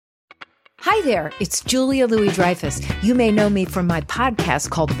Hi there, it's Julia Louis-Dreyfus. You may know me from my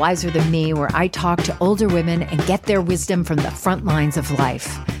podcast called Wiser Than Me, where I talk to older women and get their wisdom from the front lines of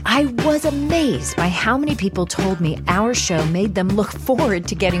life. I was amazed by how many people told me our show made them look forward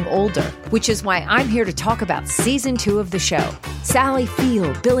to getting older, which is why I'm here to talk about season 2 of the show. Sally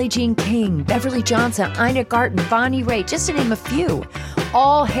Field, Billie Jean King, Beverly Johnson, Ina Garten, Bonnie Raitt, just to name a few.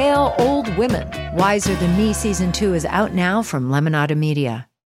 All hail old women. Wiser Than Me season 2 is out now from Lemonada Media.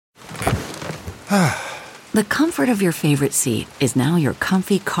 The comfort of your favorite seat is now your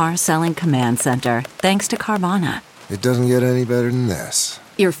comfy car selling command center, thanks to Carvana. It doesn't get any better than this.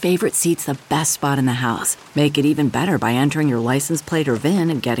 Your favorite seat's the best spot in the house. Make it even better by entering your license plate or VIN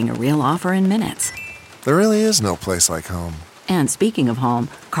and getting a real offer in minutes. There really is no place like home. And speaking of home,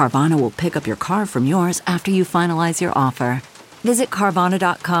 Carvana will pick up your car from yours after you finalize your offer. Visit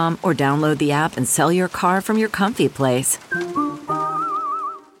Carvana.com or download the app and sell your car from your comfy place.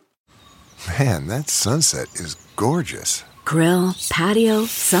 Man, that sunset is gorgeous. Grill, patio,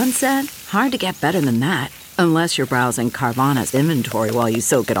 sunset. Hard to get better than that. Unless you're browsing Carvana's inventory while you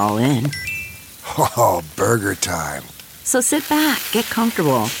soak it all in. Oh, burger time. So sit back, get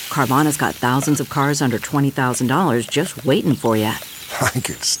comfortable. Carvana's got thousands of cars under $20,000 just waiting for you. I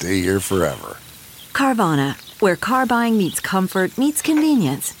could stay here forever. Carvana, where car buying meets comfort meets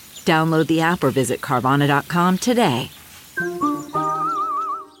convenience. Download the app or visit Carvana.com today.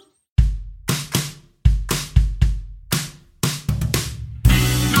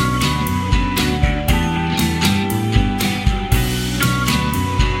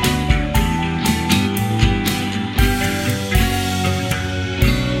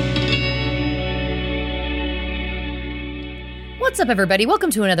 What's up, everybody?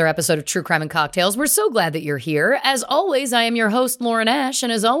 Welcome to another episode of True Crime and Cocktails. We're so glad that you're here. As always, I am your host, Lauren Ash,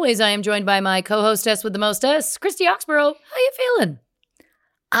 and as always, I am joined by my co-hostess with the mostess, Christy Oxborough. How you feeling?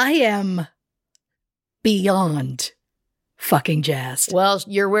 I am beyond fucking jazzed. Well,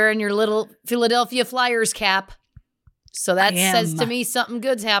 you're wearing your little Philadelphia Flyers cap, so that says to me something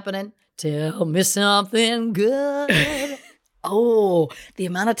good's happening. Tell me something good. Oh, the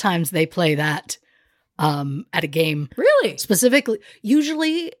amount of times they play that at a game. Really? Specifically,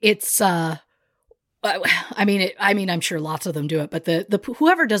 usually it's I'm sure lots of them do it, but the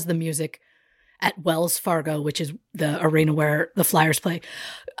whoever does the music at Wells Fargo, which is the arena where the Flyers play,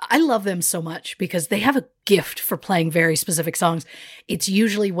 I love them so much because they have a gift for playing very specific songs. It's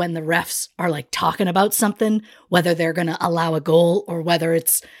usually when the refs are like talking about something, whether they're going to allow a goal or whether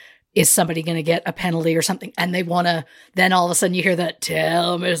is somebody going to get a penalty or something? And they want to, then all of a sudden you hear that,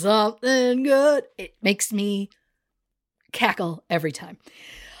 tell me something good. It makes me cackle every time.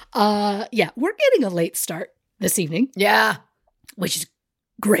 Yeah, we're getting a late start this evening. Yeah. Which is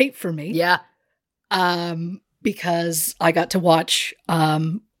great for me. Yeah. Because I got to watch,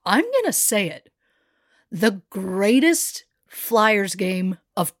 I'm going to say it, the greatest Flyers game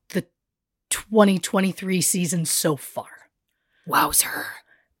of the 2023 season so far. Wowzer.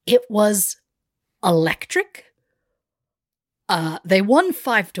 It was electric. They won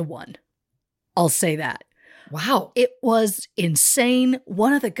 5-1. I'll say that. Wow. It was insane.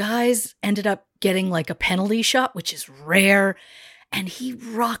 One of the guys ended up getting like a penalty shot, which is rare, and he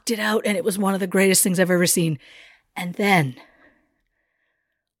rocked it out, and it was one of the greatest things I've ever seen. And then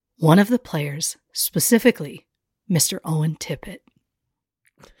one of the players, specifically Mr. Owen Tippett,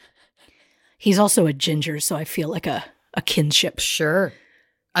 he's also a ginger, so I feel like a kinship. Sure.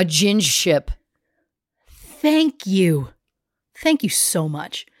 A ginge ship. Thank you. Thank you so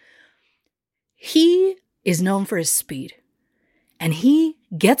much. He is known for his speed, and he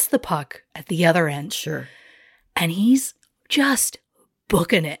gets the puck at the other end. Sure. And he's just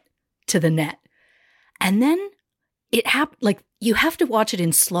booking it to the net. And then it happened, like, you have to watch it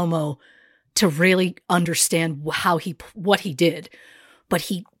in slow-mo to really understand what he did. But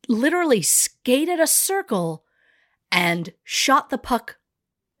he literally skated a circle and shot the puck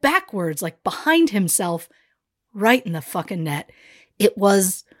backwards, like behind himself, right in the fucking net. It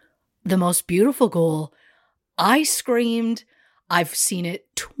was the most beautiful goal. I screamed. I've seen it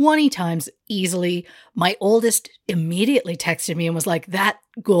 20 times easily. My oldest immediately texted me and was like, that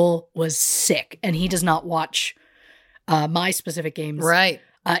goal was sick. And he does not watch my specific games. Right.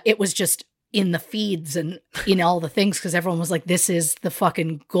 It was just in the feeds and in all the things because everyone was like, this is the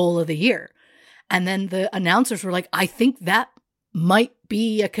fucking goal of the year. And then the announcers were like, I think that might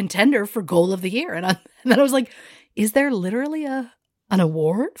be a contender for goal of the year. And then I was like, is there literally an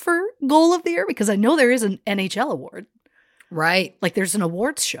award for goal of the year? Because I know there is an NHL award. Right. Like there's an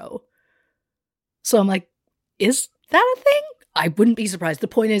awards show. So I'm like, is that a thing? I wouldn't be surprised. The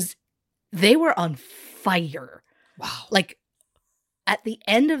point is they were on fire. Wow. Like at the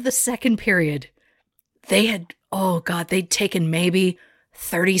end of the second period, they had, they'd taken maybe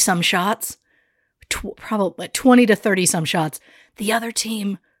 30 some shots, probably 20 to 30 some shots. The other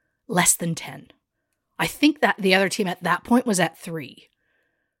team, less than 10. I think that the other team at that point was at 3.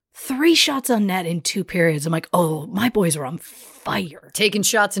 3 shots on net in 2 periods. I'm like, oh, my boys are on fire. Taking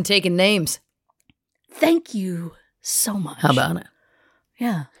shots and taking names. Thank you so much. How about it?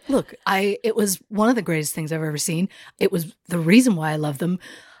 Yeah. Look, it was one of the greatest things I've ever seen. It was the reason why I love them.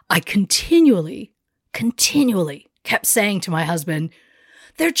 I continually kept saying to my husband,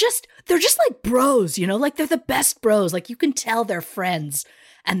 they're just like bros, you know, like they're the best bros. Like you can tell they're friends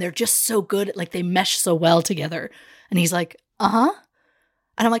and they're just so good. Like they mesh so well together. And he's like, uh-huh.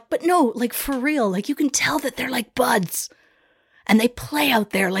 And I'm like, but no, like for real, like you can tell that they're like buds and they play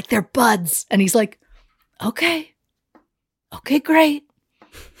out there like they're buds. And he's like, okay, great.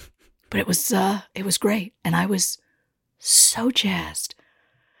 But it was great. And I was so jazzed.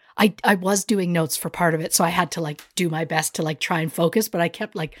 I was doing notes for part of it, so I had to like do my best to like try and focus, but I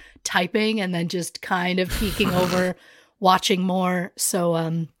kept like typing and then just kind of peeking over, watching more.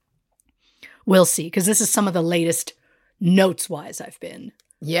 So we'll see, because this is some of the latest notes-wise I've been.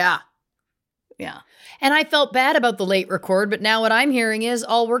 Yeah. Yeah. And I felt bad about the late record, but now what I'm hearing is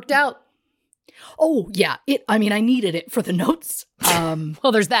all worked out. Oh, yeah. I needed it for the notes.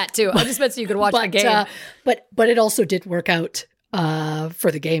 Well, there's that too. I just meant so you could watch the game. But it also did work out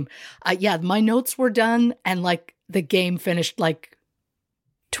for the game. Yeah, my notes were done and like the game finished like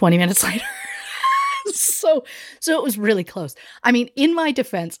 20 minutes later. So it was really close. I mean, in my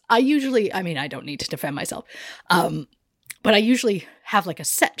defense, I don't need to defend myself. But I usually have like a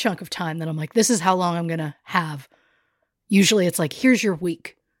set chunk of time that I'm like, this is how long I'm going to have. Usually it's like, here's your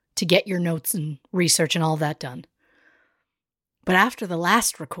week to get your notes and research and all that done. But after the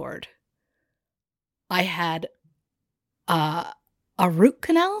last record, I had a root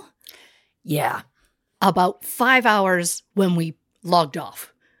canal. Yeah. About 5 hours when we logged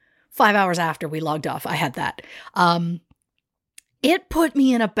off. 5 hours after we logged off, I had that. It put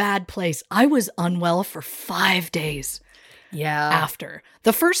me in a bad place. I was unwell for 5 days. Yeah. After.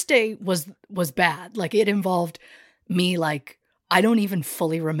 The first day was bad. Like it involved me, like, I don't even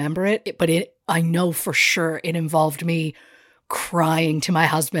fully remember it, but I know for sure it involved me crying to my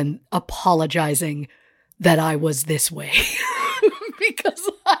husband, apologizing that I was this way. Because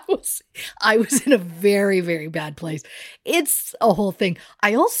I was in a very, very bad place. It's a whole thing.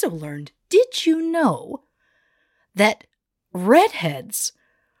 I also learned, did you know that redheads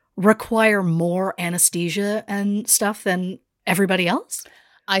require more anesthesia and stuff than everybody else?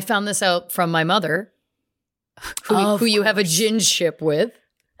 I found this out from my mother, who you have a ginship with.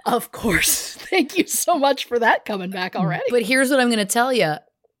 Of course. Thank you so much for that coming back already. But here's what I'm going to tell you.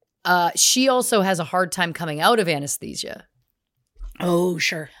 She also has a hard time coming out of anesthesia. Oh,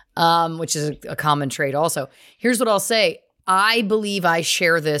 sure. Which is a common trait also. Here's what I'll say. I believe I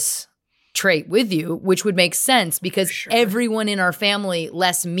share this trait with you, which would make sense because everyone in our family,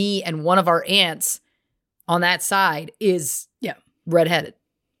 less me and one of our aunts on that side, is redheaded,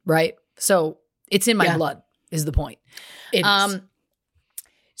 right? So it's in my blood is the point. It is.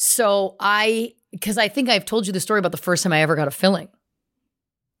 So because I think I've told you the story about the first time I ever got a filling.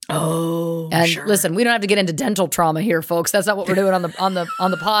 Oh, and sure. Listen, we don't have to get into dental trauma here, folks. That's not what we're doing on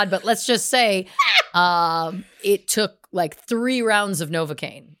the pod. But let's just say, it took like 3 rounds of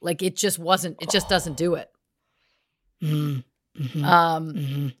Novocaine. Like it just doesn't do it.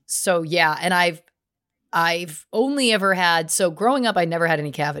 Mm-hmm. So yeah, and I've only ever had, so growing up, I never had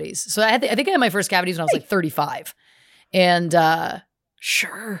any cavities. So I think I had my first cavities when I was like 35, and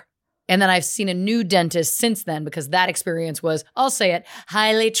sure. And then I've seen a new dentist since then because that experience was, I'll say it,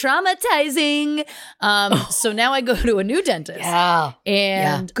 highly traumatizing. So now I go to a new dentist. Yeah.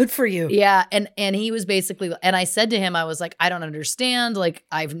 And good for you. Yeah. And he was basically, and I said to him, I was like, I don't understand. Like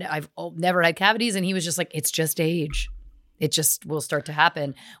I've never had cavities. And he was just like, it's just age. It just will start to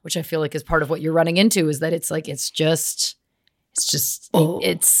happen, which I feel like is part of what you're running into, is that it's like,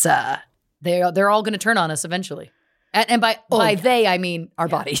 they're all going to turn on us eventually. And by they, I mean our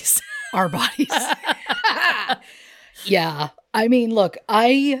bodies. Our bodies. Yeah. I mean, look,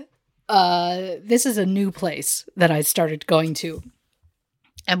 this is a new place that I started going to.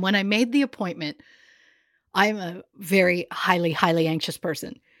 And when I made the appointment, I'm a very highly, highly anxious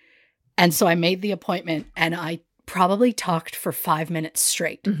person. And so I made the appointment and I probably talked for 5 minutes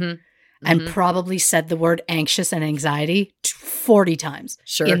straight. Mm-hmm. And probably said the word anxious and anxiety 40 times.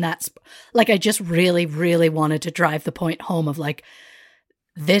 Sure. In that like I just really, really wanted to drive the point home of like,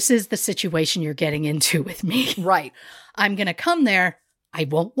 this is the situation you're getting into with me. Right. I'm going to come there. I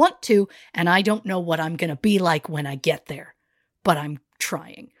won't want to. And I don't know what I'm going to be like when I get there. but I'm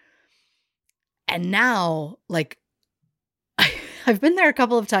trying. And now, like, I've been there a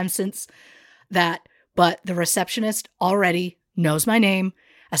couple of times since that, but the receptionist already knows my name.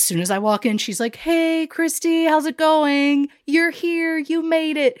 As soon as I walk in, she's like, hey, Christy, how's it going? You're here. You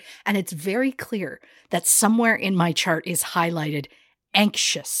made it. And it's very clear that somewhere in my chart is highlighted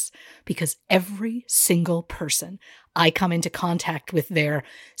anxious, because every single person I come into contact with there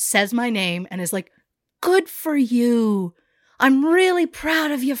says my name and is like, good for you. I'm really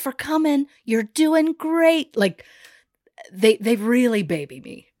proud of you for coming. You're doing great. Like, they really baby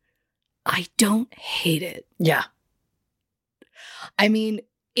me. I don't hate it. Yeah. I mean,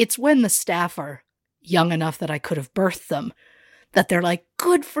 it's when the staff are young enough that I could have birthed them that they're like,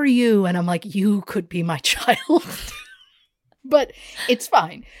 good for you. And I'm like, you could be my child. But it's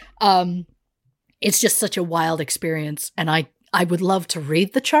fine. It's just such a wild experience. And I would love to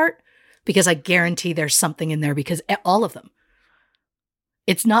read the chart, because I guarantee there's something in there, because all of them.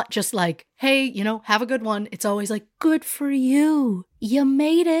 It's not just like, hey, you know, have a good one. It's always like, good for you. You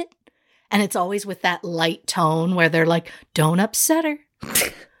made it. And it's always with that light tone where they're like, don't upset her.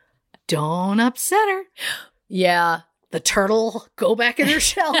 Don't upset her. Yeah. The turtle, go back in her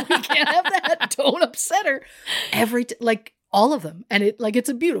shell. We can't have that. Don't upset her. Like all of them. And it's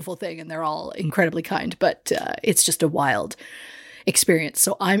a beautiful thing, and they're all incredibly kind, but it's just a wild experience.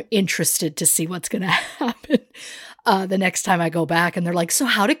 So I'm interested to see what's going to happen the next time I go back. And they're like, so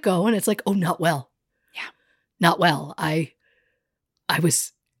how'd it go? And it's like, oh, not well. Yeah. Not well. I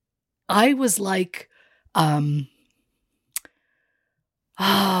was like,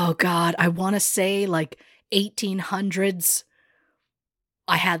 oh God, I want to say like 1800s.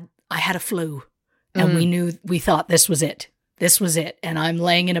 I had a flu, and we thought this was it. This was it. And I'm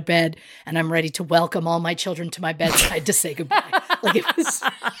laying in a bed, and I'm ready to welcome all my children to my bedside to say goodbye. Like, it was,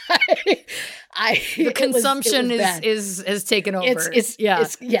 the consumption is taken over.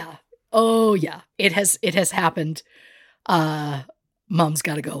 Yeah. Oh yeah. It has happened. Mom's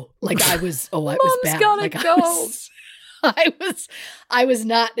gotta go. Like, I was, it was bad. Mom's Like, gotta go. I was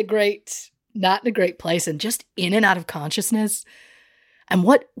not in a great place, and just in and out of consciousness. And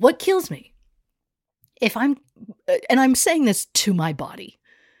what kills me, if I'm saying this to my body,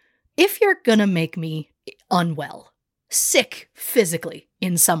 if you're gonna make me unwell, sick physically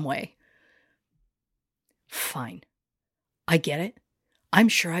in some way, fine. I get it. I'm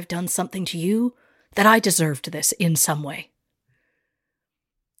sure I've done something to you that I deserved this in some way.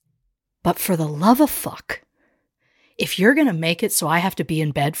 But for the love of fuck, if you're going to make it so I have to be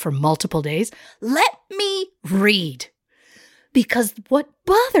in bed for multiple days, let me read. Because what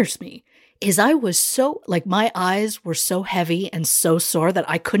bothers me is I was so, like, my eyes were so heavy and so sore that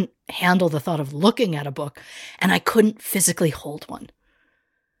I couldn't handle the thought of looking at a book, and I couldn't physically hold one.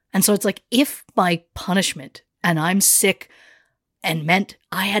 And so it's like, if my punishment, and I'm sick, and meant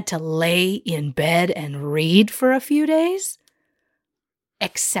I had to lay in bed and read for a few days,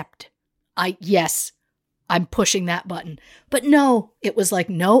 yes, I'm pushing that button. But no, it was like,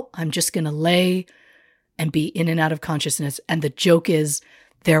 no, I'm just going to lay and be in and out of consciousness. And the joke is,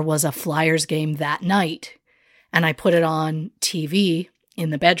 there was a Flyers game that night, and I put it on TV in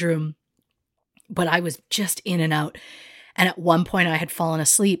the bedroom, but I was just in and out. And at one point I had fallen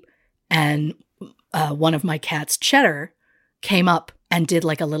asleep, and one of my cats, Cheddar, came up and did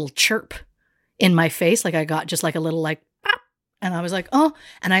like a little chirp in my face. Like, I got just like a little like, pop, and I was like, oh,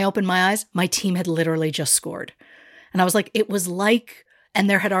 and I opened my eyes. My team had literally just scored. And I was like, it was like, and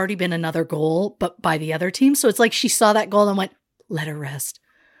there had already been another goal, but by the other team. So it's like she saw that goal and went, let her rest.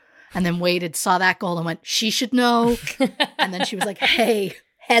 And then waited, saw that goal and went, she should know. And then she was like, hey,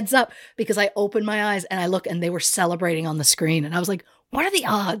 heads up, because I opened my eyes and I look, and they were celebrating on the screen. And I was like, what are the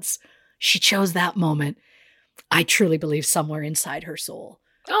odds she chose that moment? I truly believe somewhere inside her soul,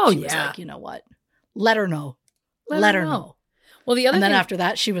 she was like, you know what? Let her know. Let her know. Well, and then after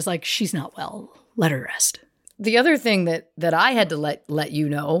that, she was like, she's not well. Let her rest. The other thing that I had to let you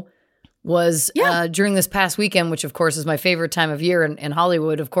know was during this past weekend, which of course is my favorite time of year in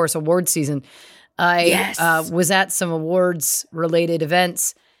Hollywood, of course, award season. I was at some awards related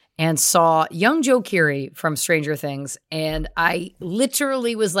events and saw young Joe Keery from Stranger Things. And I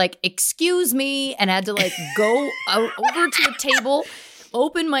literally was like, excuse me, and had to like go over to a table,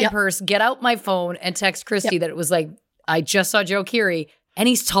 open my purse, get out my phone, and text Christy that it was like, I just saw Joe Keery, and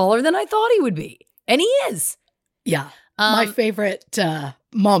he's taller than I thought he would be. And he is. Yeah. My favorite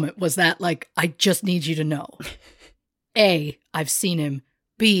moment was that, like, I just need you to know. A, I've seen him.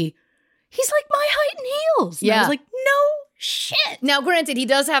 B, he's like my height and heels. And I was like, no shit. Now, granted, he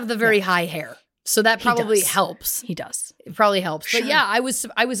does have the very high hair, so that probably helps. He does. It probably helps. Sure. But yeah, I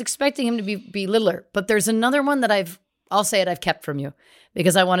was expecting him to be littler. But there's another one that I've I'll say it. I've kept from you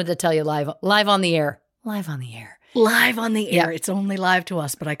because I wanted to tell you live on the air. Live on the air. Live on the air. Yeah. It's only live to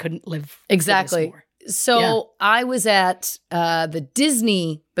us, but I couldn't live Exactly. for this more. So I was at the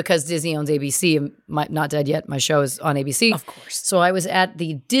Disney, because Disney owns ABC, Not Dead Yet, my show is on ABC. Of course. So I was at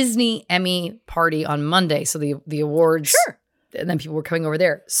the Disney Emmy party on Monday. So the awards. Sure. And then people were coming over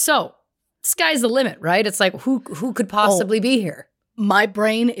there. So sky's the limit, right? It's like, who could possibly be here? My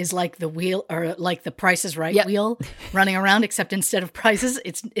brain is like the wheel, or like the Price is Right wheel running around, except instead of prices,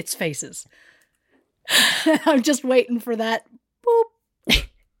 it's faces. I'm just waiting for that boop,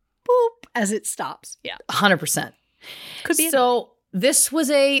 boop, as it stops. Yeah. 100%. Could be. So this was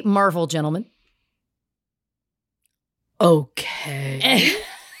a Marvel gentleman. Okay.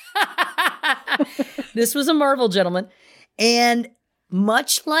 This was a Marvel gentleman. And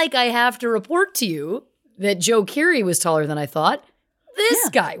much like I have to report to you that Joe Keery was taller than I thought, this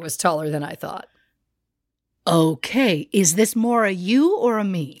guy was taller than I thought. Okay. Is this more a you or a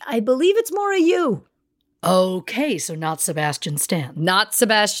me? I believe it's more a you. Okay. So not Sebastian Stan. Not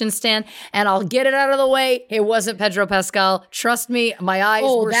Sebastian Stan. And I'll get it out of the way. It wasn't Pedro Pascal. Trust me, my eyes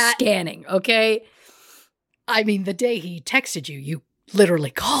were scanning, okay? I mean, the day he texted you, you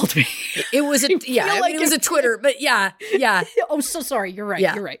literally called me. It was it was a Twitter, but yeah. Oh, so sorry. You're right.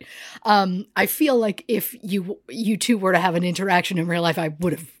 Yeah. You're right. I feel like if you two were to have an interaction in real life, I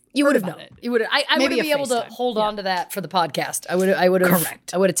would have. You would have known known. You would have. I would Maybe be a able to FaceTime. hold on to that for the podcast. I would have.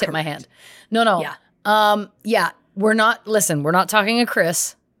 Correct. I would have tipped my hand. No. Yeah. We're not. Listen, we're not talking a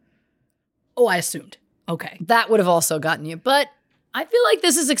Chris. Oh, I assumed. Okay. That would have also gotten you, but I feel like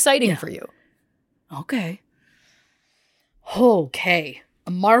this is exciting for you. Okay. Okay.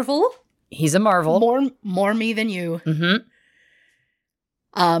 A Marvel. He's a Marvel. More me than you.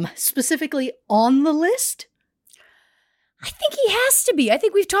 Mm-hmm. Specifically on the list. I think he has to be. I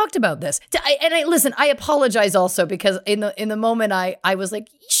think we've talked about this. Listen, I apologize also because in the moment I was like,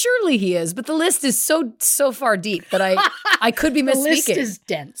 surely he is, but the list is so far deep that I could be misspeaking. The list is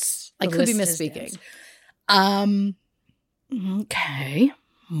dense. I could be misspeaking. Okay.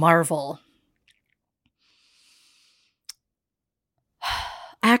 Marvel.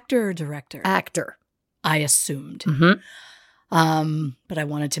 Actor or director? Actor. I assumed. Mm-hmm. But I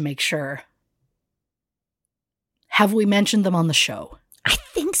wanted to make sure. Have we mentioned them on the show? I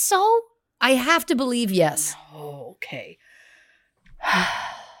think so. I have to believe yes. Okay. Marvel.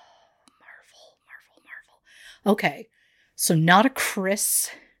 Okay. So not a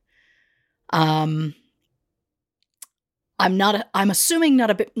Chris. I'm assuming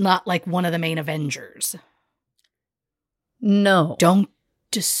not like one of the main Avengers. No. Don't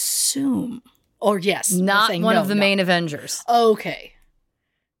assume. Or yes. Not one of the main Avengers. Okay.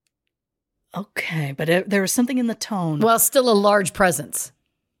 Okay, but there was something in the tone. Well, still a large presence.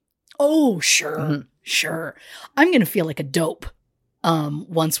 Oh, sure. Mm-hmm. Sure. I'm going to feel like a dope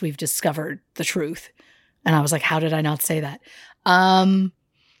once we've discovered the truth. And I was like, how did I not say that?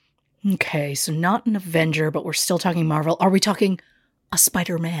 Okay, so not an Avenger, but we're still talking Marvel. Are we talking a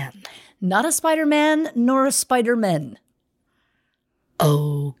Spider-Man? Not a Spider-Man, nor a Spider-Man.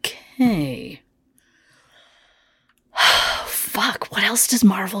 Okay. Fuck, what else does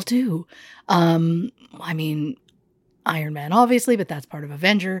Marvel do? I mean, Iron Man, obviously, but that's part of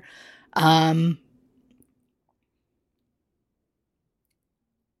Avenger. I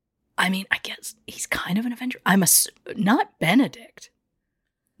mean, I guess he's kind of an Avenger. Not Benedict.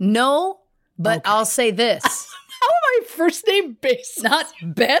 No, but Okay. I'll say this. How am I first name basis? Not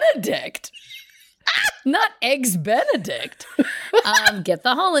Benedict. Not Eggs Benedict. Get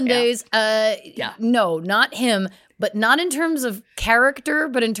the hollandaise. Yeah. No, not him. But not in terms of character,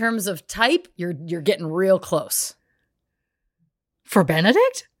 but in terms of type, you're getting real close. For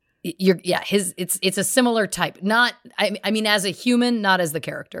Benedict? It's a similar type. Not I mean as a human, not as the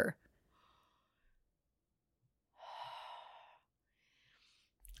character.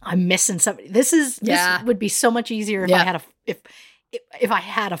 I'm missing something. This would be so much easier if I had if I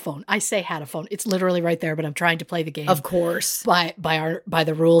had a phone. I say had a phone. It's literally right there, but I'm trying to play the game. Of course. By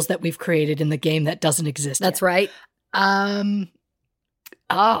the rules that we've created in the game that doesn't exist. That's yet. right.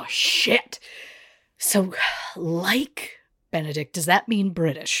 Oh shit. So like Benedict, does that mean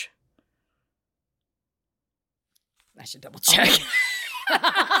British? I should double check.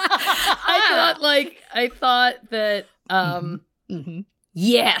 I thought that Mm-hmm.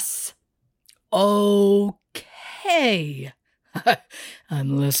 yes. Okay.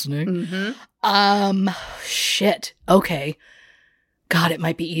 I'm listening. Mm-hmm. Shit. Okay. God, it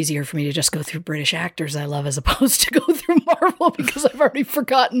might be easier for me to just go through British actors I love as opposed to go through Marvel because I've already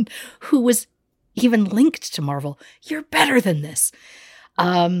forgotten who was even linked to Marvel. You're better than this.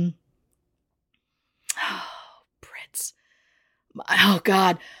 Brits. Oh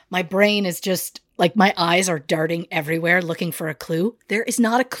God, my brain is just like my eyes are darting everywhere looking for a clue. There is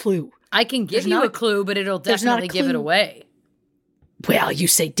not a clue. I can give There's you not a clue, but it'll there's not a definitely give it clue. away. Well, you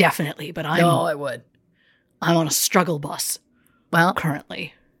say definitely, but No, I would. I'm on a struggle bus Well,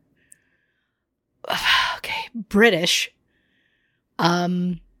 currently. Okay, British.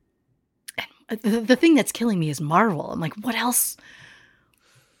 And the thing that's killing me is Marvel. I'm like, what else?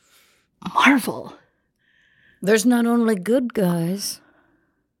 Marvel. there's not only good guys.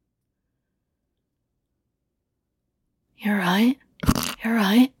 You're right. You're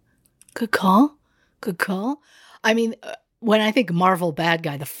right. Good call. Good call. I mean, when I think Marvel bad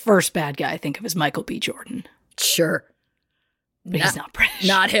guy, the first bad guy I think of is Michael B. Jordan. Sure. But he's not British.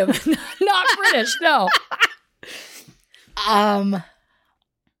 Not him. Not British, no. Marvel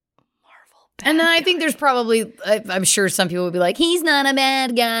bad And then I guy. think there's probably, I'm sure some people would be like, he's not a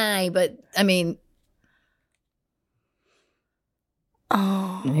bad guy. But, I mean,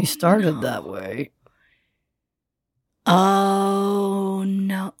 Oh. he started that way. Oh,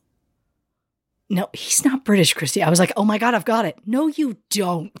 no. No, he's not British, Christy. I was like, oh my God, I've got it. No, you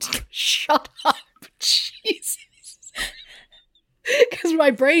don't. Shut up. Jesus. Because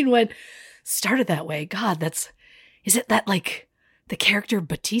my brain started that way. God, is it that like the character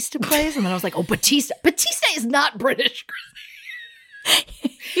Batista plays? And then I was like, oh, Batista. Batista is not British.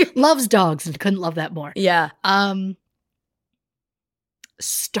 Loves dogs and couldn't love that more. Yeah.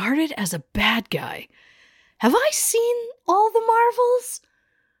 Started as a bad guy. Have I seen all the Marvels?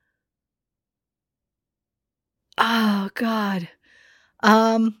 Oh God.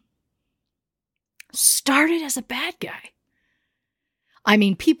 Started as a bad guy. I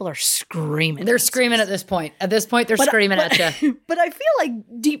mean, people are screaming. They're screaming at this point. At this point, they're screaming at you. But I feel like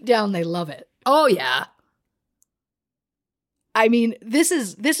deep down they love it. Oh, yeah. I mean, this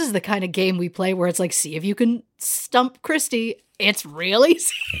is the kind of game we play where it's like, see if you can stump Christy. It's really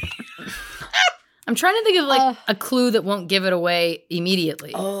easy. I'm trying to think of like a clue that won't give it away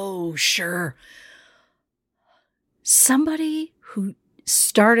immediately. Oh, sure. Somebody who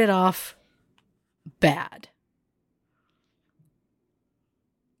started off bad.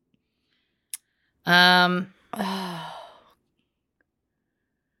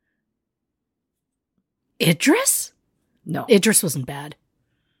 Idris? No. Idris wasn't bad.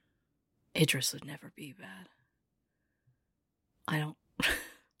 Idris would never be bad. I don't.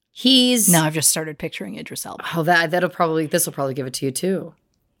 He's Now I've just started picturing Idris Elba. Oh, this will probably give it to you too.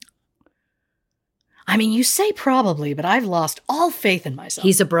 I mean, you say probably, but I've lost all faith in myself.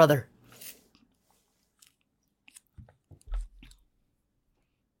 He's a brother.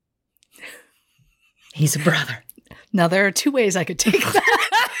 He's a brother. Now there are two ways I could take that.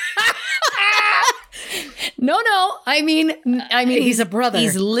 No. I mean, He's a brother.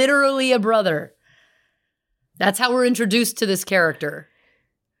 He's literally a brother. That's how we're introduced to this character.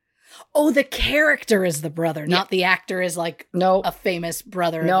 Oh, the character is the brother, not the actor is like No. a famous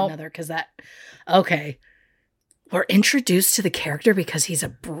brother No. of another. Because okay. We're introduced to the character because he's a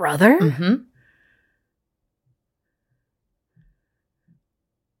brother? Mm-hmm.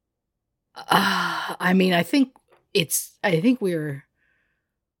 I mean, I think we're.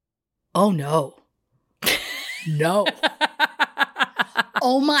 Oh no. No.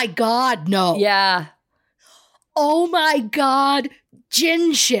 Oh my God, no. Yeah. Oh my God,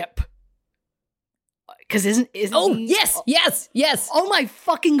 Jinship. Because isn't Oh, he? yes. Oh my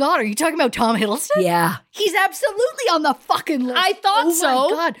fucking God, are you talking about Tom Hiddleston? Yeah. He's absolutely on the fucking list. I thought so. Oh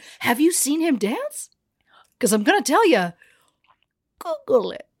my God, have you seen him dance? Because I'm gonna tell you,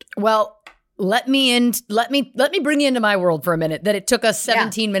 Google it. Well, let me bring you into my world for a minute that it took us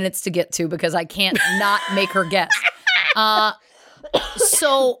 17 minutes to get to because I can't not make her guess.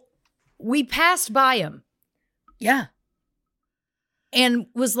 So we passed by him Yeah. and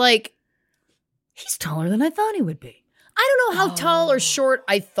was like, he's taller than I thought he would be. I don't know how tall or short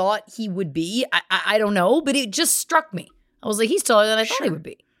I thought he would be. I don't know, but it just struck me. I was like, he's taller than I thought he would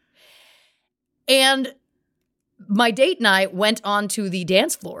be. And my date and I went onto the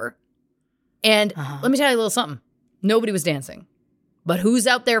dance floor. And let me tell you a little something. Nobody was dancing. But who's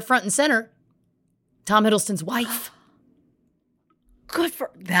out there front and center? Tom Hiddleston's wife. Good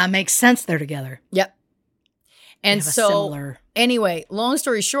for that. Makes sense. They're together. Yep. And have a so similar- anyway, long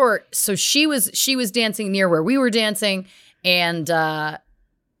story short, so she was dancing near where we were dancing, and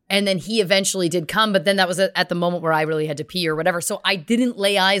then he eventually did come, but then that was at the moment where I really had to pee or whatever. So I didn't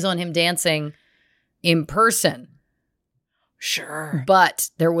lay eyes on him dancing in person. Sure.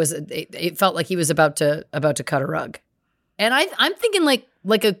 But there was it felt like he was about to cut a rug. And I'm thinking like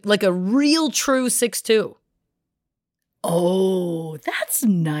a real true 6'2". Oh, that's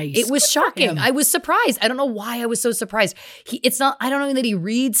nice. It was Good for shocking. him. I was surprised. I don't know why I was so surprised. I don't know that he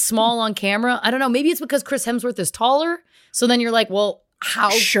reads small on camera. I don't know. Maybe it's because Chris Hemsworth is taller. So then you're like, well,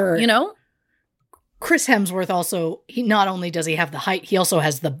 how? Sure. You know? Chris Hemsworth also, he not only does he have the height, he also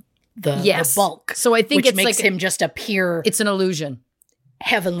has the Yes. bulk. So I think which it's makes like him just appear it's an illusion.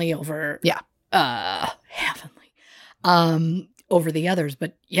 heavenly over Yeah. Over the others.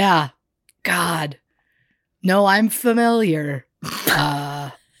 But yeah, God. No, I'm familiar.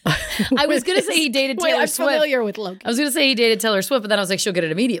 I was going to say he dated Taylor I'm Swift. familiar with Loki. I was going to say he dated Taylor Swift, but then I was like, she'll get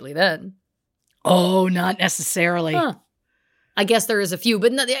it immediately then. Oh, not necessarily. Huh. I guess there is a few,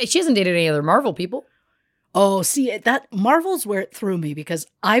 but she hasn't dated any other Marvel people. Oh, see, that Marvel's where it threw me because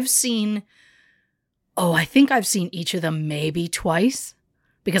I think I've seen each of them maybe twice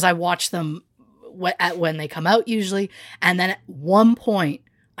because I watch them when they come out usually. And then at one point,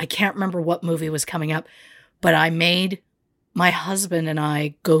 I can't remember what movie was coming up, but I made my husband and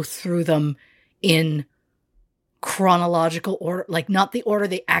I go through them in chronological order, like not the order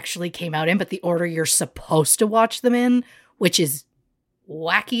they actually came out in, but the order you're supposed to watch them in, which is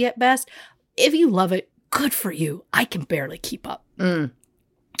wacky at best. If you love it, good for you. I can barely keep up.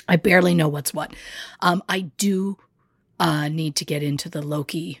 I barely know what's what. I do need to get into the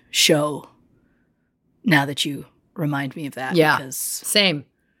Loki show now that you remind me of that. Yeah, because same.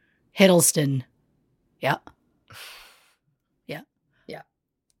 Hiddleston. Yeah.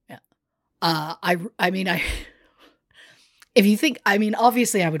 If you think,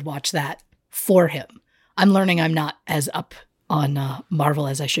 obviously I would watch that for him. I'm learning I'm not as up on Marvel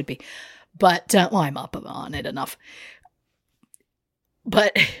as I should be. But, I'm up on it enough.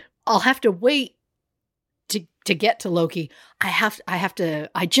 But I'll have to wait to get to Loki.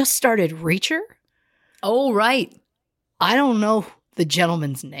 I just started Reacher. Oh, right. I don't know the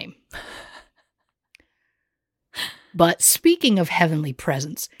gentleman's name. But speaking of heavenly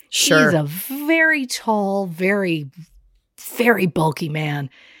presence, Sure. he's a very tall, very, very bulky man.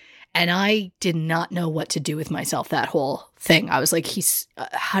 And I did not know what to do with myself that whole thing. I was like, he's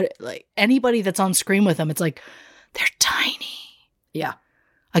anybody that's on screen with him, it's like, they're tiny. Yeah.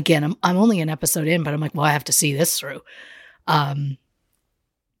 Again, I'm only an episode in, but I'm like, well, I have to see this through.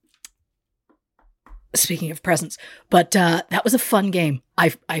 Speaking of presents, but that was a fun game. I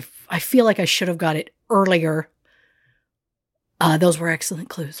feel like I should have got it earlier. Those were excellent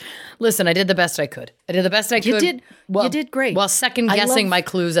clues. Listen, I did the best I could. You did great. Well, second guessing my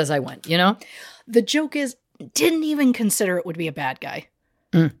clues as I went, you know? The joke is, didn't even consider it would be a bad guy.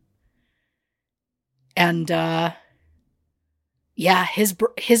 And yeah,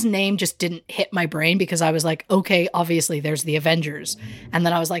 his name just didn't hit my brain because I was like, okay, obviously there's the Avengers. And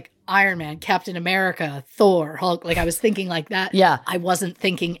then I was like, Iron Man, Captain America, Thor, Hulk. Like I was thinking like that. Yeah. I wasn't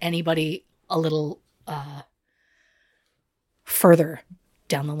thinking anybody a little further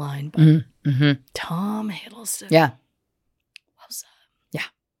down the line. But Tom Hiddleston. Yeah. Wowza. Yeah.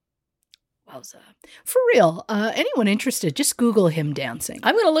 Wowza. For real, anyone interested, just Google him dancing.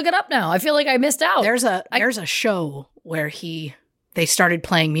 I'm going to look it up now. I feel like I missed out. There's a show where they started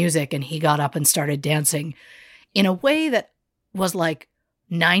playing music and he got up and started dancing in a way that was like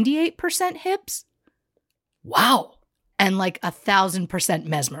 98% hips. Wow. And like 1,000%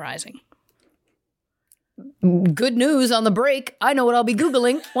 mesmerizing. Good news on the break. I know what I'll be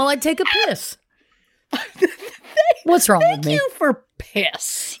Googling while I take a piss. What's wrong with me? Thank you for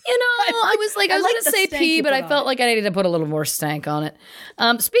piss. You know, I was going to the say stank pee, you but put I felt on like I needed to put a little more stank on it.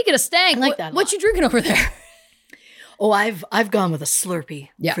 Speaking of stank, I like that a what lot. you drinking over there? Oh, I've gone with a Slurpee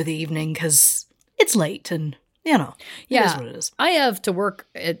for the evening because it's late and, you know, it is what it is. I have to work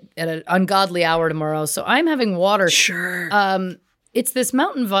at an ungodly hour tomorrow, so I'm having water. Sure. It's this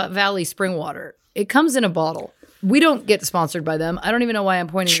Mountain Valley spring water. It comes in a bottle. We don't get sponsored by them. I don't even know why I'm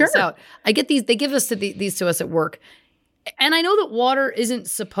pointing this out. I get these. They give us these to us at work. And I know that water isn't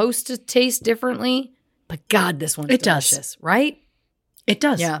supposed to taste differently, but God, this one's delicious, right? It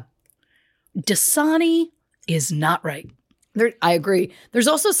does. Yeah. Dasani is not right. I agree. There's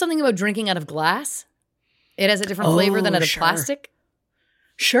also something about drinking out of glass. It has a different flavor than out of plastic.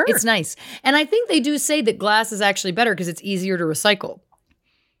 Sure. It's nice. And I think they do say that glass is actually better because it's easier to recycle.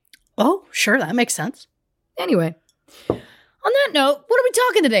 Oh, sure. That makes sense. Anyway, on that note, what are we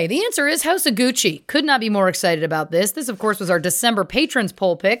talking today? The answer is House of Gucci. Could not be more excited about this. This, of course, was our December patrons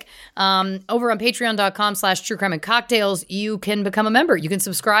poll pick. Over on patreon.com/truecrimeandcocktails, you can become a member. You can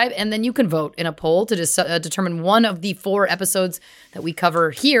subscribe, and then you can vote in a poll to determine one of the 4 episodes that we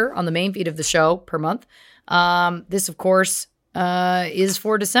cover here on the main feed of the show per month. This, of course, is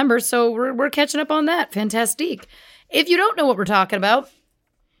for December, so we're catching up on that. Fantastic. If you don't know what we're talking about,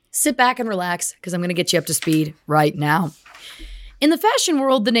 Sit back and relax because I'm going to get you up to speed right now. In the fashion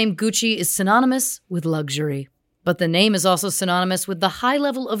world, the name Gucci is synonymous with luxury, but the name is also synonymous with the high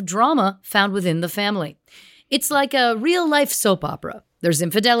level of drama found within the family. It's like a real-life soap opera. There's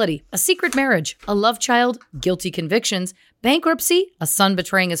infidelity, a secret marriage, a love child, guilty convictions, bankruptcy, a son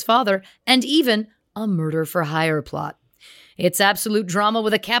betraying his father, and even a murder-for-hire plot. It's absolute drama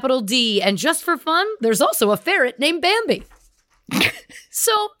with a capital D, and just for fun, there's also a ferret named Bambi.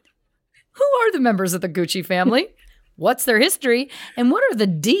 So, who are the members of the Gucci family? What's their history? And what are the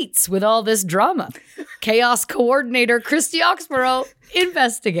deets with all this drama? Chaos coordinator Christy Oxborough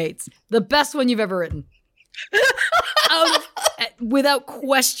investigates. The best one you've ever written. Without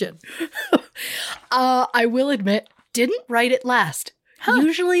question. I will admit, didn't write it last.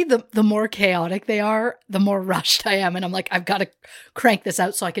 Usually the more chaotic they are, the more rushed I am. And I'm like, I've got to crank this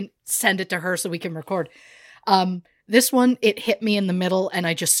out so I can send it to her so we can record. This one, it hit me in the middle and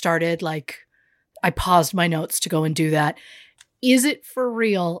I just started I paused my notes to go and do that. Is it for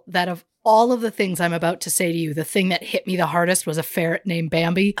real that of all of the things I'm about to say to you, the thing that hit me the hardest was a ferret named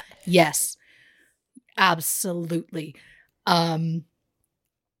Bambi? Yes, absolutely. I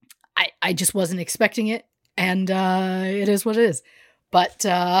just wasn't expecting it, and it is what it is. But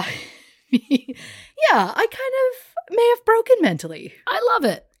yeah, I kind of may have broken mentally. I love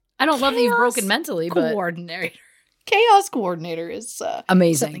it. I don't love that you've broken mentally, but Chaos coordinator is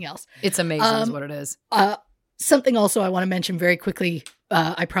amazing. Something else. It's amazing is what it is. Something also I want to mention very quickly.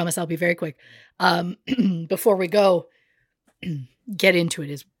 I promise I'll be very quick. Before we go, get into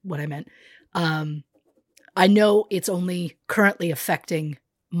it is what I meant. I know it's only currently affecting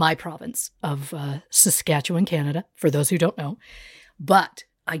my province of Saskatchewan, Canada, for those who don't know. But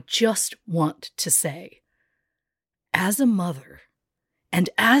I just want to say, as a mother and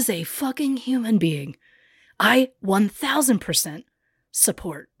as a fucking human being, I 1000%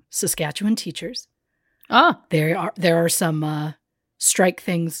 support Saskatchewan teachers. There are some strike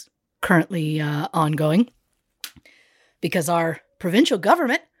things currently ongoing because our provincial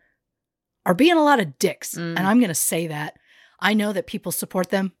government are being a lot of dicks. And I'm going to say that. I know that people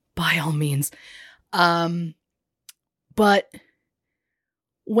support them by all means. But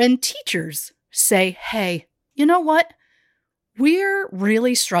when teachers say, hey, you know what? We're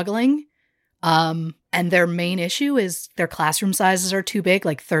really struggling. And their main issue is their classroom sizes are too big,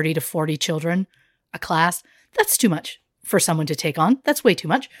 like 30 to 40 children a class. That's too much for someone to take on. That's way too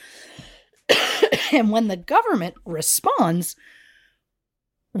much. And when the government responds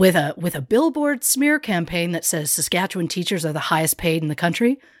with a billboard smear campaign that says Saskatchewan teachers are the highest paid in the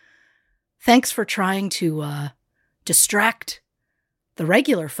country, thanks for trying to distract the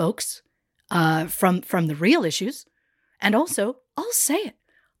regular folks from the real issues. And also, I'll say it,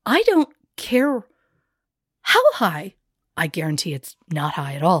 I don't care how high, I guarantee it's not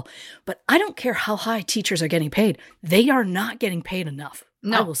high at all, but I don't care how high teachers are getting paid. They are not getting paid enough.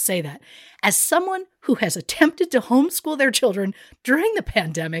 No. I will say that. As someone who has attempted to homeschool their children during the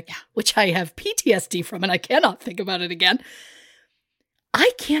pandemic, which I have PTSD from and I cannot think about it again,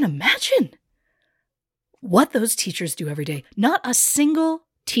 I can't imagine what those teachers do every day. Not a single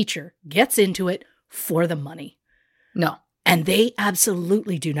teacher gets into it for the money. No. And they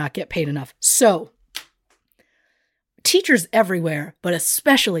absolutely do not get paid enough. So, teachers everywhere, but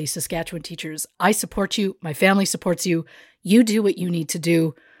especially Saskatchewan teachers, I support you. My family supports you. You do what you need to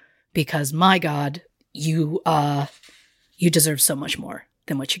do because, my God, you deserve so much more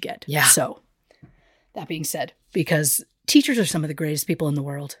than what you get. Yeah. So, that being said, because teachers are some of the greatest people in the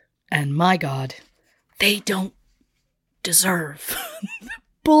world, and my God, they don't deserve the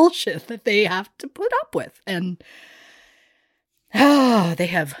bullshit that they have to put up with. And they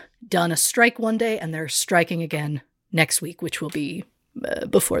have done a strike one day and they're striking again next week, which will be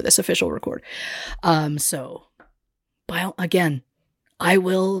before this official record. So, again, I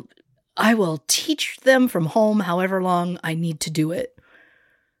will teach them from home however long I need to do it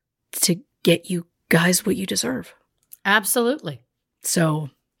to get you guys what you deserve. Absolutely. So,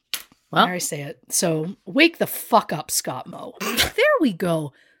 well, there I say it. So, wake the fuck up, Scott Moe. There we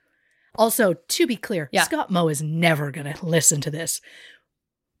go. Also, to be clear, Scott Moe is never going to listen to this.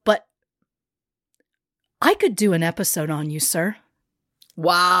 But I could do an episode on you, sir.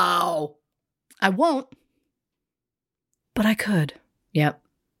 Wow. I won't, but I could. Yep.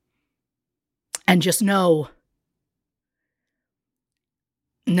 And just know.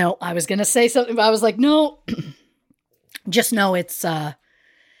 No, I was going to say something, but I was like, no. Just know it's not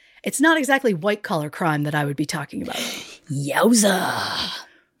exactly white collar crime that I would be talking about. Yowza.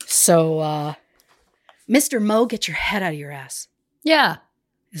 So, Mr. Moe, get your head out of your ass. Yeah.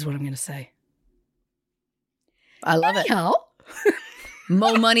 Is what I'm going to say. I love it.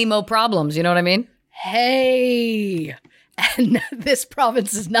 Mo money, mo problems. You know what I mean? Hey. And this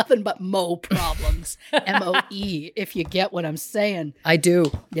province is nothing but mo problems. M-O-E, if you get what I'm saying. I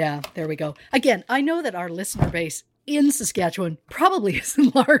do. Yeah, there we go. Again, I know that our listener base in Saskatchewan probably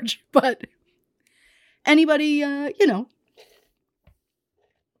isn't large, but anybody,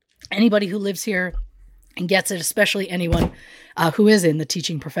 anybody who lives here and gets it, especially anyone who is in the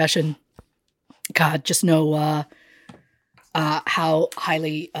teaching profession, God, just know how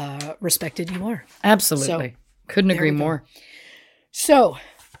highly respected you are. Absolutely. So, couldn't agree more. So,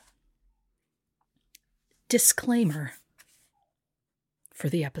 disclaimer for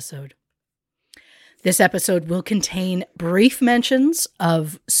the episode. This episode will contain brief mentions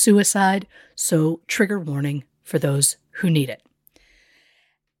of suicide, so trigger warning for those who need it.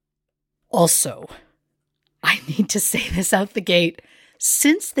 Also, I need to say this out the gate.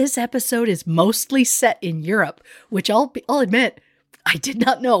 Since this episode is mostly set in Europe, which I'll admit, I did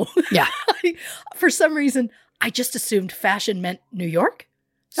not know. Yeah. For some reason, I just assumed fashion meant New York.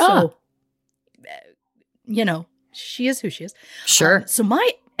 So, she is who she is. Sure. So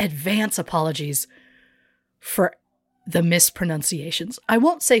my advance apologies for the mispronunciations. I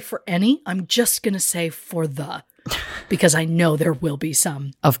won't say for any. I'm just going to say for the, because I know there will be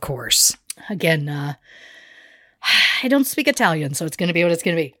some. Of course. Again, I don't speak Italian, so it's going to be what it's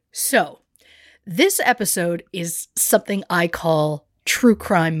going to be. So this episode is something I call true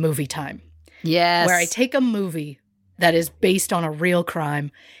crime movie time. Yes. Where I take a movie that is based on a real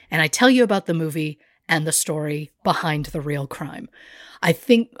crime and I tell you about the movie and the story behind the real crime.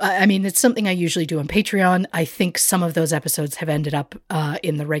 It's something I usually do on Patreon. I think some of those episodes have ended up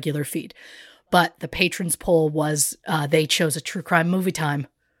in the regular feed. But the patrons poll was they chose a true crime movie time.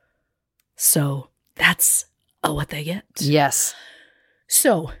 So that's what they get. Yes.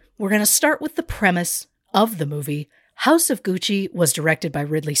 So we're going to start with the premise of the movie. House of Gucci was directed by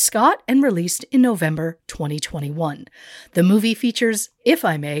Ridley Scott and released in November 2021. The movie features, if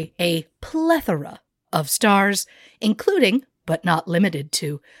I may, a plethora of stars, including, but not limited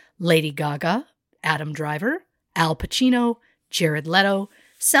to, Lady Gaga, Adam Driver, Al Pacino, Jared Leto,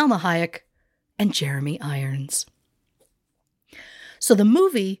 Salma Hayek, and Jeremy Irons. So the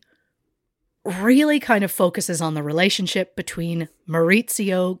movie really kind of focuses on the relationship between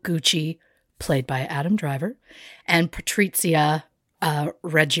Maurizio Gucci, played by Adam Driver, and Patrizia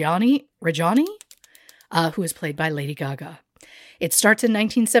Reggiani, who is played by Lady Gaga. It starts in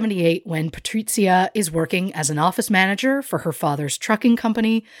 1978 when Patrizia is working as an office manager for her father's trucking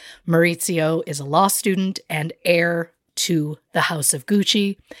company. Maurizio is a law student and heir to the House of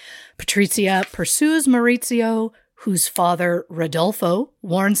Gucci. Patrizia pursues Maurizio, whose father, Rodolfo,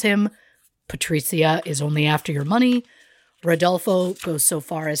 warns him, Patrizia is only after your money. Rodolfo goes so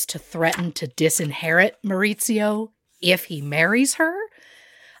far as to threaten to disinherit Maurizio if he marries her.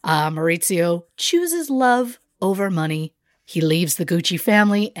 Maurizio chooses love over money. He leaves the Gucci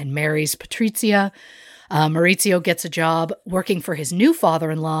family and marries Patrizia. Maurizio gets a job working for his new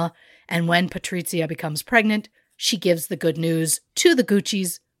father-in-law, and when Patrizia becomes pregnant, she gives the good news to the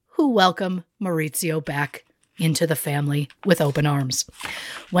Guccis, who welcome Maurizio back into the family with open arms.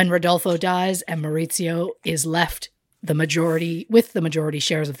 When Rodolfo dies and Maurizio is left with the majority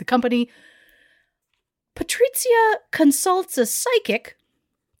shares of the company, Patrizia consults a psychic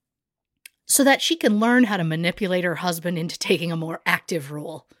so that she can learn how to manipulate her husband into taking a more active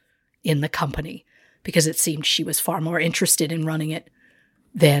role in the company, because it seemed she was far more interested in running it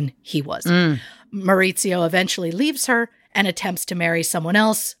than he was. Maurizio eventually leaves her and attempts to marry someone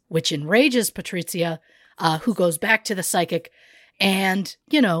else, which enrages Patrizia, who goes back to the psychic and,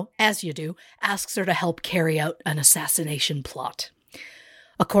 as you do, asks her to help carry out an assassination plot.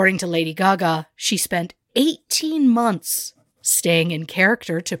 According to Lady Gaga, she spent 18 months staying in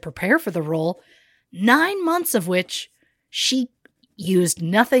character to prepare for the role, 9 months of which she used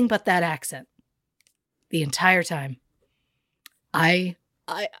nothing but that accent the entire time. I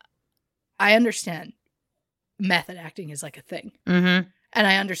understand method acting is like a thing. Mm-hmm. And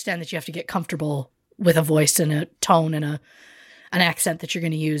I understand that you have to get comfortable with a voice and a tone and an accent that you're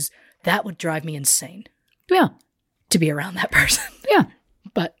going to use. That would drive me insane. Yeah. To be around that person. Yeah.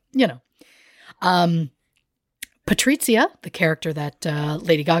 But, Patrizia, the character that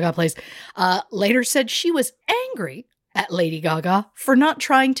Lady Gaga plays, later said she was angry at Lady Gaga for not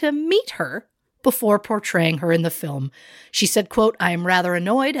trying to meet her before portraying her in the film. She said, quote, "I am rather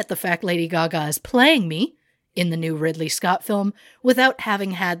annoyed at the fact Lady Gaga is playing me in the new Ridley Scott film without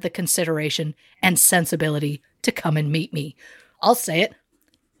having had the consideration and sensibility to come and meet me." I'll say it.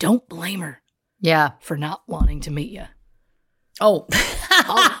 Don't blame her. Yeah. For not wanting to meet you. Oh.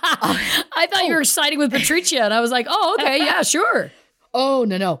 I thought you were siding with Patrizia, and I was like, oh, okay, yeah, sure. Oh,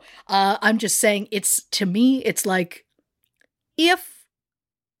 no. I'm just saying to me, it's like if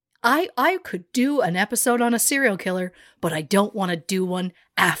I could do an episode on a serial killer, but I don't want to do one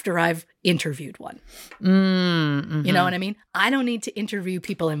after I've interviewed one. Mm-hmm. You know what I mean? I don't need to interview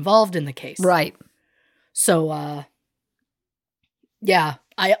people involved in the case. Right. So, yeah,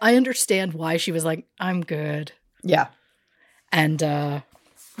 I understand why she was like, I'm good. Yeah. And,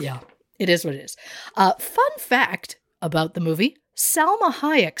 yeah, it is what it is. Fun fact about the movie, Salma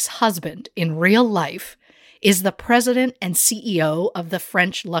Hayek's husband in real life is the president and CEO of the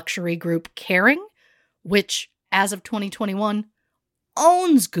French luxury group Kering, which, as of 2021,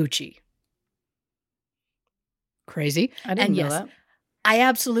 owns Gucci. Crazy. I didn't know that. I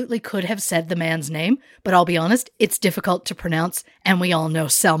absolutely could have said the man's name, but I'll be honest, it's difficult to pronounce, and we all know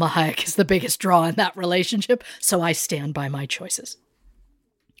Salma Hayek is the biggest draw in that relationship, so I stand by my choices.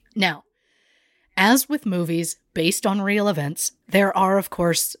 Now, as with movies based on real events, there are, of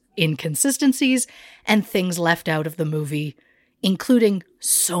course, inconsistencies and things left out of the movie, including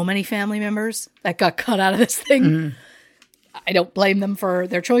so many family members that got cut out of this thing. Mm. I don't blame them for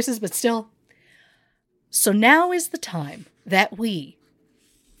their choices, but still. So now is the time that we,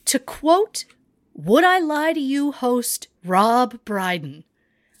 to quote Would I Lie to You host Rob Brydon,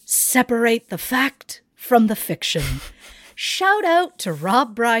 separate the fact from the fiction. Shout out to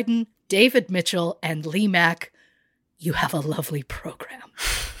Rob Brydon, David Mitchell, and Lee Mack. You have a lovely program.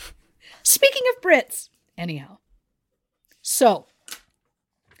 Speaking of Brits, anyhow. So,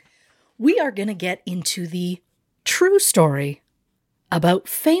 we are going to get into the true story about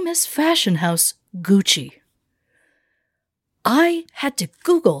famous fashion house Gucci. I had to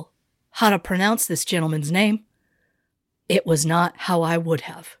Google how to pronounce this gentleman's name. It was not how I would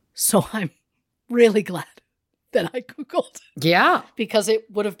have. So I'm really glad that I Googled. Yeah. Because it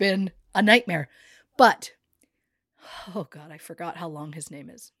would have been a nightmare. But, oh God, I forgot how long his name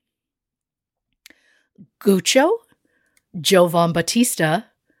is. Guccio Giovanbattista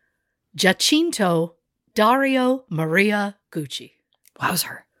Giacinto Dario Maria Gucci.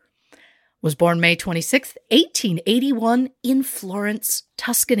 Wowzer. Was born May 26th, 1881 in Florence,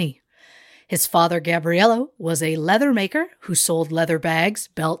 Tuscany. His father, Gabriello, was a leather maker who sold leather bags,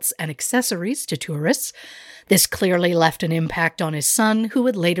 belts, and accessories to tourists. This clearly left an impact on his son, who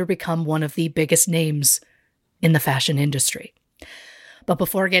would later become one of the biggest names in the fashion industry. But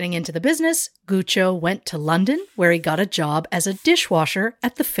before getting into the business, Guccio went to London, where he got a job as a dishwasher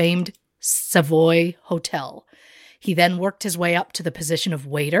at the famed Savoy Hotel. He then worked his way up to the position of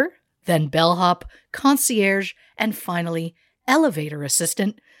waiter, then bellhop, concierge, and finally elevator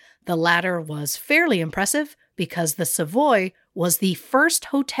assistant. The latter was fairly impressive because the Savoy was the first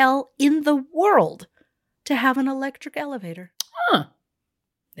hotel in the world to have an electric elevator. Huh.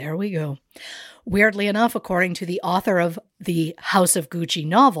 There we go. Weirdly enough, according to the author of the House of Gucci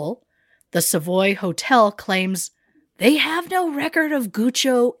novel, the Savoy Hotel claims they have no record of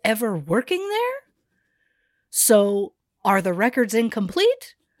Guccio ever working there. So, are the records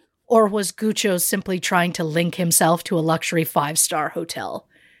incomplete? Or was Guccio simply trying to link himself to a luxury 5-star hotel?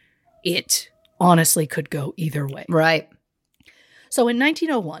 It honestly could go either way. Right. So in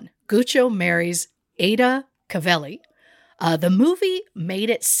 1901, Guccio marries Ada Cavelli. The movie made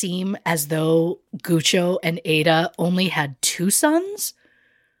it seem as though Guccio and Ada only had 2 sons,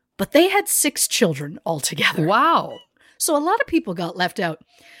 but they had 6 children altogether. Wow. So a lot of people got left out.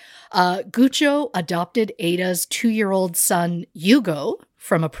 Guccio adopted Ada's 2-year-old son, Hugo,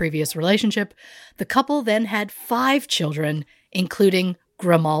 from a previous relationship. The couple then had 5 children, including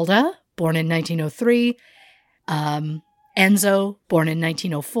Grimalda, born in 1903, Enzo, born in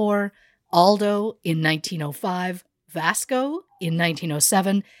 1904, Aldo in 1905, Vasco in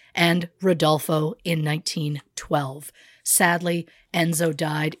 1907, and Rodolfo in 1912. Sadly, Enzo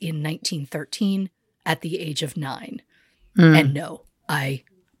died in 1913 at the age of 9. And no, I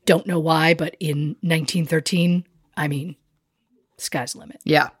don't know why, but in 1913, I mean, sky's the limit.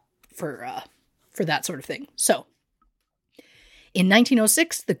 Yeah. For that sort of thing. So, in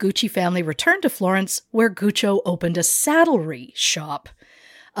 1906, the Gucci family returned to Florence, where Guccio opened a saddlery shop.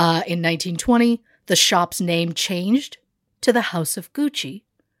 In 1920, the shop's name changed to the House of Gucci,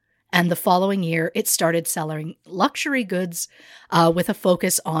 and the following year, it started selling luxury goods with a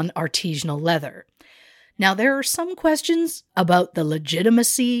focus on artisanal leather. Now, there are some questions about the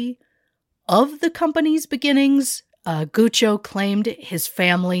legitimacy of the company's beginnings. Guccio claimed his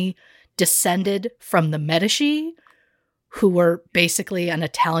family descended from the Medici, who were basically an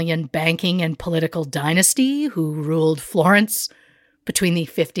Italian banking and political dynasty who ruled Florence between the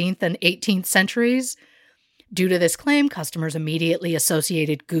 15th and 18th centuries. Due to this claim, customers immediately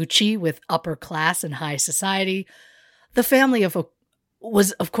associated Gucci with upper class and high society. The family, of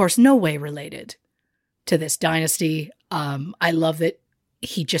was, of course, no way related to this dynasty. I love that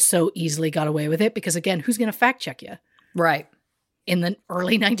he just so easily got away with it because, again, who's going to fact check you? Right. In the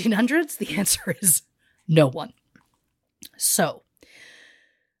early 1900s, the answer is no one. So,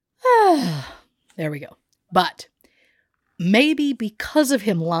 there we go. But maybe because of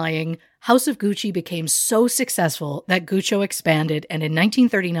him lying, House of Gucci became so successful that Guccio expanded and in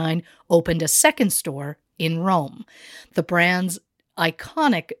 1939 opened a second store in Rome. The brand's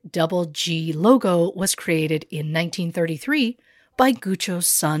iconic double G logo was created in 1933 by Guccio's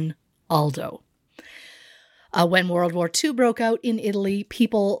son, Aldo. When World War II broke out in Italy,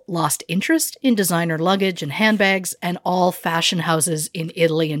 people lost interest in designer luggage and handbags, and all fashion houses in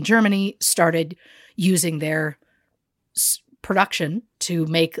Italy and Germany started using their production to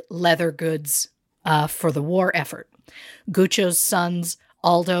make leather goods for the war effort. Guccio's sons,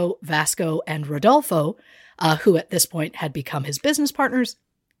 Aldo, Vasco, and Rodolfo, who at this point had become his business partners,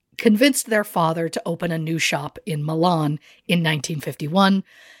 convinced their father to open a new shop in Milan in 1951.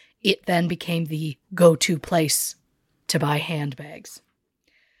 It then became the go-to place to buy handbags.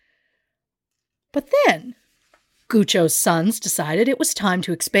 But then, Guccio's sons decided it was time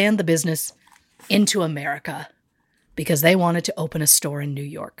to expand the business into America because they wanted to open a store in New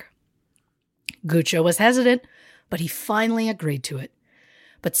York. Guccio was hesitant, but he finally agreed to it.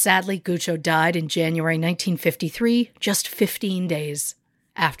 But sadly, Guccio died in January 1953, just 15 days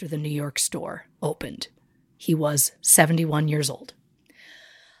after the New York store opened. He was 71 years old.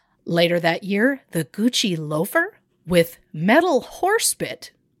 Later that year, the Gucci loafer with metal horsebit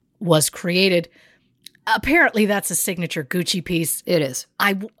was created. Apparently, that's a signature Gucci piece. It is.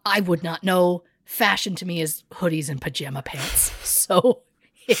 I would not know. Fashion to me is hoodies and pajama pants. So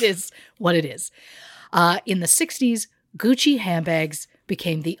it is what it is. In the 60s, Gucci handbags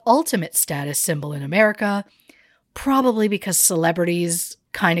became the ultimate status symbol in America, probably because celebrities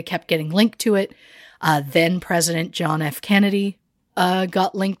kind of kept getting linked to it. Then President John F. Kennedy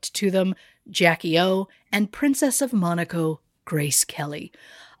got linked to them, Jackie O, and Princess of Monaco, Grace Kelly,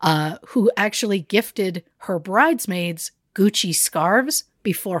 who actually gifted her bridesmaids Gucci scarves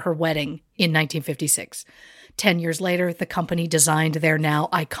before her wedding in 1956. 10 years later, the company designed their now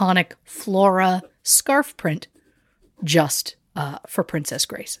iconic Flora scarf print just for Princess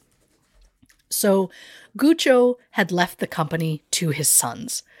Grace. So Guccio had left the company to his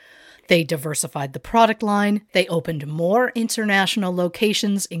sons. They diversified the product line. They opened more international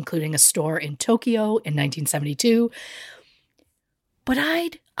locations, including a store in Tokyo in 1972. But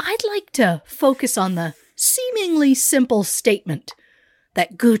I'd like to focus on the seemingly simple statement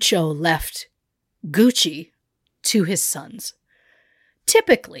that Guccio left Gucci to his sons.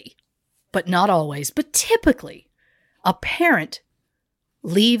 Typically, but not always, but typically, a parent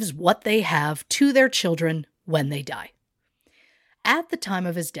leaves what they have to their children when they die. At the time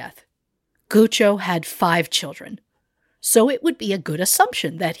of his death, Guccio had 5 children, so it would be a good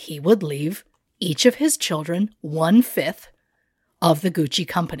assumption that he would leave each of his children 1/5 of the Gucci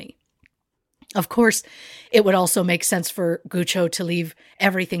company. Of course, it would also make sense for Guccio to leave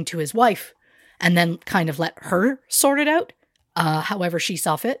everything to his wife and then kind of let her sort it out, however she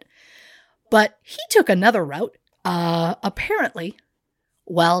saw fit. But he took another route. Apparently,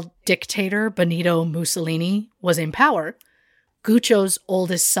 while dictator Benito Mussolini was in power, Guccio's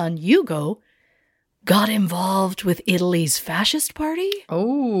oldest son, Ugo, got involved with Italy's fascist party.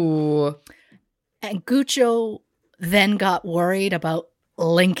 Oh. And Guccio then got worried about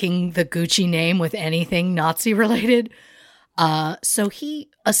linking the Gucci name with anything Nazi-related. So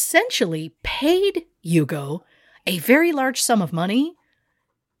he essentially paid Ugo a very large sum of money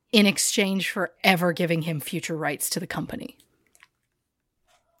in exchange for ever giving him future rights to the company.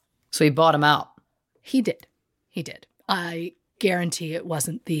 So he bought him out. He did. I guarantee it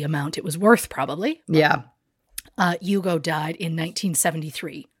wasn't the amount it was worth, probably. Yeah. Ugo died in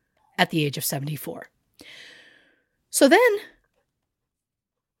 1973 at the age of 74. So then,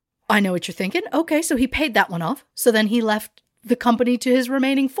 I know what you're thinking. Okay, so he paid that one off. So then he left the company to his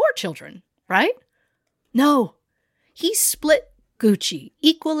remaining 4 children, right? No. He split Gucci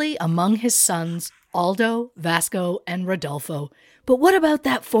equally among his sons, Aldo, Vasco, and Rodolfo. But what about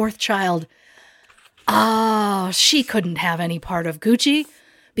that 4th child? She couldn't have any part of Gucci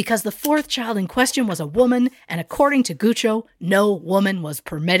because the 4th child in question was a woman, and according to Guccio, no woman was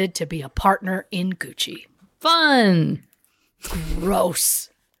permitted to be a partner in Gucci. Fun. Gross.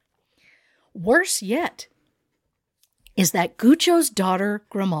 Worse yet is that Guccio's daughter,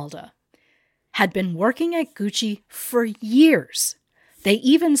 Grimalda, had been working at Gucci for years. They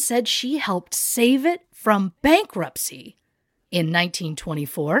even said she helped save it from bankruptcy in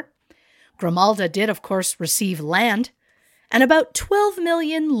 1924. Grimalda did, of course, receive land and about 12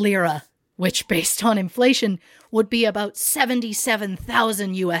 million lira, which based on inflation would be about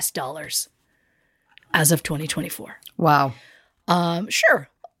 77,000 US dollars as of 2024. Wow. Sure,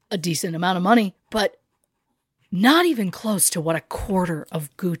 a decent amount of money, but not even close to what a quarter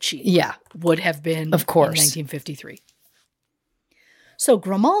of Gucci would have been of course. In 1953. So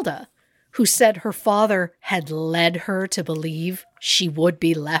Grimalda, who said her father had led her to believe she would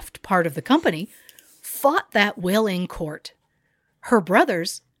be left part of the company, fought that will in court. Her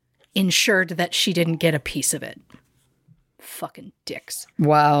brothers ensured that she didn't get a piece of it. Fucking dicks.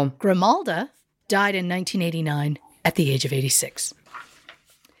 Wow. Grimalda died in 1989 at the age of 86.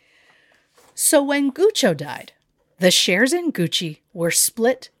 So when Guccio died, the shares in Gucci were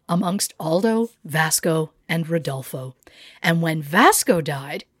split amongst Aldo, Vasco, and Rodolfo. And when Vasco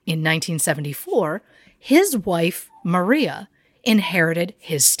died in 1974, his wife, Maria, inherited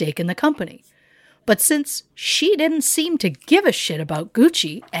his stake in the company. But since she didn't seem to give a shit about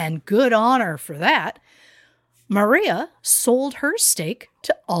Gucci, and good on her for that, Maria sold her stake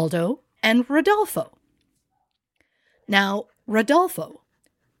to Aldo and Rodolfo. Now, Rodolfo,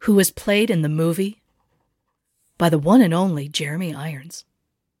 who was played in the movie by the one and only Jeremy Irons,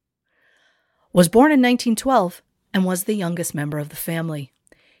 was born in 1912 and was the youngest member of the family.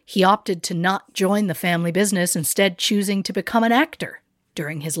 He opted to not join the family business, instead choosing to become an actor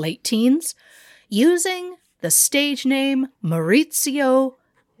during his late teens, using the stage name Maurizio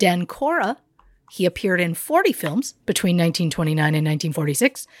D'Ancora. He appeared in 40 films between 1929 and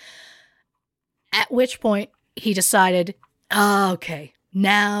 1946, at which point he decided, okay,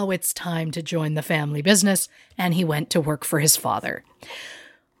 now it's time to join the family business, and he went to work for his father.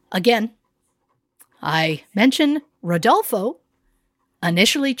 Again, I mentioned Rodolfo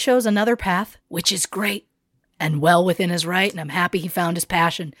initially chose another path, which is great and well within his right, and I'm happy he found his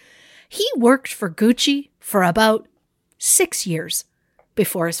passion. He worked for Gucci for about 6 years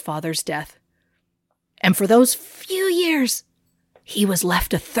before his father's death. And for those few years, he was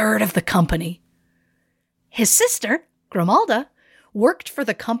left a third of the company. His sister, Grimalda, worked for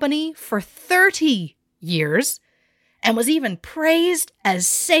the company for 30 years and was even praised as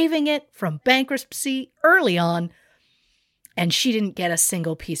saving it from bankruptcy early on. And she didn't get a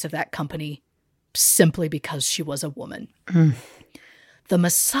single piece of that company simply because she was a woman. The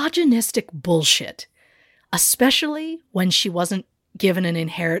misogynistic bullshit, especially when she wasn't given an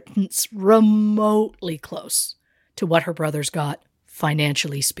inheritance remotely close to what her brothers got,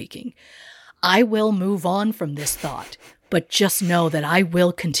 financially speaking. I will move on from this thought, but just know that I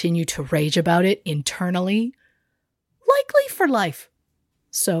will continue to rage about it internally, likely for life.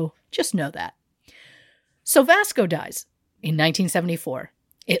 So just know that. So Vasco dies in 1974.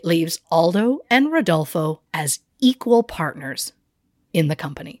 It leaves Aldo and Rodolfo as equal partners in the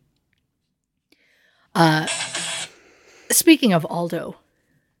company. Speaking of Aldo,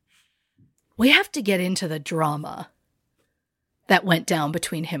 we have to get into the drama that went down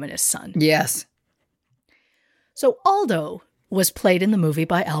between him and his son. Yes. So Aldo was played in the movie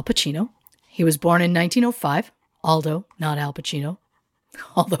by Al Pacino. He was born in 1905. Aldo, not Al Pacino.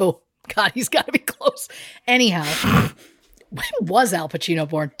 Although, God, he's got to be close. Anyhow, when was Al Pacino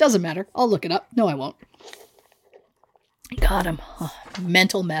born? Doesn't matter. I'll look it up. No, I won't. God, I'm a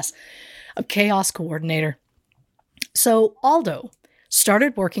mental mess. A chaos coordinator. So Aldo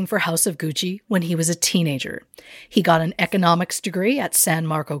started working for House of Gucci when he was a teenager. He got an economics degree at San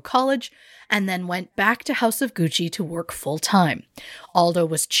Marco College and then went back to House of Gucci to work full-time. Aldo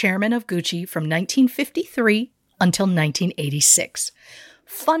was chairman of Gucci from 1953 until 1986.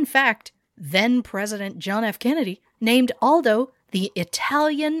 Fun fact, then President John F. Kennedy named Aldo the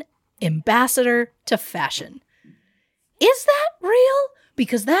Italian ambassador to fashion. Is that real?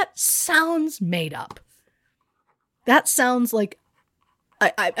 Because that sounds made up. That sounds like,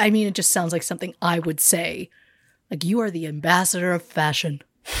 I mean, it just sounds like something I would say. Like, you are the ambassador of fashion.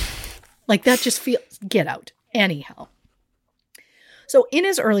 Like, that just feels, get out. Anyhow. So in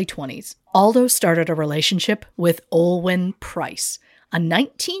his early 20s, Aldo started a relationship with Olwen Price, a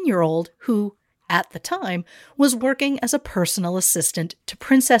 19-year-old who, at the time, was working as a personal assistant to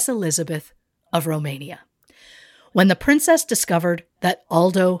Princess Elizabeth of Romania. When the princess discovered that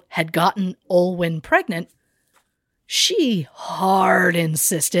Aldo had gotten Olwen pregnant, she hard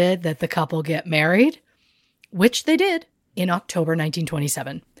insisted that the couple get married, which they did in October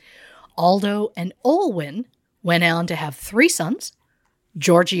 1927. Aldo and Olwen went on to have 3 sons,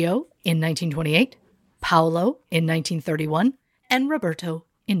 Giorgio in 1928, Paolo in 1931, and Roberto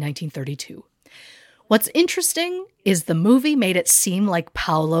in 1932. What's interesting is the movie made it seem like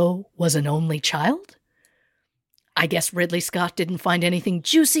Paolo was an only child. I guess Ridley Scott didn't find anything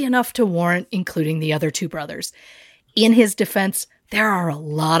juicy enough to warrant including the other 2 brothers. In his defense, there are a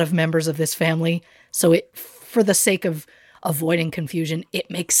lot of members of this family, so for the sake of avoiding confusion,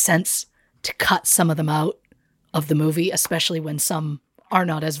 it makes sense to cut some of them out of the movie, especially when some are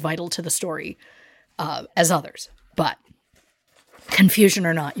not as vital to the story as others. But confusion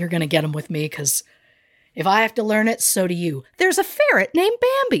or not, you're going to get them with me, because if I have to learn it, so do you. There's a ferret named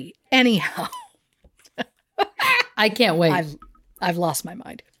Bambi. Anyhow. I can't wait. I've lost my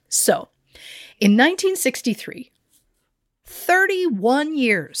mind. So, in 1963, 31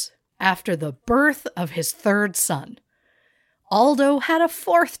 years after the birth of his third son, Aldo had a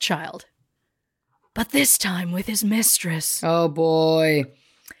fourth child, but this time with his mistress. Oh, boy.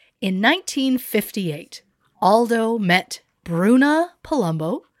 In 1958, Aldo met Bruna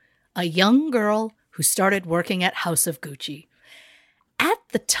Palumbo, a young girl who started working at House of Gucci. At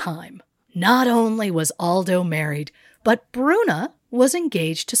the time, not only was Aldo married, but Bruna was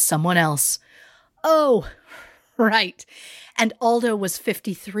engaged to someone else. Oh, right. And Aldo was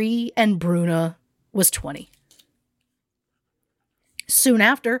 53 and Bruna was 20. Soon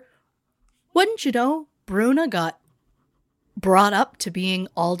after, wouldn't you know, Bruna got brought up to being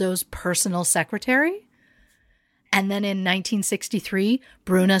Aldo's personal secretary. And then in 1963,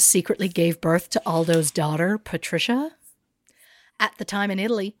 Bruna secretly gave birth to Aldo's daughter, Patricia. At the time in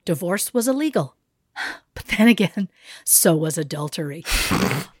Italy, divorce was illegal. But then again, so was adultery.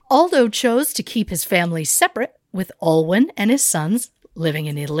 Aldo chose to keep his family separate, with Alwyn and his sons living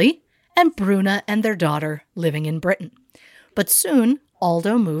in Italy, and Bruna and their daughter living in Britain. But soon,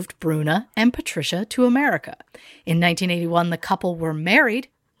 Aldo moved Bruna and Patricia to America. In 1981, the couple were married,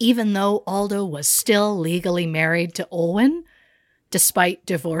 even though Aldo was still legally married to Alwyn, despite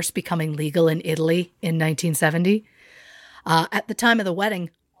divorce becoming legal in Italy in 1970. At the time of the wedding,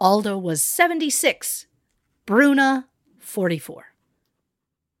 Aldo was 76, Bruna 44.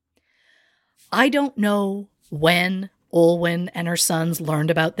 I don't know when Alwyn and her sons learned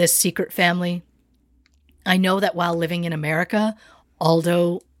about this secret family. I know that while living in America,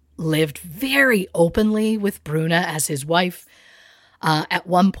 Aldo lived very openly with Bruna as his wife. At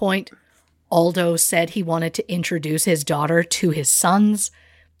one point, Aldo said he wanted to introduce his daughter to his sons.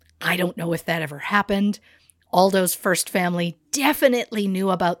 I don't know if that ever happened. Aldo's first family definitely knew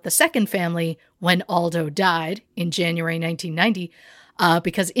about the second family when Aldo died in January 1990,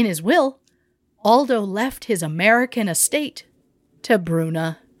 because in his will, Aldo left his American estate to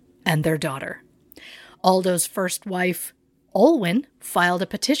Bruna and their daughter. Aldo's first wife, Alwyn, filed a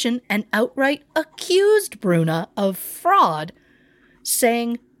petition and outright accused Bruna of fraud,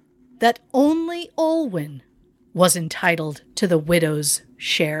 saying that only Alwyn was entitled to the widow's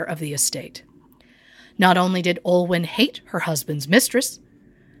share of the estate. Not only did Alwyn hate her husband's mistress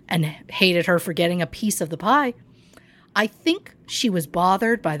and hated her for getting a piece of the pie, I think she was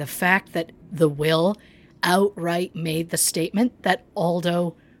bothered by the fact that the will outright made the statement that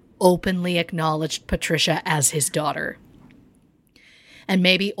Aldo openly acknowledged Patricia as his daughter. And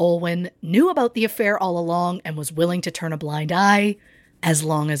maybe Alwyn knew about the affair all along and was willing to turn a blind eye as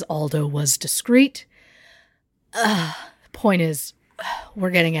long as Aldo was discreet. The point is, we're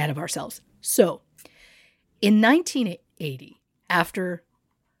getting ahead of ourselves. So, in 1980,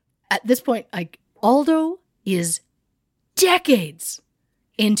 at this point, Aldo is decades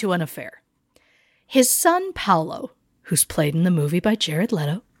into an affair. His son, Paolo, who's played in the movie by Jared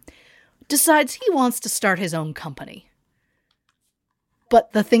Leto, decides he wants to start his own company.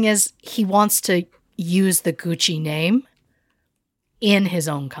 But the thing is, he wants to use the Gucci name in his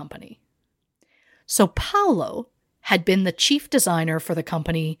own company. So Paolo had been the chief designer for the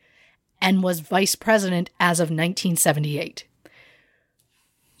company and was vice president as of 1978.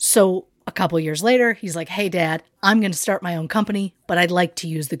 So a couple years later, he's like, hey, Dad, I'm going to start my own company, but I'd like to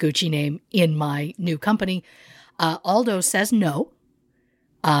use the Gucci name in my new company. Aldo says no.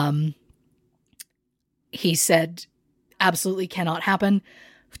 He said, absolutely cannot happen.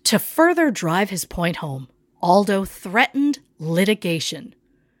 To further drive his point home, Aldo threatened litigation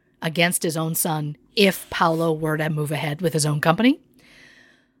against his own son if Paolo were to move ahead with his own company.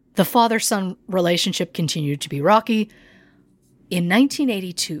 The father-son relationship continued to be rocky. In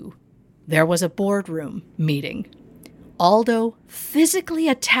 1982, there was a boardroom meeting. Aldo physically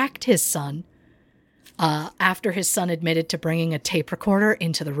attacked his son after his son admitted to bringing a tape recorder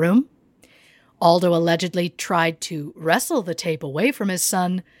into the room. Aldo allegedly tried to wrestle the tape away from his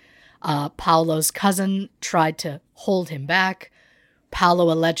son. Paolo's cousin tried to hold him back.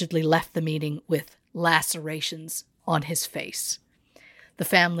 Paolo allegedly left the meeting with lacerations on his face. The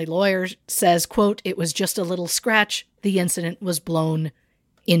family lawyer says, quote, it was just a little scratch. The incident was blown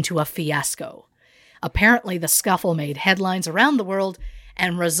into a fiasco. Apparently, the scuffle made headlines around the world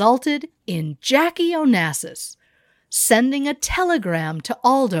and resulted in Jackie Onassis, sending a telegram to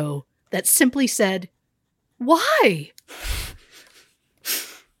Aldo that simply said, "Why?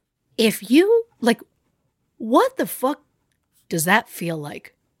 If you, what the fuck does that feel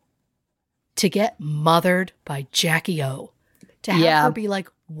like? To get mothered by Jackie O. To have her be like,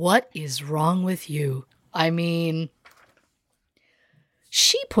 what is wrong with you?" I mean,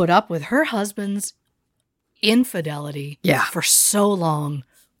 she put up with her husband's infidelity for so long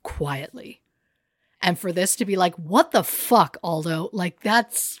quietly. And for this to be like, what the fuck, Aldo?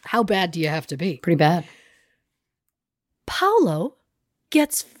 That's, how bad do you have to be? Pretty bad. Paolo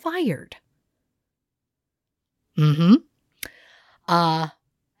gets fired. Mm-hmm.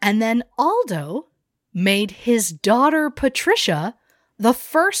 And then Aldo made his daughter Patricia the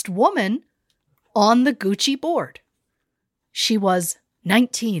first woman on the Gucci board. She was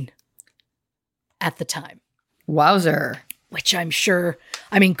 19 at the time. Wowzer. Which I'm sure,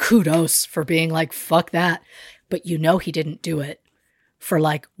 kudos for being like, fuck that. But he didn't do it for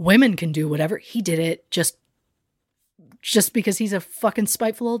women can do whatever. He did it just because he's a fucking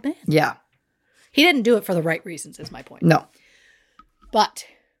spiteful old man. Yeah. He didn't do it for the right reasons, is my point. No. But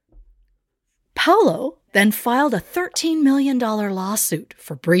Paolo then filed a $13 million lawsuit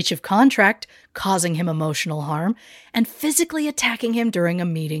for breach of contract, causing him emotional harm, and physically attacking him during a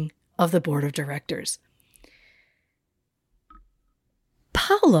meeting of the board of directors.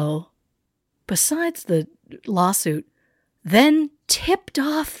 Paolo, besides the lawsuit, then tipped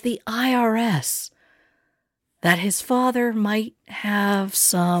off the IRS that his father might have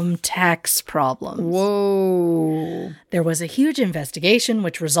some tax problems. Whoa. There was a huge investigation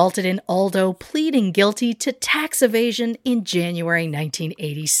which resulted in Aldo pleading guilty to tax evasion in January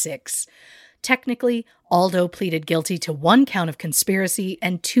 1986. Technically, Aldo pleaded guilty to 1 count of conspiracy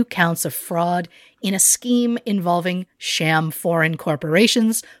and 2 counts of fraud in a scheme involving sham foreign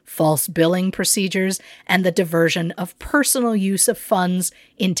corporations, false billing procedures, and the diversion of personal use of funds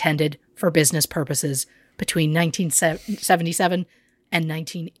intended for business purposes between 1977 and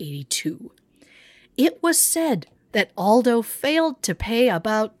 1982. It was said that Aldo failed to pay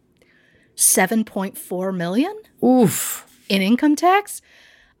about $7.4 million in income tax.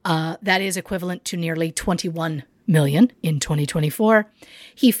 That is equivalent to nearly $21 million in 2024.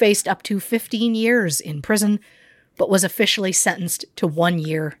 He faced up to 15 years in prison, but was officially sentenced to 1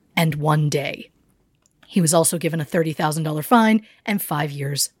 year and 1 day. He was also given a $30,000 fine and 5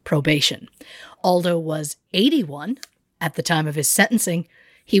 years probation. Aldo was 81 at the time of his sentencing.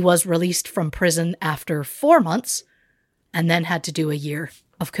 He was released from prison after 4 months and then had to do a year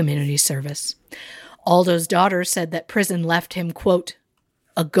of community service. Aldo's daughter said that prison left him, quote,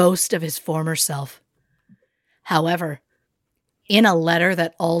 a ghost of his former self. However, in a letter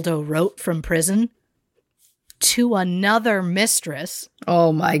that Aldo wrote from prison to another mistress,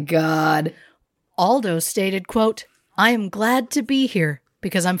 oh my God, Aldo stated, quote, I am glad to be here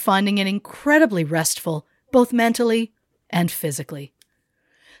because I'm finding it incredibly restful, both mentally and physically.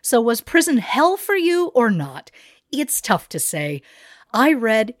 So was prison hell for you or not? It's tough to say. I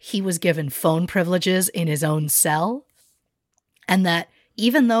read he was given phone privileges in his own cell, and that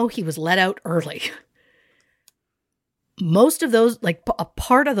even though he was let out early, most of those, a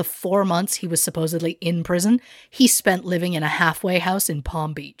part of the 4 months he was supposedly in prison, he spent living in a halfway house in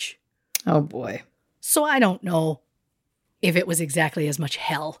Palm Beach. Oh boy. So I don't know if it was exactly as much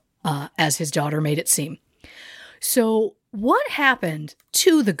hell as his daughter made it seem. So what happened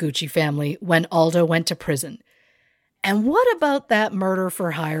to the Gucci family when Aldo went to prison? And what about that murder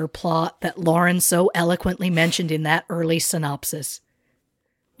for hire plot that Lauren so eloquently mentioned in that early synopsis?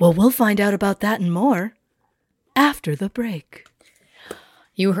 Well, we'll find out about that and more after the break.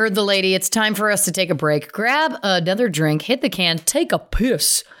 You heard the lady. It's time for us to take a break. Grab another drink, hit the can, take a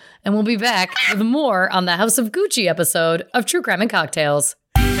piss, and we'll be back with more on the House of Gucci episode of True Crime and Cocktails.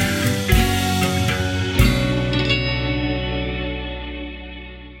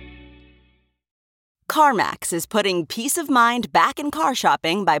 CarMax is putting peace of mind back in car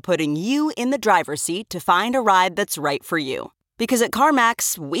shopping by putting you in the driver's seat to find a ride that's right for you. Because at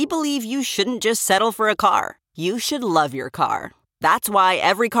CarMax, we believe you shouldn't just settle for a car. You should love your car. That's why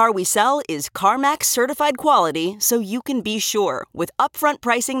every car we sell is CarMax certified quality, so you can be sure with upfront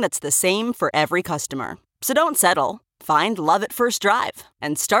pricing that's the same for every customer. So don't settle. Find love at first drive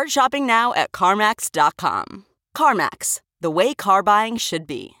and start shopping now at CarMax.com. CarMax, the way car buying should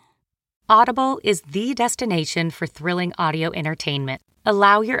be. Audible is the destination for thrilling audio entertainment.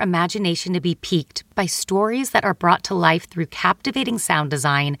 Allow your imagination to be piqued by by stories that are brought to life through captivating sound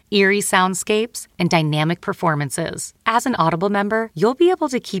design, eerie soundscapes, and dynamic performances. As an Audible member, you'll be able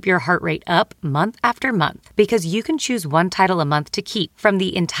to keep your heart rate up month after month because you can choose one title a month to keep from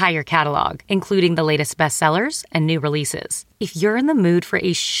the entire catalog, including the latest bestsellers and new releases. If you're in the mood for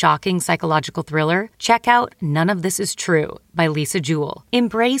a shocking psychological thriller, check out None of This Is True by Lisa Jewell.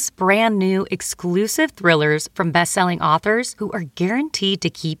 Embrace brand new, exclusive thrillers from best-selling authors who are guaranteed to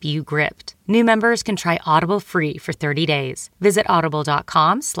keep you gripped. New members can try Audible free for 30 days. Visit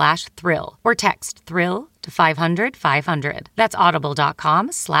audible.com/thrill or text thrill to 500-500. That's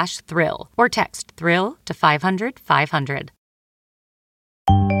audible.com/thrill or text thrill to 500-500.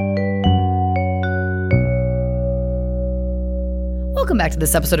 Welcome back to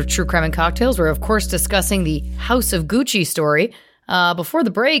this episode of True Crime and Cocktails. We're, of course, discussing the House of Gucci story. Before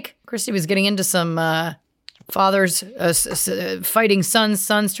the break, Christy was getting into some fathers fighting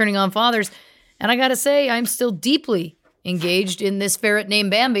sons turning on fathers. And I got to say, I'm still deeply engaged in this ferret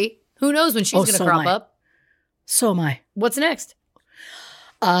named Bambi. Who knows when she's going to crop up? So am I. What's next?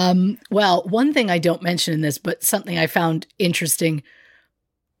 Well, one thing I don't mention in this, but something I found interesting.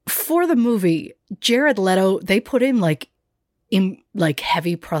 For the movie, Jared Leto, they put him in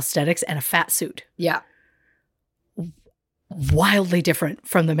heavy prosthetics and a fat suit. Yeah. Wildly different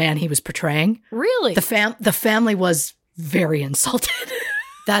from the man he was portraying. Really? The family was very insulted.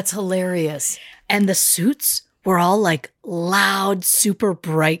 That's hilarious. And the suits were all like loud, super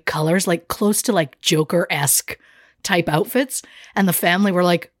bright colors, like close to like Joker-esque type outfits. And the family were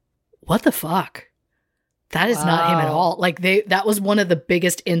like, what the fuck? That is not him at all. Like that was one of the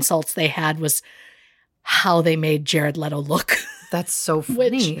biggest insults they had was how they made Jared Leto look. That's so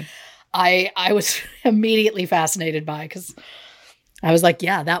funny. Which I was immediately fascinated by because I was like,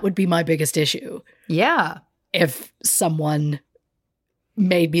 yeah, that would be my biggest issue. Yeah. If someone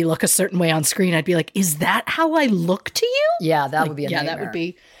made me look a certain way on screen, I'd be like, is that how I look to you? Yeah, that would be a nightmare. Yeah, that would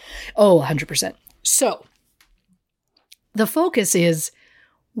be, 100%. So the focus is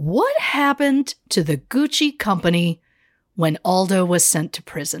what happened to the Gucci company when Aldo was sent to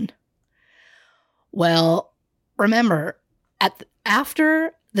prison? Well, remember,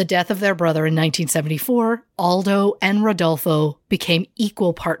 after the death of their brother in 1974, Aldo and Rodolfo became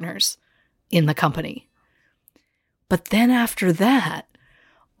equal partners in the company. But then after that,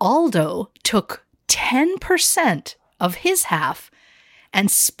 Aldo took 10% of his half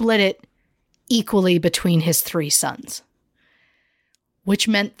and split it equally between his three sons, which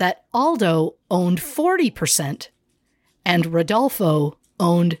meant that Aldo owned 40% and Rodolfo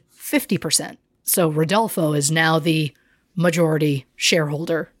owned 50%. So Rodolfo is now the majority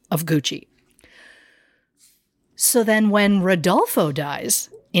shareholder of Gucci. So then when Rodolfo dies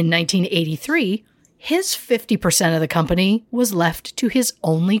in 1983, his 50% of the company was left to his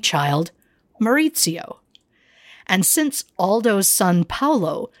only child, Maurizio. And since Aldo's son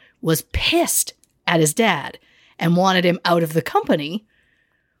Paolo was pissed at his dad and wanted him out of the company,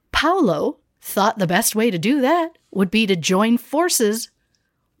 Paolo thought the best way to do that would be to join forces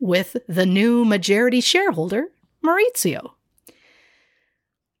with the new majority shareholder, Maurizio.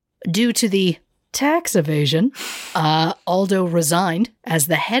 Due to the tax evasion, Aldo resigned as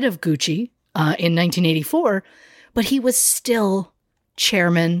the head of Gucci in 1984, but he was still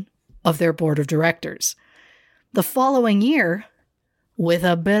chairman of their board of directors. The following year, with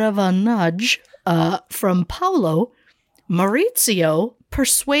a bit of a nudge from Paolo, Maurizio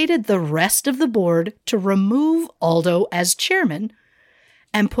persuaded the rest of the board to remove Aldo as chairman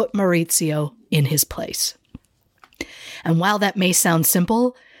and put Maurizio in his place. And while that may sound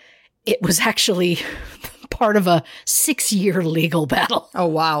simple, it was actually part of a 6-year legal battle. Oh,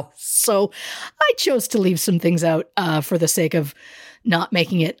 wow. So I chose to leave some things out for the sake of not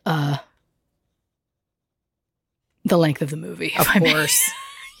making it the length of the movie. Of course.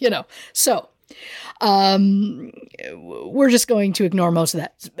 So we're just going to ignore most of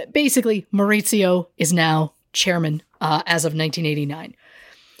that. Basically, Maurizio is now chairman as of 1989.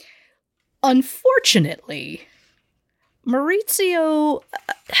 Unfortunately, Maurizio,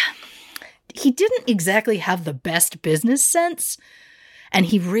 he didn't exactly have the best business sense, and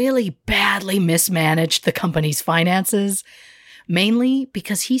he really badly mismanaged the company's finances, mainly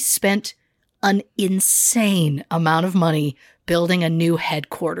because he spent an insane amount of money building a new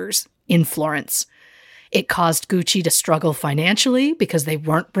headquarters in Florence. It caused Gucci to struggle financially because they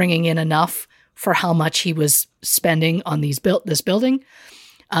weren't bringing in enough for how much he was spending on this building.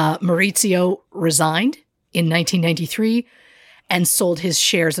 Maurizio resigned in 1993 and sold his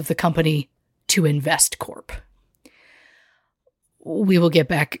shares of the company to InvestCorp. We will get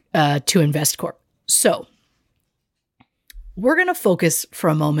back to InvestCorp. So we're going to focus for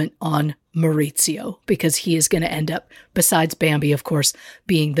a moment on Maurizio, because he is going to end up, besides Bambi, of course,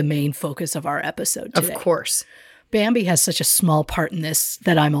 being the main focus of our episode today. Of course. Bambi has such a small part in this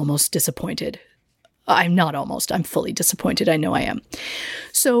that I'm almost disappointed. I'm not almost. I'm fully disappointed. I know I am.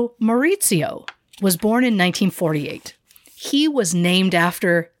 So Maurizio was born in 1948. He was named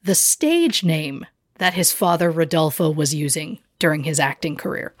after the stage name that his father Rodolfo was using during his acting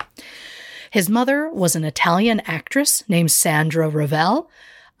career. His mother was an Italian actress named Sandra Ravel,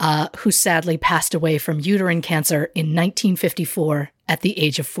 who sadly passed away from uterine cancer in 1954 at the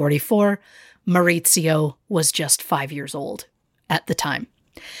age of 44. Maurizio was just 5 years old at the time.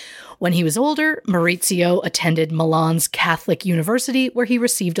 When he was older, Maurizio attended Milan's Catholic University, where he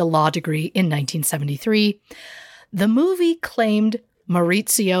received a law degree in 1973. The movie claimed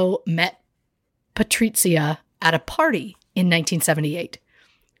Maurizio met Patrizia at a party in 1978.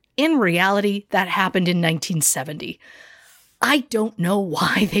 In reality, that happened in 1970. I don't know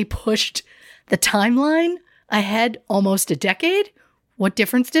why they pushed the timeline ahead almost a decade. What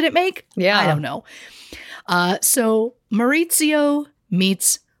difference did it make? Yeah. I don't know. So Maurizio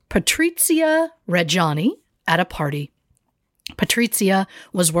meets Patrizia Reggiani at a party. Patrizia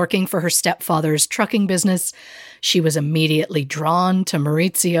was working for her stepfather's trucking business. She was immediately drawn to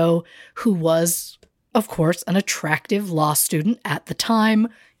Maurizio, who was, of course, an attractive law student at the time.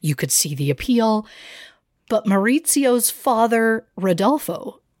 You could see the appeal. But Maurizio's father,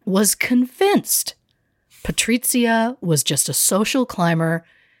 Rodolfo, was convinced Patrizia was just a social climber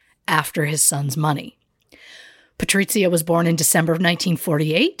after his son's money. Patrizia was born in December of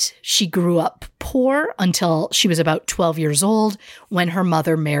 1948. She grew up poor until she was about 12 years old when her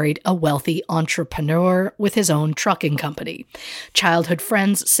mother married a wealthy entrepreneur with his own trucking company. Childhood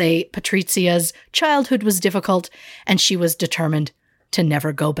friends say Patrizia's childhood was difficult and she was determined to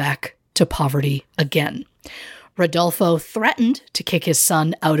never go back to poverty again. Rodolfo threatened to kick his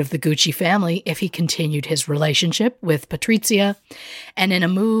son out of the Gucci family if he continued his relationship with Patrizia, and in a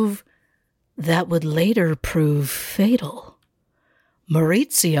move that would later prove fatal,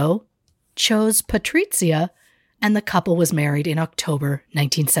 Maurizio chose Patrizia, and the couple was married in October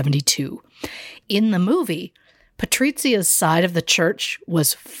 1972. In the movie, Patrizia's side of the church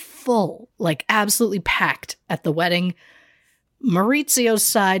was full, like absolutely packed at the wedding. Maurizio's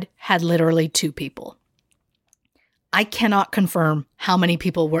side had literally 2 people. I cannot confirm how many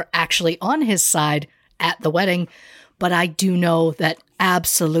people were actually on his side at the wedding, but I do know that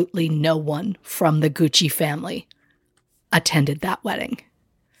absolutely no one from the Gucci family attended that wedding.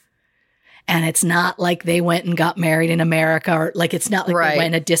 And it's not like they went and got married in America, or like it's not like they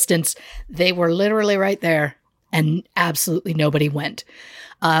went a distance. They were literally right there, and absolutely nobody went.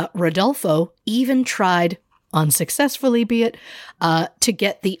 Rodolfo even tried, unsuccessfully be it, to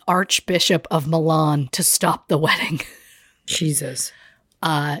get the Archbishop of Milan to stop the wedding. Jesus.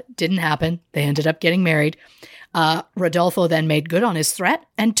 Didn't happen. They ended up getting married. Rodolfo then made good on his threat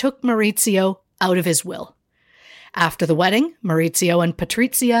and took Maurizio out of his will. After the wedding, Maurizio and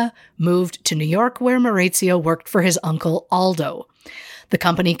Patrizia moved to New York, where Maurizio worked for his uncle Aldo. The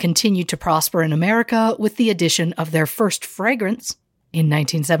company continued to prosper in America with the addition of their first fragrance in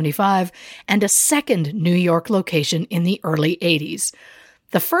 1975 and a second New York location in the early 80s.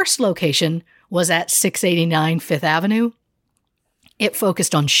 The first location was at 689 Fifth Avenue. It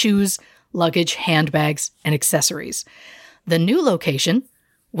focused on shoes, luggage, handbags, and accessories. The new location,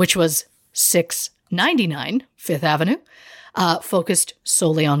 which was 699 Fifth Avenue, focused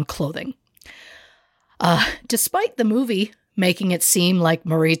solely on clothing. Despite the movie making it seem like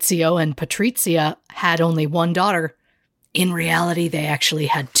Maurizio and Patrizia had only one daughter, in reality, they actually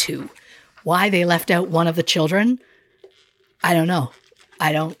had 2. Why they left out one of the children, I don't know.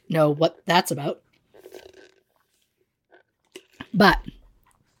 I don't know what that's about. But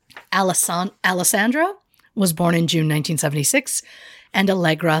Alessandra was born in June 1976, and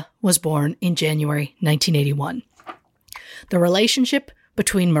Allegra was born in January 1981. The relationship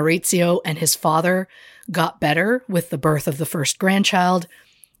between Maurizio and his father got better with the birth of the first grandchild.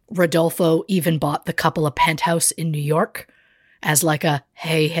 Rodolfo even bought the couple a penthouse in New York as like a,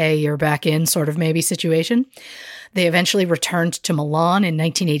 hey, you're back in sort of maybe situation. They eventually returned to Milan in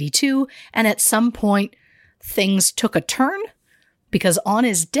 1982, and at some point, things took a turn because on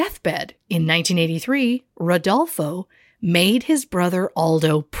his deathbed in 1983, Rodolfo made his brother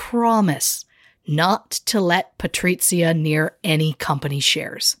Aldo promise not to let Patrizia near any company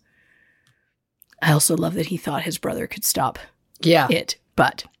shares. I also love that he thought his brother could stop it,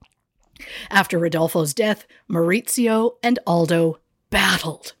 but after Rodolfo's death, Maurizio and Aldo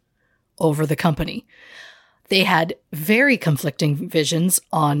battled over the company. They had very conflicting visions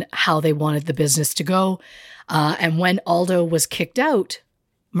on how they wanted the business to go. And when Aldo was kicked out,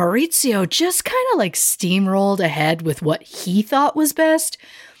 Maurizio just kind of like steamrolled ahead with what he thought was best.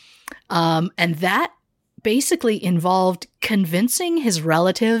 And that basically involved convincing his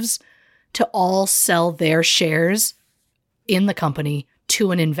relatives to all sell their shares in the company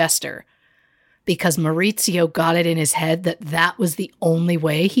to an investor, because Maurizio got it in his head that that was the only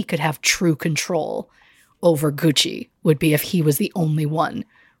way he could have true control over Gucci, would be if he was the only one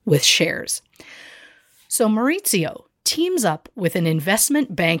with shares. So Maurizio teams up with an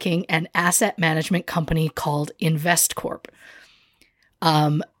investment banking and asset management company called Investcorp,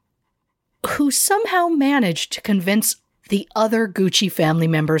 who somehow managed to convince the other Gucci family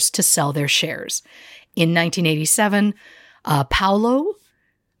members to sell their shares. In 1987, Paolo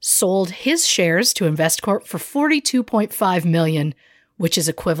sold his shares to Investcorp for $42.5 million, which is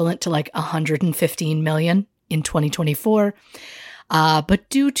equivalent to like $115 million in 2024. But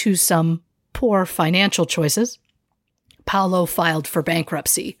due to some poor financial choices, Paolo filed for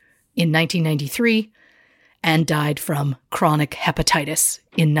bankruptcy in 1993 and died from chronic hepatitis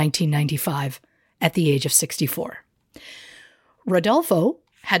in 1995 at the age of 64. Rodolfo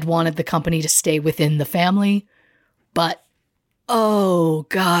had wanted the company to stay within the family, but oh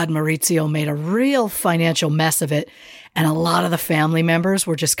God, Maurizio made a real financial mess of it, and a lot of the family members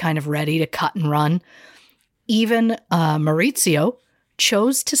were just kind of ready to cut and run. Even Maurizio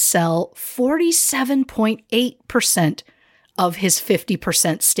chose to sell 47.8% of his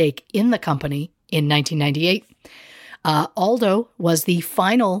 50% stake in the company in 1998. Aldo was the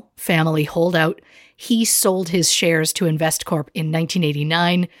final family holdout. He sold his shares to Investcorp in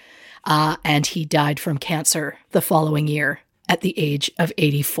 1989, and he died from cancer the following year at the age of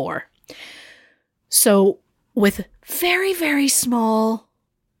 84. So with very, very small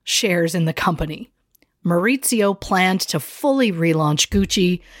shares in the company, Maurizio planned to fully relaunch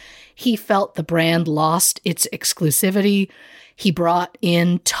Gucci. He felt the brand lost its exclusivity. He brought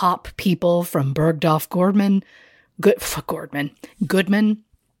in top people from Bergdorf Goodman.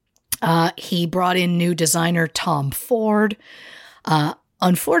 He brought in new designer Tom Ford.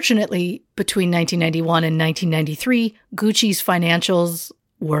 Unfortunately, between 1991 and 1993, Gucci's financials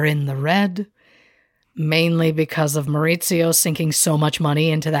were in the red, mainly because of Maurizio sinking so much money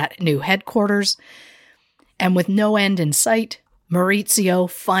into that new headquarters. And with no end in sight, Maurizio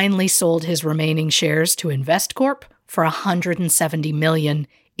finally sold his remaining shares to Investcorp for $170 million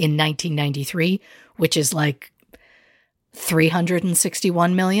in 1993, which is like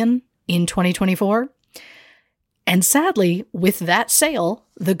 $361 million in 2024. And sadly, with that sale,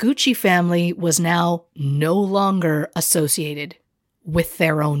 the Gucci family was now no longer associated with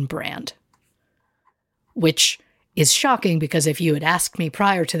their own brand, which is shocking, because if you had asked me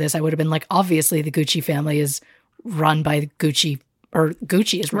prior to this, I would have been like, obviously the Gucci family is run by Gucci, or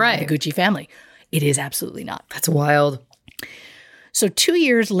Gucci is run by the Gucci family. It is absolutely not. That's wild. So 2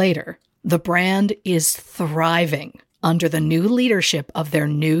 years later, the brand is thriving under the new leadership of their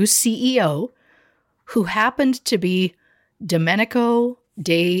new CEO, who happened to be Domenico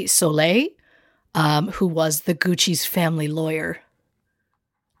De Sole, who was the Gucci's family lawyer,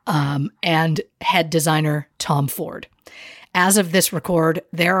 and head designer Tom Ford. As of this record,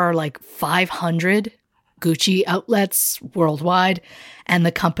 there are like 500 Gucci outlets worldwide, and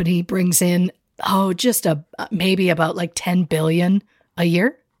the company brings in, maybe about like 10 billion a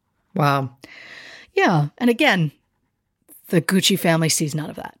year. Wow. Yeah. And again, the Gucci family sees none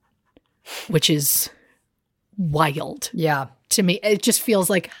of that, which is wild. Yeah. To me, it just feels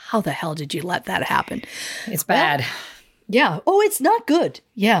like, how the hell did you let that happen? It's bad. Well, yeah. Oh, it's not good.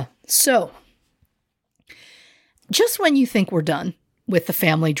 Yeah. So just when you think we're done with the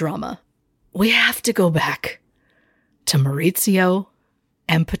family drama, we have to go back to Maurizio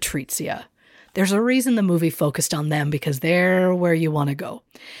and Patrizia. There's a reason the movie focused on them, because they're where you want to go.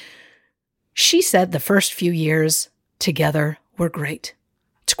 She said the first few years together were great.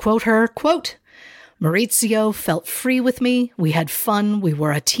 To quote her, quote, "Maurizio felt free with me. We had fun. We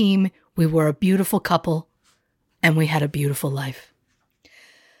were a team. We were a beautiful couple. And we had a beautiful life."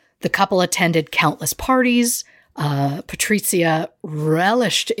 The couple attended countless parties. Patrizia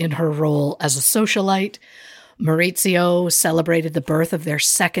relished in her role as a socialite. Maurizio celebrated the birth of their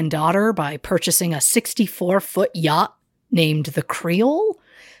second daughter by purchasing a 64-foot yacht named the Creole.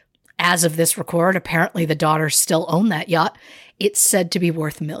 As of this record, apparently the daughters still own that yacht. It's said to be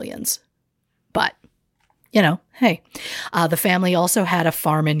worth millions. But, hey. The family also had a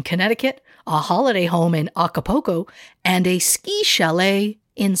farm in Connecticut, a holiday home in Acapulco, and a ski chalet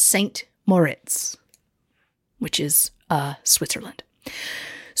in St. Moritz, which is Switzerland.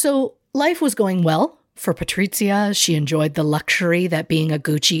 So life was going well for Patrizia. She enjoyed the luxury that being a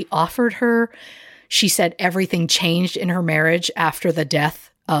Gucci offered her. She said everything changed in her marriage after the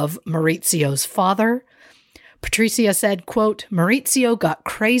death of Maurizio's father. Patricia said, quote, Maurizio got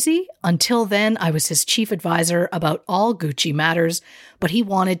crazy. Until then, I was his chief advisor about all Gucci matters, but he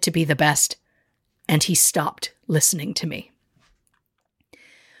wanted to be the best, and he stopped listening to me.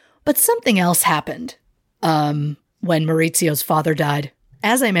 But something else happened when Maurizio's father died.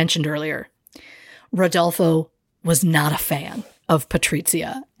 As I mentioned earlier, Rodolfo was not a fan of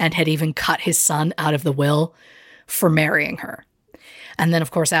Patrizia and had even cut his son out of the will for marrying her. And then,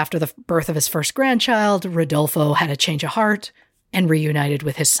 of course, after the birth of his first grandchild, Rodolfo had a change of heart and reunited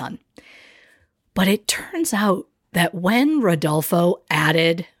with his son. But it turns out that when Rodolfo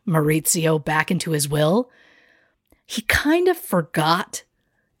added Maurizio back into his will, he kind of forgot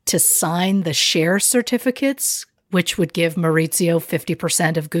to sign the share certificates, which would give Maurizio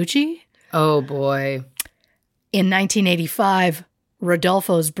 50% of Gucci. Oh, boy. In 1985,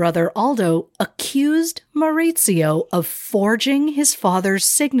 Rodolfo's brother Aldo accused Maurizio of forging his father's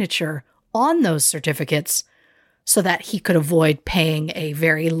signature on those certificates so that he could avoid paying a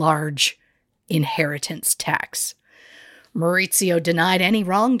very large inheritance tax. Maurizio denied any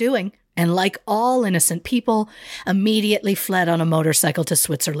wrongdoing and, like all innocent people, immediately fled on a motorcycle to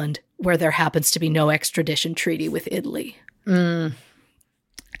Switzerland, where there happens to be no extradition treaty with Italy. And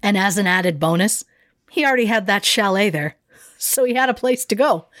as an added bonus, he already had that chalet there, so he had a place to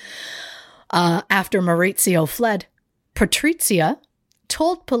go. After Maurizio fled, Patrizia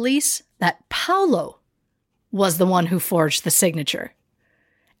told police that Paolo was the one who forged the signature.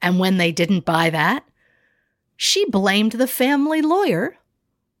 And when they didn't buy that, she blamed the family lawyer,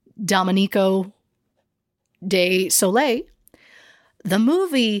 Domenico de Sole. The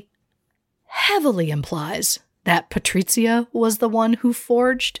movie heavily implies that Patrizia was the one who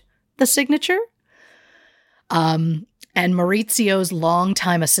forged the signature. And Maurizio's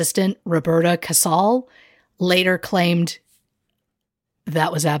longtime assistant, Roberta Casal, later claimed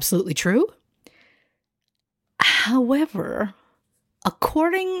that was absolutely true. However,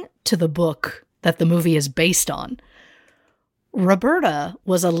 according to the book that the movie is based on, Roberta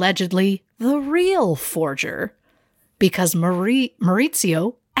was allegedly the real forger because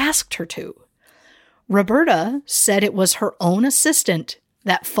Maurizio asked her to. Roberta said it was her own assistant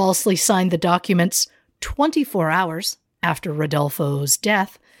that falsely signed the documents 24 hours after Rodolfo's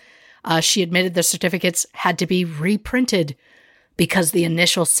death. She admitted the certificates had to be reprinted because the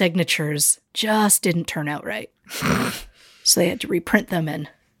initial signatures just didn't turn out right. So they had to reprint them and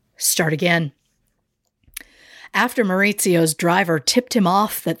start again. After Maurizio's driver tipped him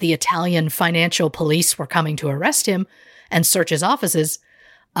off that the Italian financial police were coming to arrest him and search his offices,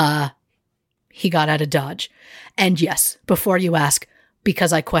 he got out of Dodge. And yes, before you ask,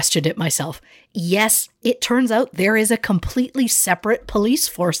 because I questioned it myself, yes, it turns out there is a completely separate police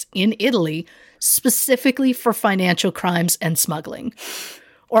force in Italy specifically for financial crimes and smuggling.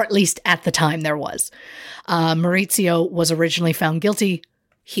 Or at least at the time there was. Maurizio was originally found guilty.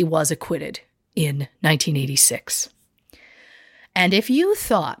 He was acquitted in 1986. And if you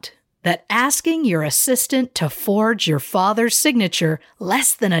thought that asking your assistant to forge your father's signature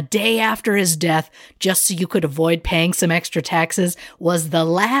less than a day after his death just so you could avoid paying some extra taxes was the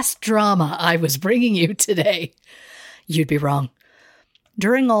last drama I was bringing you today, you'd be wrong.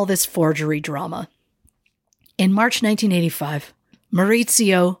 During all this forgery drama, in March 1985,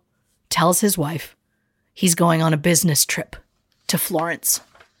 Maurizio tells his wife he's going on a business trip to Florence.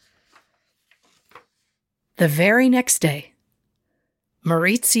 The very next day,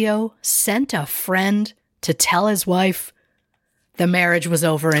 Maurizio sent a friend to tell his wife the marriage was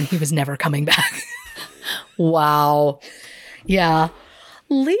over and he was never coming back. Wow. Yeah.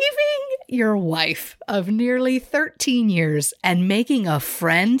 Leaving your wife of nearly 13 years and making a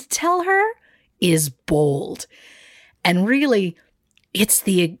friend tell her is bold. And really, it's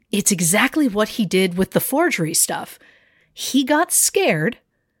exactly what he did with the forgery stuff. He got scared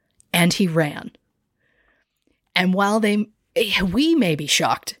and he ran. And while we may be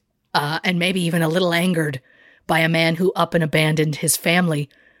shocked and maybe even a little angered by a man who up and abandoned his family,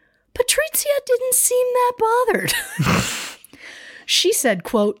 Patrizia didn't seem that bothered. She said,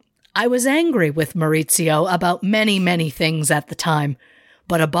 quote, I was angry with Maurizio about many, many things at the time,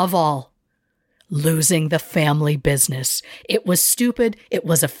 but above all, losing the family business. It was stupid. It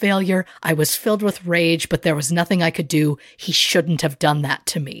was a failure. I was filled with rage, but there was nothing I could do. He shouldn't have done that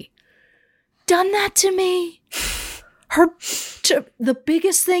to me. Done that to me? The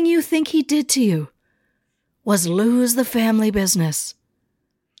biggest thing you think he did to you was lose the family business.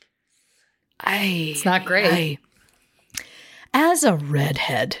 It's not great. As a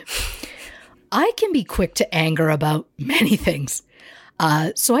redhead, I can be quick to anger about many things.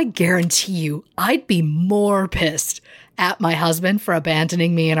 So I guarantee you I'd be more pissed at my husband for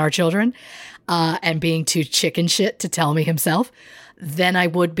abandoning me and our children and being too chicken shit to tell me himself than I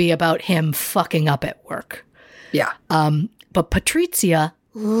would be about him fucking up at work. Yeah. But Patrizia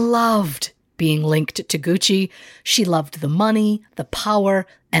loved being linked to Gucci. She loved the money, the power,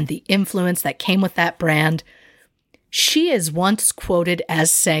 and the influence that came with that brand. She is once quoted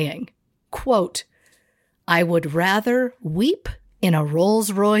as saying, quote, "I would rather weep in a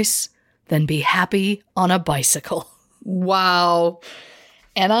Rolls Royce than be happy on a bicycle." Wow.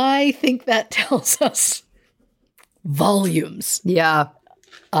 And I think that tells us volumes. Yeah.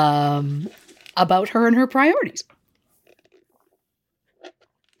 About her and her priorities.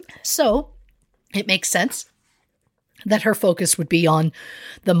 So it makes sense that her focus would be on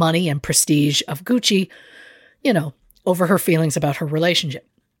the money and prestige of Gucci, over her feelings about her relationship.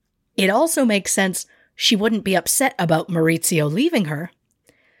 It also makes sense she wouldn't be upset about Maurizio leaving her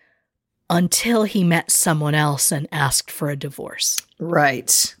until he met someone else and asked for a divorce.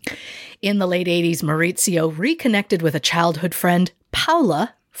 Right. In the late 80s, Maurizio reconnected with a childhood friend,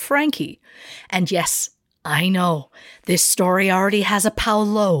 Paola Franchi. And yes, I know, this story already has a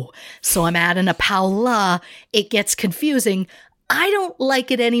Paolo, so I'm adding a Paola. It gets confusing. I don't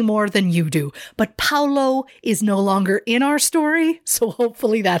like it any more than you do, but Paolo is no longer in our story, so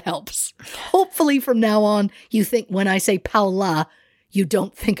hopefully that helps. Hopefully from now on, you think when I say Paola, you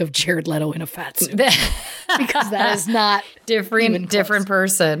don't think of Jared Leto in a fat suit. Because that is not different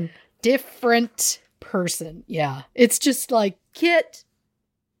person. Different person, yeah. It's just like, get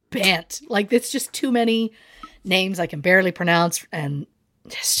bent. Like, it's just too many names I can barely pronounce, and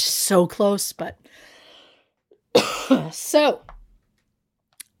it's just so close, but... So,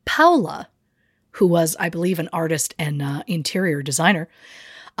 Paola, who was, I believe, an artist and interior designer,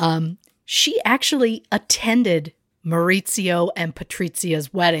 she actually attended Maurizio and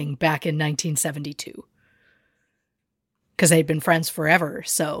Patrizia's wedding back in 1972. Because they'd been friends forever.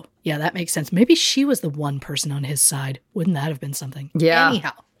 So, yeah, that makes sense. Maybe she was the one person on his side. Wouldn't that have been something? Yeah.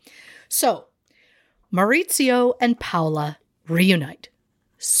 Anyhow. So, Maurizio and Paola reunite.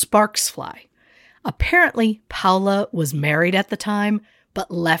 Sparks fly. Apparently, Paola was married at the time,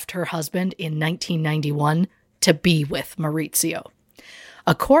 but left her husband in 1991 to be with Maurizio.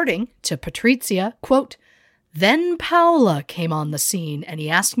 According to Patrizia, quote, "Then Paola came on the scene and he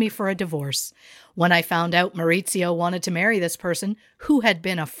asked me for a divorce. When I found out Maurizio wanted to marry this person, who had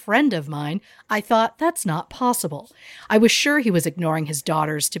been a friend of mine, I thought that's not possible. I was sure he was ignoring his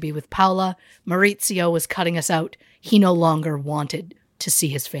daughters to be with Paola. Maurizio was cutting us out. He no longer wanted to see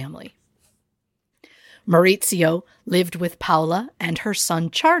his family." Maurizio lived with Paola and her son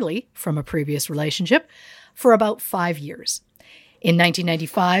Charlie from a previous relationship for about 5 years. In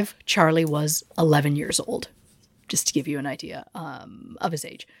 1995, Charlie was 11 years old, just to give you an idea of his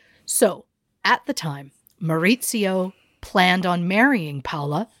age. So, at the time, Maurizio planned on marrying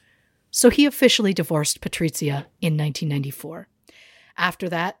Paola, so he officially divorced Patrizia in 1994. After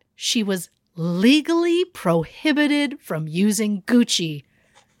that, she was legally prohibited from using Gucci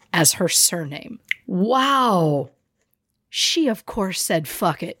as her surname. Wow. She, of course, said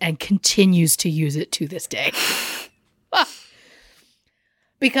fuck it and continues to use it to this day.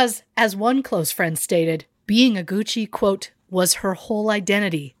 Because, as one close friend stated, being a Gucci, quote, was her whole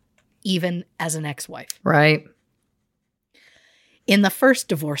identity, even as an ex-wife. Right. In the first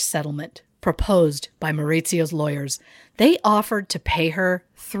divorce settlement proposed by Maurizio's lawyers, they offered to pay her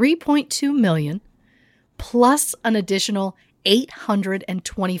 $3.2 million plus an additional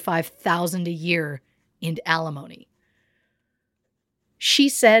 $825,000 a year in alimony. She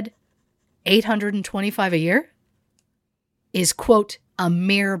said $825 a year is, quote, a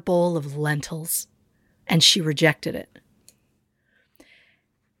mere bowl of lentils, and she rejected it.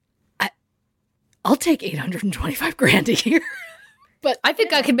 I'll take $825,000 a year. But I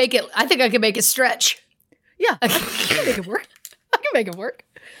think I can make it. I think I can make it stretch. Yeah, I can make it work. I can make it work.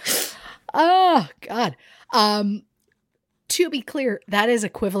 Oh, God. To be clear, that is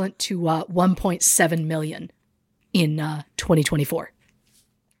equivalent to $1.7 million in 2024.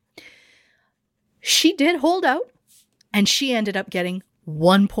 She did hold out, and she ended up getting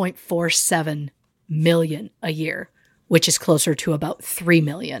 $1.47 million a year, which is closer to about $3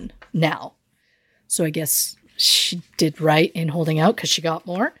 million now. So I guess she did right in holding out because she got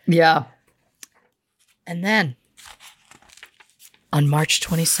more. Yeah. And then, on March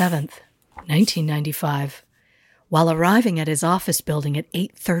 27th, 1995, while arriving at his office building at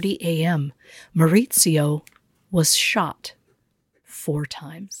 8:30 a.m., Maurizio was shot 4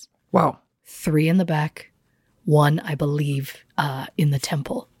 times. Wow. 3 in the back, 1, I believe, in the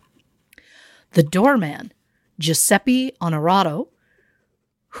temple. The doorman, Giuseppe Onorato,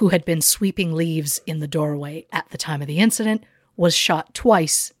 who had been sweeping leaves in the doorway at the time of the incident, was shot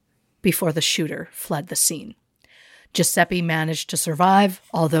twice before the shooter fled the scene. Giuseppe managed to survive,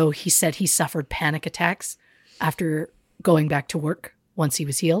 although he said he suffered panic attacks after going back to work once he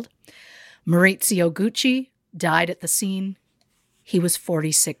was healed. Maurizio Gucci died at the scene. He was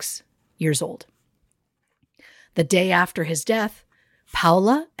 46 years old. The day after his death,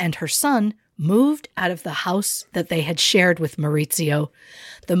 Paola and her son moved out of the house that they had shared with Maurizio.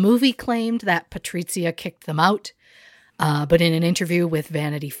 The movie claimed that Patrizia kicked them out, but in an interview with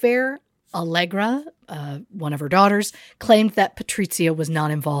Vanity Fair, Allegra, one of her daughters, claimed that Patrizia was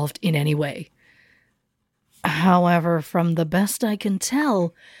not involved in any way. However, from the best I can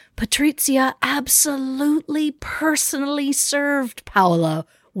tell, Patrizia absolutely personally served Paola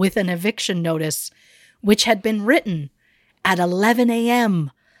with an eviction notice, which had been written at 11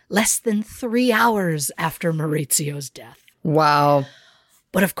 a.m., less than 3 hours after Maurizio's death. Wow.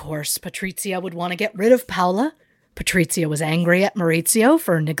 But of course, Patrizia would want to get rid of Paola. Patrizia was angry at Maurizio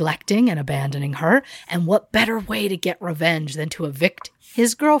for neglecting and abandoning her, and what better way to get revenge than to evict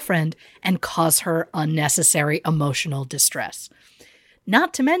his girlfriend and cause her unnecessary emotional distress.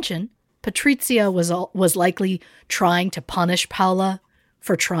 Not to mention, Patrizia was likely trying to punish Paola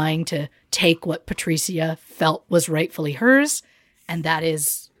for trying to take what Patrizia felt was rightfully hers, and that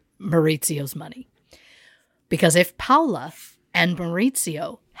is Maurizio's money. Because if Paola and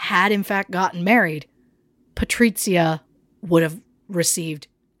Maurizio had in fact gotten married, Patrizia would have received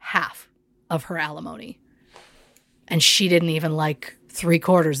half of her alimony. And she didn't even like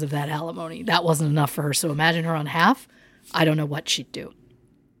 3/4 of that alimony. That wasn't enough for her. So imagine her on half. I don't know what she'd do.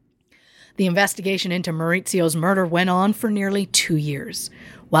 The investigation into Maurizio's murder went on for nearly 2 years.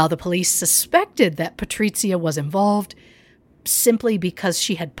 While the police suspected that Patrizia was involved simply because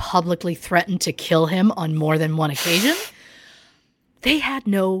she had publicly threatened to kill him on more than one occasion, they had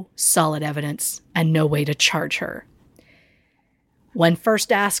no solid evidence and no way to charge her. When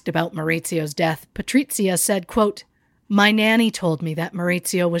first asked about Maurizio's death, Patrizia said, quote, "My nanny told me that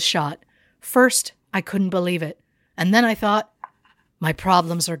Maurizio was shot. First, I couldn't believe it. And then I thought, my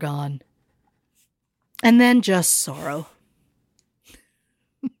problems are gone. And then just sorrow."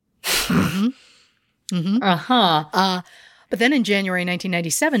 But then in January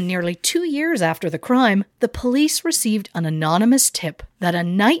 1997, nearly 2 years after the crime, the police received an anonymous tip that a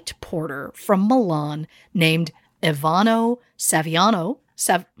night porter from Milan named Ivano Saviani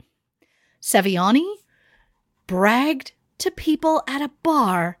bragged to people at a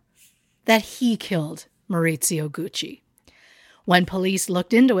bar that he killed Maurizio Gucci. When police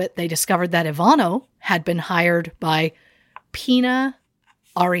looked into it, they discovered that Ivano had been hired by Pina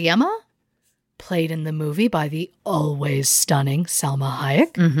Ariema, played in the movie by the always stunning Salma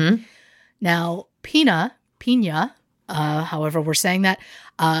Hayek. Mm-hmm. Now, Pina, however we're saying that,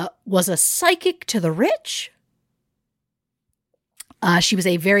 was a psychic to the rich. She was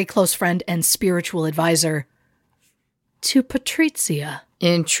a very close friend and spiritual advisor to Patrizia.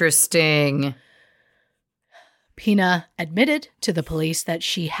 Interesting. Pina admitted to the police that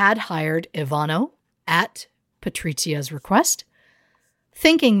she had hired Ivano at Patrizia's request,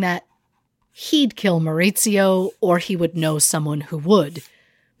 thinking that he'd kill Maurizio or he would know someone who would,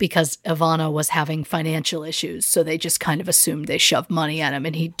 because Ivano was having financial issues, so they just kind of assumed they shoved money at him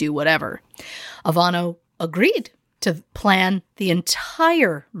and he'd do whatever. Ivano agreed to plan the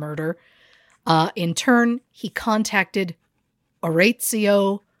entire murder. In turn, he contacted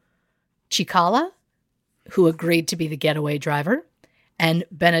Orazio Cicala, who agreed to be the getaway driver, and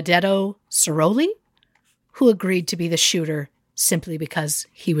Benedetto Ciroli, who agreed to be the shooter simply because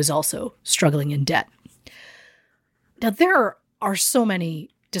he was also struggling in debt. Now, there are so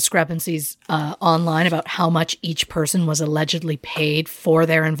many discrepancies online about how much each person was allegedly paid for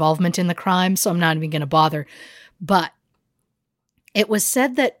their involvement in the crime, so I'm not even going to bother. But it was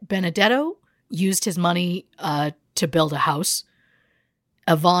said that Benedetto used his money to build a house.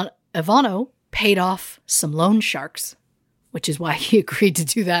 Ivano paid off some loan sharks, which is why he agreed to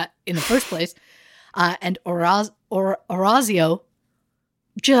do that in the first place. And Orazio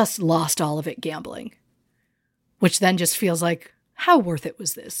just lost all of it gambling, which then just feels like, how worth it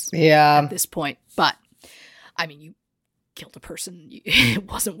was this at this point? But, I mean, you killed a person. It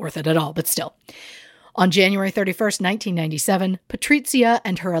wasn't worth it at all, but still. On January 31st, 1997, Patrizia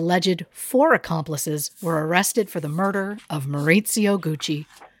and her alleged 4 accomplices were arrested for the murder of Maurizio Gucci.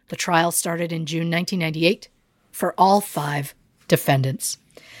 The trial started in June 1998 for all 5 defendants.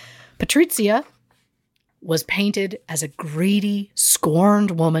 Patrizia was painted as a greedy,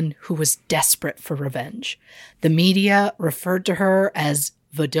 scorned woman who was desperate for revenge. The media referred to her as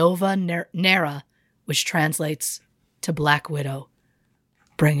Vedova Nera, which translates to Black Widow.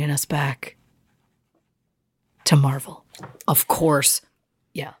 bringing us back to Marvel. Of course.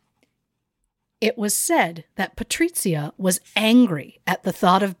 Yeah. It was said that Patrizia was angry at the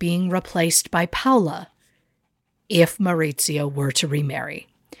thought of being replaced by Paula if Maurizio were to remarry.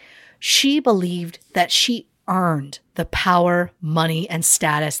 She believed that she earned the power, money, and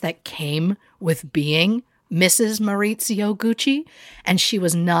status that came with being Mrs. Maurizio Gucci, and she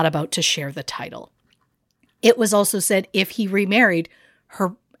was not about to share the title. It was also said if he remarried,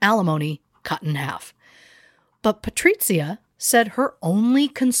 her alimony cut in half. But Patrizia said her only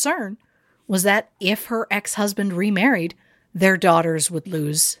concern was that if her ex-husband remarried, their daughters would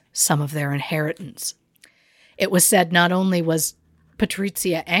lose some of their inheritance. It was said not only was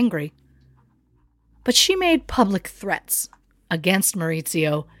Patrizia angry, but she made public threats against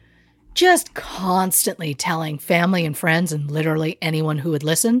Maurizio, just constantly telling family and friends and literally anyone who would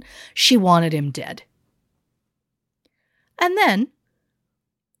listen she wanted him dead. And then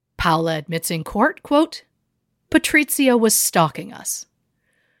Paula admits in court, quote, Patrizia was stalking us.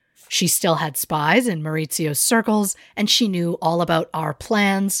 She still had spies in Maurizio's circles, and she knew all about our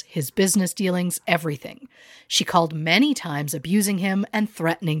plans, his business dealings, everything. She called many times abusing him and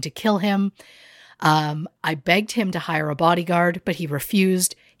threatening to kill him. I begged him to hire a bodyguard, but he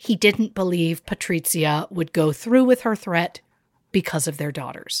refused. He didn't believe Patrizia would go through with her threat because of their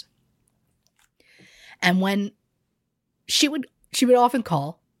daughters. And when she would often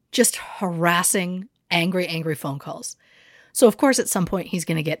call, just harassing, angry phone calls. So, of course, at some point, he's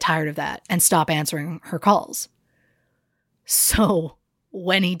going to get tired of that and stop answering her calls. So,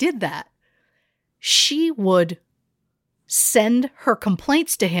 when he did that, she would send her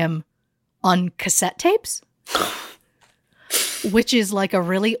complaints to him on cassette tapes, which is like a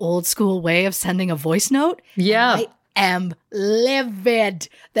really old school way of sending a voice note. Yeah. I am livid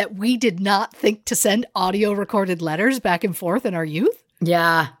that we did not think to send audio recorded letters back and forth in our youth.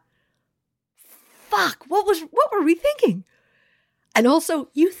 Yeah. Fuck, what were we thinking? And also,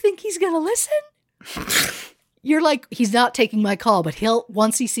 you think he's going to listen? You're like, he's not taking my call, but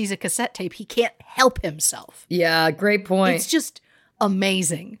once he sees a cassette tape, he can't help himself. Yeah, great point. It's just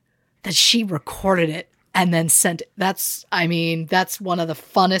amazing that she recorded it and then sent it. That's one of the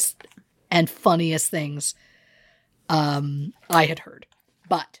funnest and funniest things I had heard.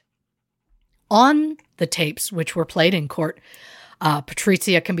 But on the tapes, which were played in court,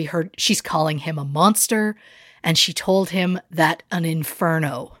 Patrizia can be heard, she's calling him a monster, and she told him that an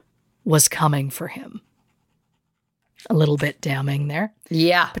inferno was coming for him. A little bit damning there.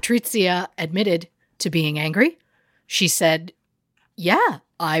 Yeah. Patrizia admitted to being angry. She said, yeah,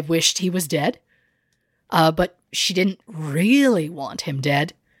 I wished he was dead. But she didn't really want him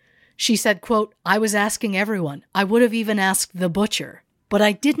dead. She said, quote, I was asking everyone. I would have even asked the butcher, but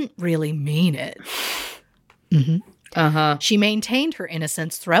I didn't really mean it. Mm-hmm. Uh-huh. She maintained her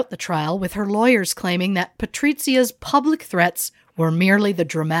innocence throughout the trial, with her lawyers claiming that Patrizia's public threats were merely the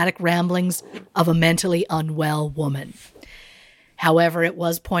dramatic ramblings of a mentally unwell woman. However, it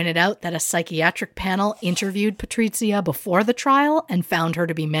was pointed out that a psychiatric panel interviewed Patrizia before the trial and found her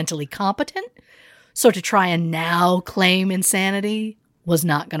to be mentally competent, so to try and now claim insanity was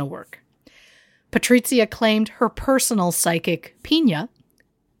not going to work. Patrizia claimed her personal psychic, Pina,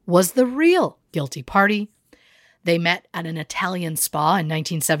 was the real guilty party. They met at an Italian spa in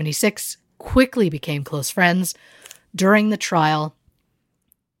 1976, quickly became close friends. During the trial,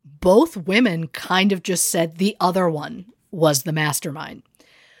 both women kind of just said the other one was the mastermind.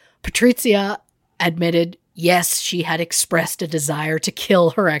 Patrizia admitted, yes, she had expressed a desire to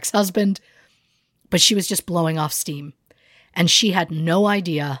kill her ex-husband, but she was just blowing off steam. And she had no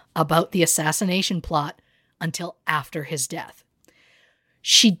idea about the assassination plot until after his death.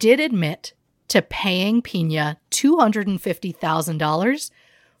 She did admit to paying Pina $250,000,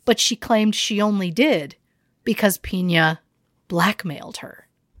 but she claimed she only did because Pina blackmailed her.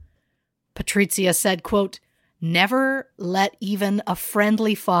 Patrizia said, quote, never let even a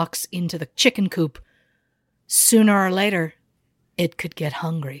friendly fox into the chicken coop. Sooner or later, it could get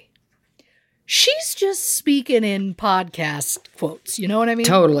hungry. She's just speaking in podcast quotes, you know what I mean?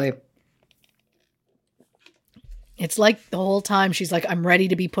 Totally. It's like the whole time she's like, I'm ready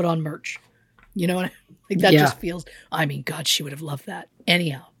to be put on merch. You know what I mean? Like that just feels, I mean, God, she would have loved that.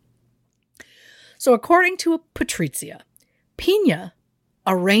 Anyhow. So according to Patrizia, Pina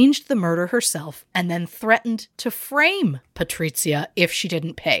arranged the murder herself and then threatened to frame Patrizia if she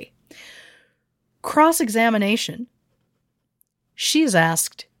didn't pay. Cross-examination. She is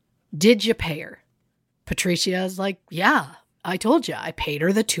asked, did you pay her? Patrizia is like, yeah, I told you, I paid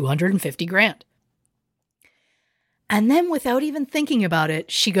her the $250,000. And then without even thinking about it,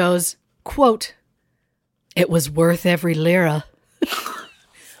 she goes, quote, it was worth every lira.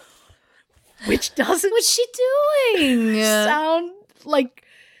 which doesn't What's she doing? sound like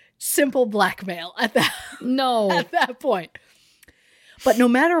simple blackmail at that point. But no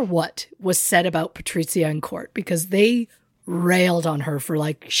matter what was said about Patrizia in court, because they railed on her for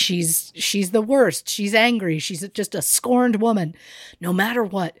like, she's the worst, she's angry, she's just a scorned woman. No matter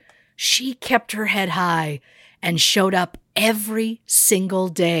what, she kept her head high and showed up every single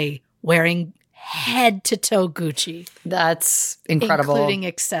day wearing head-to-toe Gucci. That's incredible. Including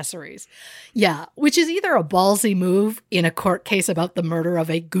accessories. Yeah, which is either a ballsy move in a court case about the murder of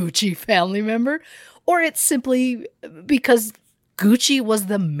a Gucci family member, or it's simply because Gucci was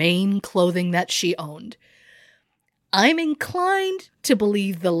the main clothing that she owned. I'm inclined to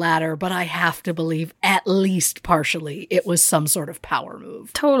believe the latter, but I have to believe at least partially it was some sort of power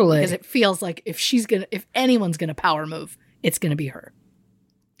move. Totally. Because it feels like if anyone's going to power move, it's going to be her.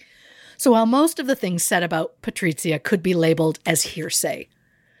 So while most of the things said about Patrizia could be labeled as hearsay,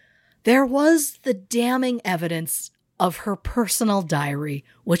 there was the damning evidence of her personal diary,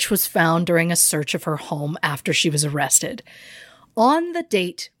 which was found during a search of her home after she was arrested. On the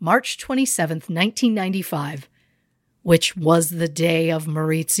date, March 27th, 1995, which was the day of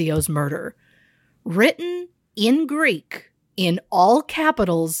Maurizio's murder, written in Greek in all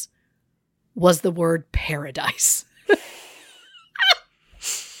capitals was the word paradise.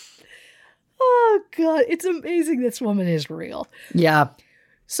 Oh, God, it's amazing this woman is real. Yeah.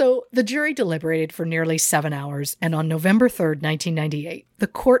 So the jury deliberated for nearly 7 hours, and on November 3rd, 1998, the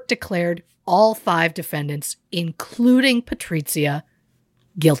court declared all 5 defendants, including Patrizia,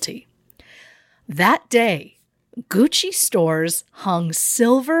 guilty. That day, Gucci stores hung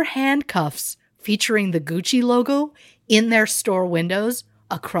silver handcuffs featuring the Gucci logo in their store windows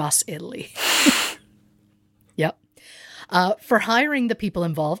across Italy. Yep. For hiring the people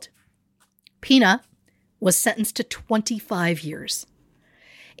involved, Pina was sentenced to 25 years.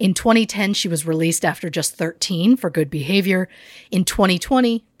 In 2010, she was released after just 13 for good behavior. In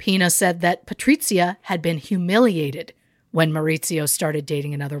 2020, Pina said that Patrizia had been humiliated when Maurizio started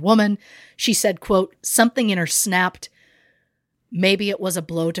dating another woman. She said, quote, something in her snapped. Maybe it was a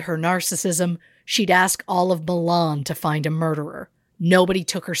blow to her narcissism. She'd ask all of Milan to find a murderer. Nobody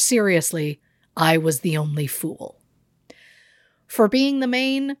took her seriously. I was the only fool. For being the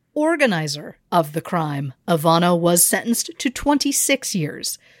main organizer of the crime, Ivano was sentenced to 26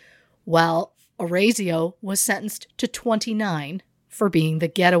 years, while Orazio was sentenced to 29 for being the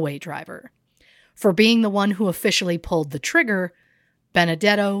getaway driver. For being the one who officially pulled the trigger,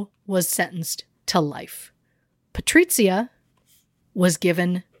 Benedetto was sentenced to life. Patrizia was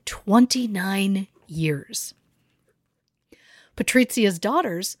given 29 years. Patrizia's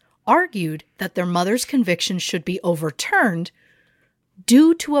daughters argued that their mother's conviction should be overturned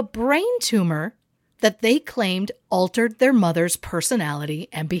due to a brain tumor that they claimed altered their mother's personality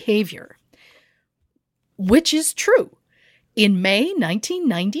and behavior. Which is true. In May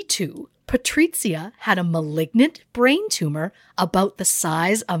 1992, Patrizia had a malignant brain tumor about the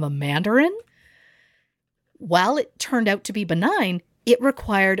size of a mandarin. While it turned out to be benign, it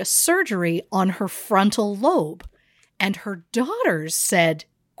required a surgery on her frontal lobe. And her daughters said,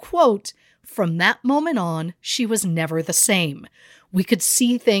 quote, from that moment on, she was never the same. We could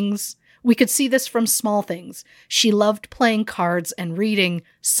see this from small things. She loved playing cards and reading.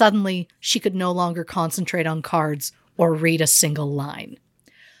 Suddenly, she could no longer concentrate on cards or read a single line.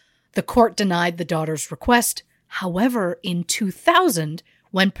 The court denied the daughter's request. However, in 2000,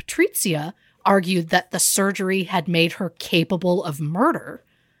 when Patrizia argued that the surgery had made her capable of murder,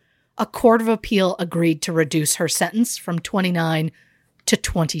 a court of appeal agreed to reduce her sentence from 29 to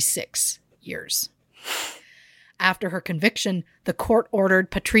 26 years. After her conviction, the court ordered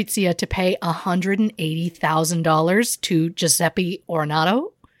Patrizia to pay $180,000 to Giuseppe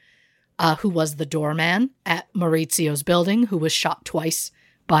Ornato, who was the doorman at Maurizio's building, who was shot twice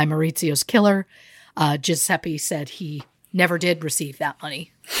by Maurizio's killer. Giuseppe said he never did receive that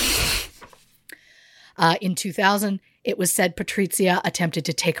money. In 2000, it was said Patrizia attempted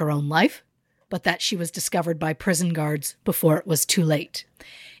to take her own life, but that she was discovered by prison guards before it was too late.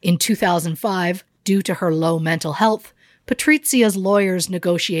 In 2005, due to her low mental health, Patrizia's lawyers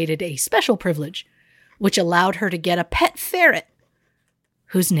negotiated a special privilege, which allowed her to get a pet ferret,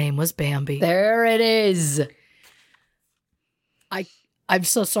 whose name was Bambi. There it is. I'm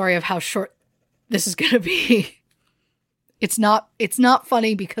so sorry of how short this is going to be. It's not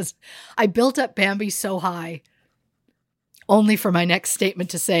funny because I built up Bambi so high, only for my next statement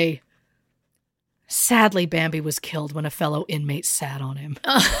to say, sadly, Bambi was killed when a fellow inmate sat on him.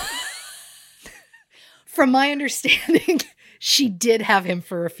 From my understanding, she did have him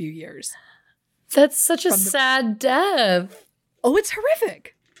for a few years. That's such a sad death. Oh, it's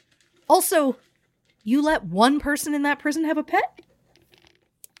horrific. Also, you let one person in that prison have a pet?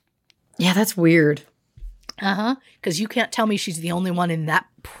 Yeah, that's weird. Because you can't tell me she's the only one in that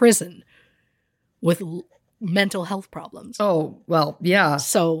prison with mental health problems. Oh, well, yeah.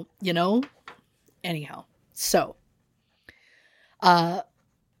 So, anyhow. So,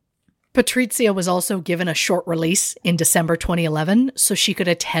 Patrizia was also given a short release in December 2011 so she could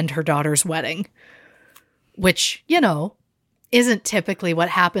attend her daughter's wedding, which, isn't typically what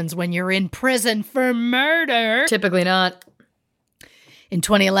happens when you're in prison for murder. Typically not. In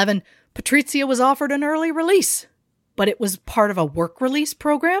 2011, Patrizia was offered an early release, but it was part of a work release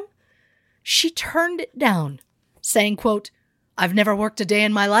program. She turned it down, saying, quote, "I've never worked a day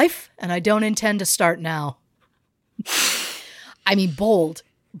in my life, and I don't intend to start now." I mean, bold,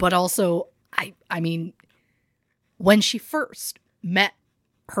 but also, I mean, when she first met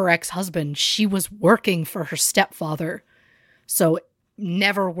her ex-husband, she was working for her stepfather. So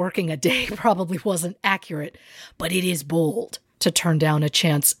never working a day probably wasn't accurate, but it is bold to turn down a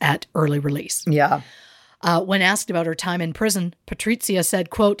chance at early release. Yeah. When asked about her time in prison, Patrizia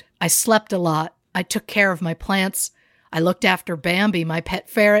said, quote, "I slept a lot. I took care of my plants. I looked after Bambi, my pet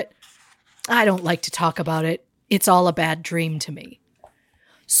ferret. I don't like to talk about it. It's all a bad dream to me."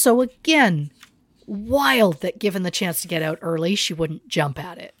 So again, wild that given the chance to get out early, she wouldn't jump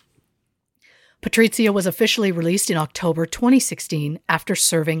at it. Patrizia was officially released in October 2016 after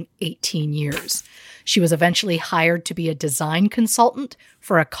serving 18 years. She was eventually hired to be a design consultant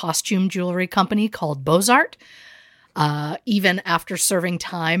for a costume jewelry company called Beaux-Art. Even after serving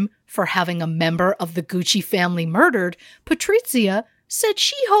time for having a member of the Gucci family murdered, Patrizia said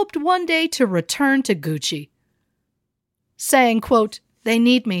she hoped one day to return to Gucci, saying, quote, "They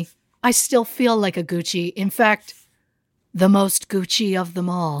need me. I still feel like a Gucci. In fact, the most Gucci of them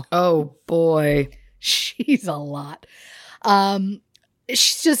all." Oh, boy. She's a lot.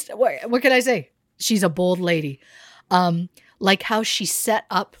 She's just, what can I say? She's a bold lady. Like how she set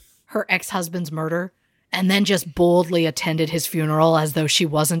up her ex-husband's murder and then just boldly attended his funeral as though she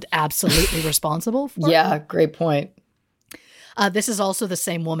wasn't absolutely responsible for it. Yeah, great point. This is also the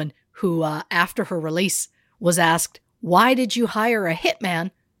same woman who, after her release, was asked, "Why did you hire a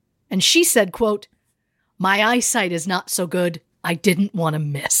hitman?" And she said, quote, "My eyesight is not so good. I didn't want to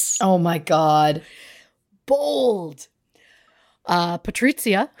miss." Oh, my God. Bold.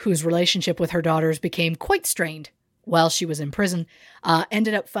 Patrizia, whose relationship with her daughters became quite strained while she was in prison,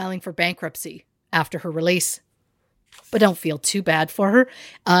 ended up filing for bankruptcy after her release. But don't feel too bad for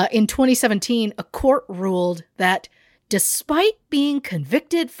her. In 2017, a court ruled that despite being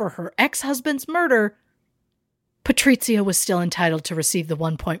convicted for her ex-husband's murder, Patrizia was still entitled to receive the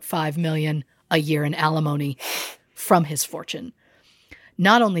 $1.5 million a year in alimony from his fortune.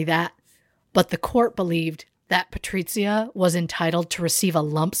 Not only that, but the court believed that Patrizia was entitled to receive a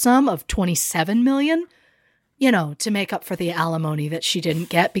lump sum of $27 million, to make up for the alimony that she didn't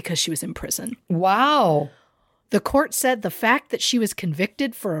get because she was in prison. Wow. The court said the fact that she was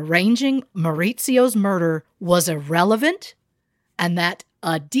convicted for arranging Maurizio's murder was irrelevant and that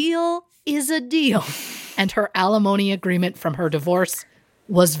a deal is a deal, and her alimony agreement from her divorce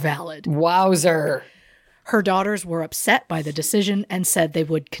was valid. Wowzer. Her daughters were upset by the decision and said they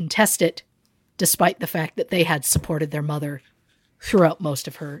would contest it, despite the fact that they had supported their mother throughout most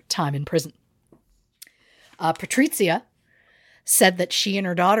of her time in prison. Patrizia said that she and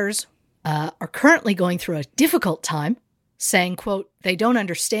her daughters are currently going through a difficult time, saying, quote, "They don't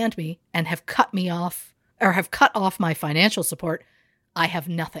understand me and have cut off my financial support. I have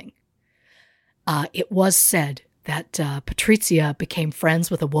nothing." It was said that Patrizia became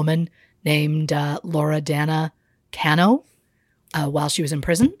friends with a woman named Loredana Cano while she was in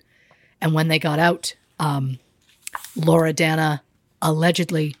prison. And when they got out, Loredana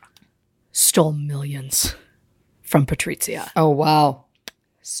allegedly stole millions from Patrizia. Oh, wow.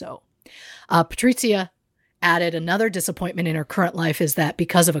 So Patrizia added another disappointment in her current life is that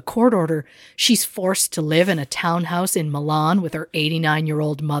because of a court order, she's forced to live in a townhouse in Milan with her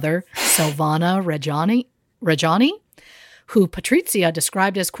 89-year-old mother, Silvana Reggiani, who Patrizia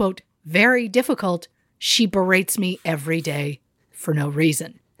described as, quote, "very difficult. She berates me every day for no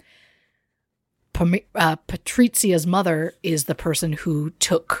reason." Patrizia's mother is the person who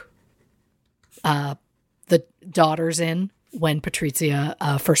took the daughters in when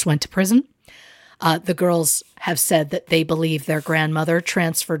Patrizia first went to prison. The girls have said that they believe their grandmother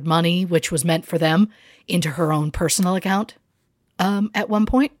transferred money, which was meant for them, into her own personal account at one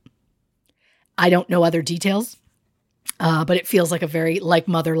point. I don't know other details, but it feels like a very like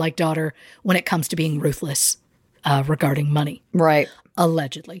mother, like daughter when it comes to being ruthless regarding money. Right.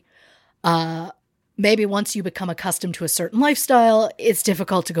 Allegedly. Maybe once you become accustomed to a certain lifestyle, it's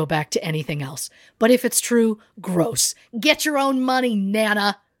difficult to go back to anything else. But if it's true, gross. Get your own money,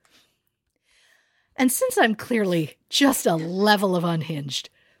 Nana. And since I'm clearly just a level of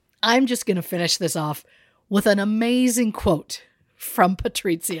unhinged, I'm just going to finish this off with an amazing quote from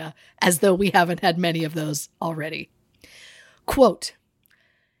Patrizia, as though we haven't had many of those already. Quote,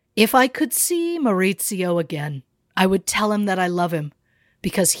 "If I could see Maurizio again, I would tell him that I love him,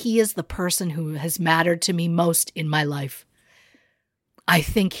 because he is the person who has mattered to me most in my life. I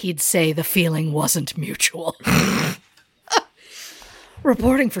think he'd say the feeling wasn't mutual."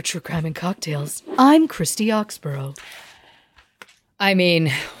 Reporting for True Crime and Cocktails, I'm Christy Oxborough. I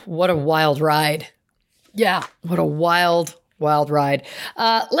mean, what a wild ride. Yeah. What a wild ride.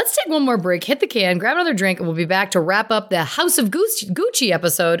 Let's take one more break, hit the can, grab another drink, and we'll be back to wrap up the House of Gucci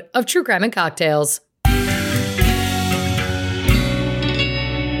episode of True Crime and Cocktails.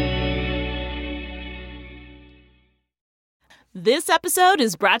 This episode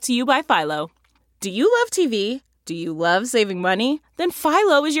is brought to you by Philo. Do you love TV? Do you love saving money? Then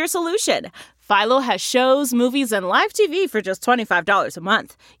Philo is your solution. Philo has shows, movies, and live TV for just $25 a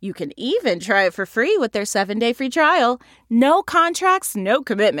month. You can even try it for free with their 7-day free trial. No contracts, no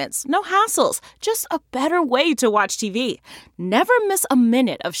commitments, no hassles. Just a better way to watch TV. Never miss a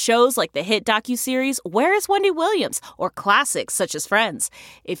minute of shows like the hit docuseries Where is Wendy Williams? Or classics such as Friends.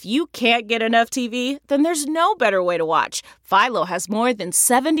 If you can't get enough TV, then there's no better way to watch. Philo has more than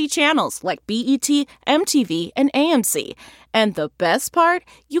 70 channels like BET, MTV, and AMC. And the best part?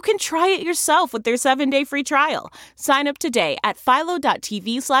 You can try it yourself with their 7-day free trial. Sign up today at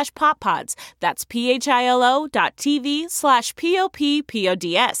philo.tv/poppods. That's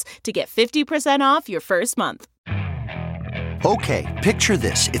philo.tv/POPPODS to get 50% off your first month. Okay, picture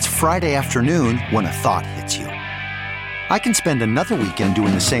this. It's Friday afternoon when a thought hits you. I can spend another weekend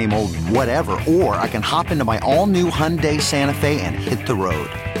doing the same old whatever, or I can hop into my all-new Hyundai Santa Fe and hit the road.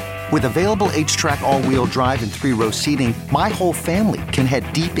 With available H-Track all-wheel drive and 3-row seating, my whole family can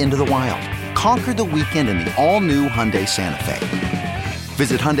head deep into the wild. Conquer the weekend in the all-new Hyundai Santa Fe.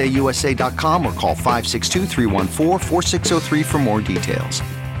 Visit HyundaiUSA.com or call 562-314-4603 for more details.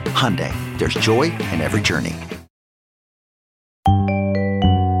 Hyundai, there's joy in every journey.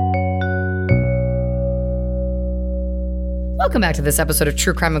 Welcome back to this episode of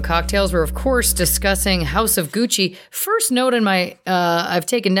True Crime and Cocktails. We're, of course, discussing House of Gucci. First note in my, I've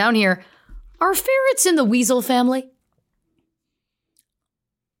taken down here, are ferrets in the weasel family?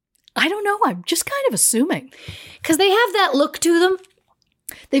 I don't know. I'm just kind of assuming. Because they have that look to them.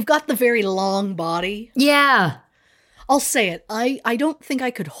 They've got the very long body. Yeah. I'll say it. I don't think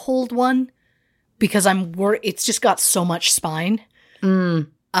I could hold one because it's just got so much spine. So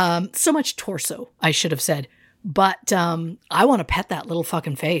much torso, I should have said. But I want to pet that little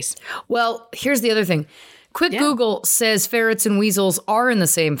fucking face. Well, here's the other thing. Quick Google says ferrets and weasels are in the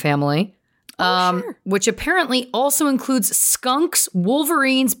same family, sure. Which apparently also includes skunks,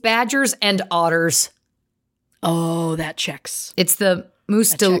 wolverines, badgers, and otters. Oh, that checks. It's the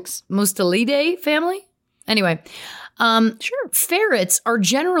Mustelidae family? Anyway, sure. Ferrets are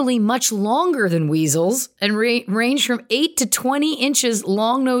generally much longer than weasels and range from 8 to 20 inches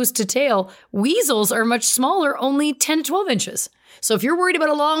long nose to tail. Weasels are much smaller, only 10 to 12 inches. So if you're worried about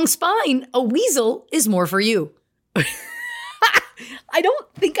a long spine, a weasel is more for you. I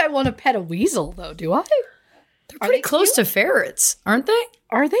don't think I want to pet a weasel, though, do I? They're pretty close to ferrets, aren't they?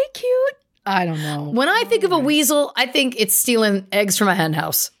 Are they cute? I don't know. When I think of a weasel, I think it's stealing eggs from a hen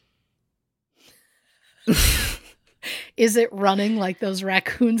house. Is it running like those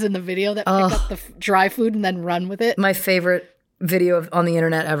raccoons in the video that pick up the dry food and then run with it? My favorite video on the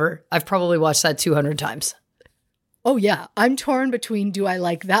internet ever. I've probably watched that 200 times. Oh, yeah. I'm torn between do I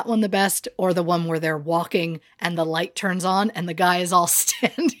like that one the best or the one where they're walking and the light turns on and the guy is all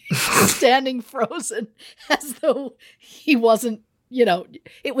standing frozen as though he wasn't,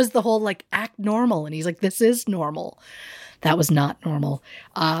 it was the whole like act normal. And he's like, this is normal. That was not normal.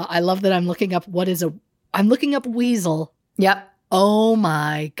 I love that I'm looking up I'm looking up weasel. Yep. Oh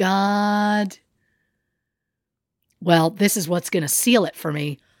my God. Well, this is what's going to seal it for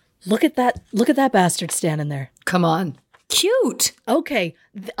me. Look at that bastard standing there. Come on. Cute. Okay.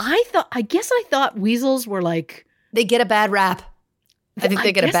 I guess I thought weasels were like... They get a bad rap. I think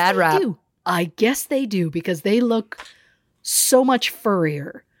they get a bad rap. I guess they do because they look so much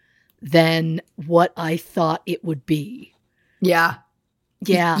furrier than what I thought it would be. Yeah.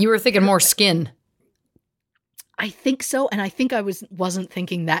 Yeah. You were thinking more skin. I think so. And I think I wasn't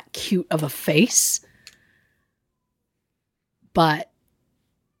thinking that cute of a face. But...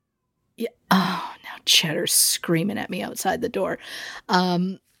 yeah. Oh, now Cheddar's screaming at me outside the door.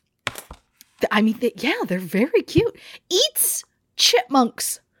 I mean, they're very cute. Eats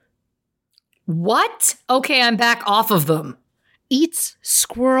chipmunks. What? Okay, I'm back off of them. Eats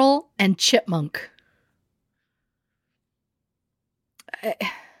squirrel and chipmunk.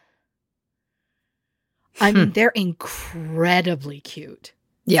 I mean, they're incredibly cute.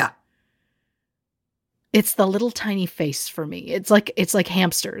 Yeah. It's the little tiny face for me. It's like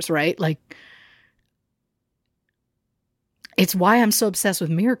hamsters, right? Like, it's why I'm so obsessed with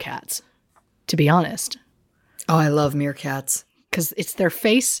meerkats, to be honest. Oh, I love meerkats. Because it's their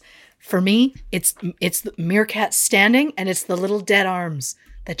face. For me, it's the meerkat standing, and it's the little dead arms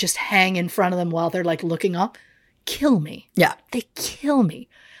that just hang in front of them while they're like looking up. Kill me. Yeah. They kill me.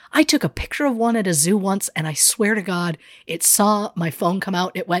 I took a picture of one at a zoo once, and I swear to God, it saw my phone come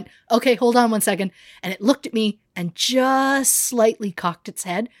out. It went, okay, hold on 1 second. And it looked at me and just slightly cocked its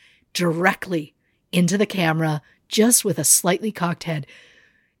head directly into the camera, just with a slightly cocked head.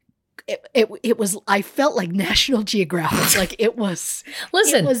 It was, I felt like National Geographic. Like it was,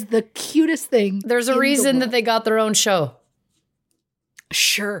 listen, it was the cutest thing. There's a reason that they got their own show.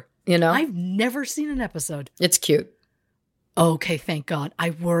 Sure. You know? I've never seen an episode. It's cute. Okay, thank God.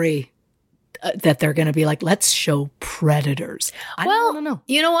 I worry that they're going to be like, let's show predators. I don't know.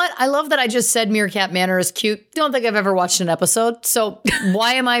 You know what? I love that I just said Meerkat Manor is cute. Don't think I've ever watched an episode. So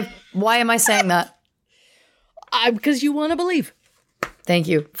why am I saying that? Because you want to believe. Thank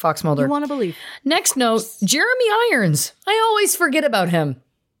you, Fox Mulder. You want to believe. Next note, Jeremy Irons. I always forget about him.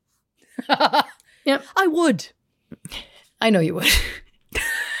 Yep. I would. I know you would.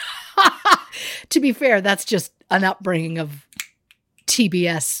 To be fair, that's just an upbringing of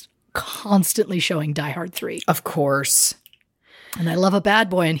TBS constantly showing Die Hard 3. Of course. And I love a bad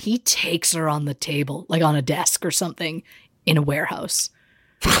boy, and he takes her on the table, like on a desk or something in a warehouse.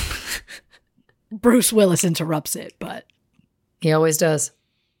 Bruce Willis interrupts it, but... He always does.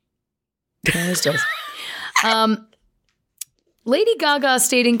 He always does. Lady Gaga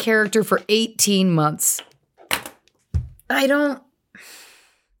stayed in character for 18 months. I don't...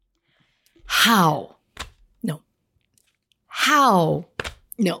 How? No. How?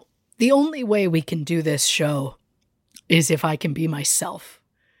 No. The only way we can do this show is if I can be myself.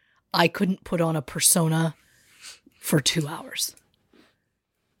 I couldn't put on a persona for 2 hours.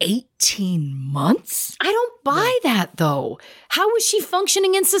 18 months? I don't buy that, though. How was she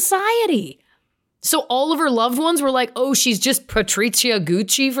functioning in society? So all of her loved ones were like, oh, she's just Patrizia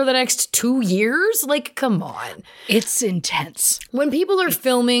Gucci for the next 2 years? Like, come on. It's intense. When people are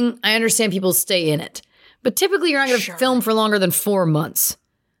filming, I understand people stay in it. But typically you're not going to film for longer than 4 months.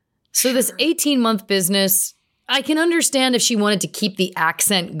 So this 18-month business, I can understand if she wanted to keep the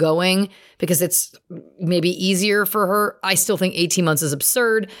accent going because it's maybe easier for her. I still think 18 months is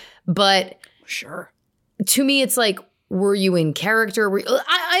absurd, but sure. To me, it's like, were you in character?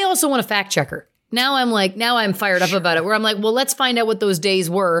 I also want a fact checker. Now I'm fired up about it, where I'm like, well, let's find out what those days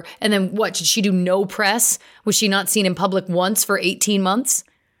were. And then what, did she do no press? Was she not seen in public once for 18 months?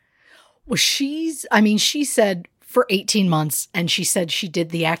 Well, she said for 18 months, and she said she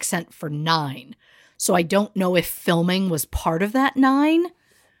did the accent for 9. So I don't know if filming was part of that 9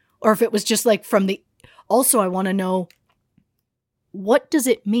 or if it was just like from the... Also, I want to know, what does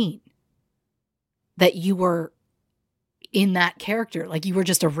it mean that you were in that character? Like you were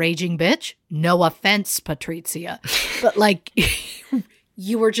just a raging bitch? No offense, Patrizia. But like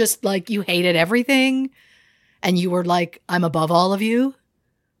you were just like, you hated everything and you were like, I'm above all of you.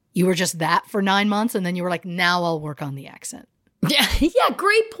 You were just that for 9 months and then you were like, now I'll work on the accent. Yeah,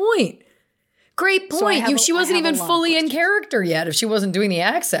 great point. Great point. So she wasn't even fully in character yet if she wasn't doing the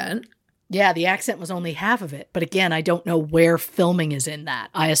accent. Yeah, the accent was only half of it. But again, I don't know where filming is in that.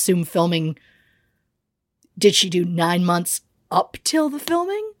 I assume filming... Did she do 9 months up till the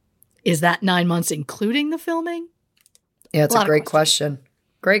filming? Is that 9 months including the filming? Yeah, it's a great question.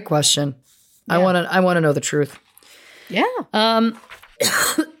 Great question. Yeah. I want to know the truth. Yeah.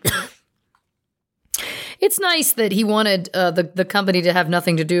 It's nice that he wanted the company to have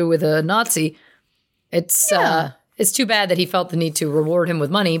nothing to do with a Nazi. It's too bad that he felt the need to reward him with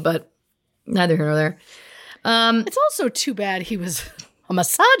money, but neither here nor there. It's also too bad he was a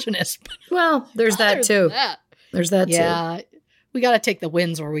misogynist. Well, there's that too. There's that too. Yeah, we got to take the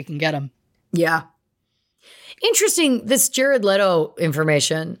wins where we can get them. Yeah. Interesting, this Jared Leto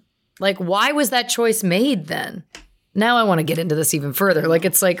information. Like, why was that choice made then? Now I want to get into this even further. Like,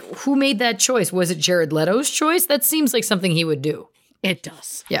 it's like, who made that choice? Was it Jared Leto's choice? That seems like something he would do. It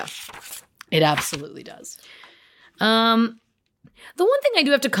does. Yeah. It absolutely does. The one thing I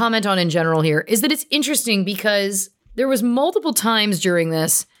do have to comment on in general here is that it's interesting because there was multiple times during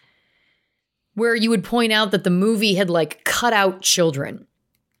this where you would point out that the movie had like cut out children.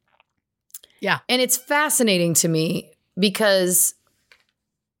 Yeah. And it's fascinating to me because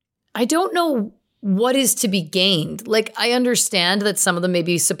I don't know what is to be gained. Like, I understand that some of them may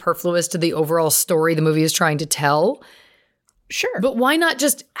be superfluous to the overall story the movie is trying to tell. Sure. But why not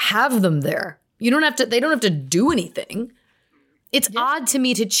just have them there? They don't have to do anything. It's odd to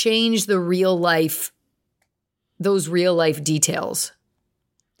me to change those real life details.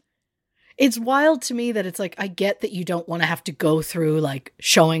 It's wild to me that it's like, I get that you don't want to have to go through like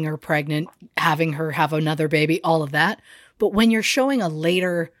showing her pregnant, having her have another baby, all of that. But when you're showing a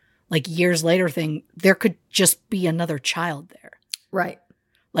later, like years later thing, there could just be another child there. Right.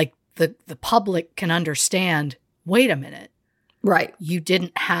 Like the public can understand, wait a minute. Right. You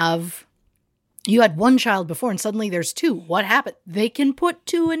had one child before and suddenly there's two. What happened? They can put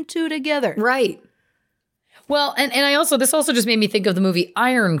 2 and 2 together. Right. Well, and this also just made me think of the movie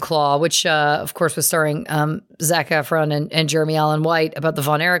Iron Claw, which of course was starring Zac Efron and Jeremy Allen White, about the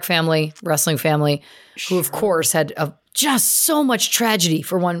Von Erich family, wrestling family, who of course had just so much tragedy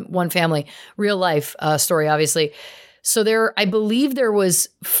for one family, real life story, obviously. So I believe there was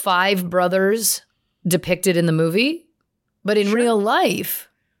 5 brothers depicted in the movie, but in real life,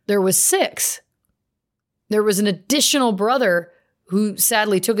 there was 6. There was an additional brother who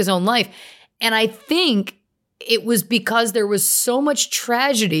sadly took his own life. And I think it was because there was so much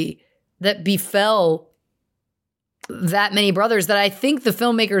tragedy that befell that many brothers that I think the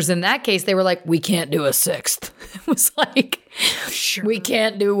filmmakers in that case, they were like, we can't do a 6th. It was like, we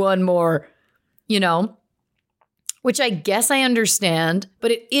can't do one more, which I guess I understand. But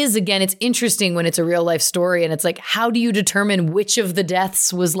it is, again, it's interesting when it's a real life story. And it's like, how do you determine which of the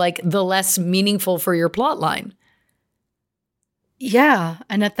deaths was like the less meaningful for your plot line? Yeah.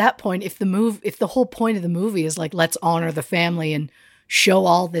 And at that point, if the whole point of the movie is like, let's honor the family and show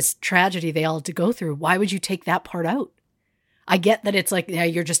all this tragedy they all had to go through, why would you take that part out? I get that it's like, yeah,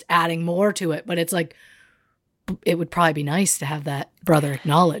 you're just adding more to it, but it's like, it would probably be nice to have that brother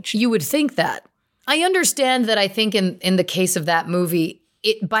acknowledged. You would think that. I understand that. I think in the case of that movie,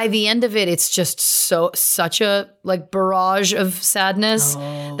 by the end of it, it's just such a like barrage of sadness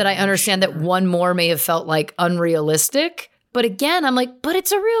that I understand that one more may have felt like unrealistic. But again, I'm like, but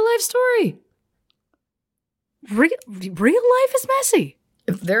it's a real life story. Real life is messy.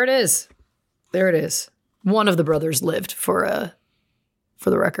 There it is. There it is. One of the brothers lived for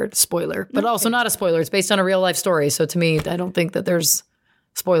the record. Spoiler. But also not a spoiler. It's based on a real life story. So to me, I don't think that there's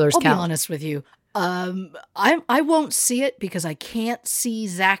spoilers count. I'll be honest with you. I won't see it because I can't see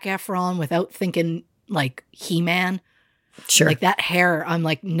Zac Efron without thinking like He-Man. Sure. Like that hair. I'm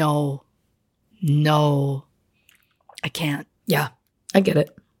like, no, I can't. Yeah, I get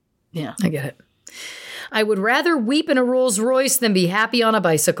it. Yeah, I get it. I would rather weep in a Rolls Royce than be happy on a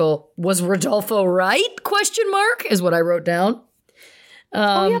bicycle. Was Rodolfo right? ? Is what I wrote down. He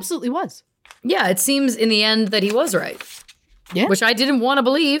absolutely was. Yeah, it seems in the end that he was right. Yeah. Which I didn't want to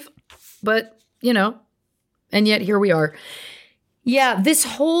believe, but, and yet here we are. Yeah, this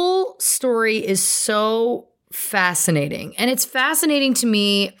whole story is so fascinating. And it's fascinating to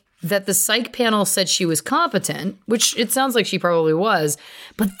me that the psych panel said she was competent, which it sounds like she probably was.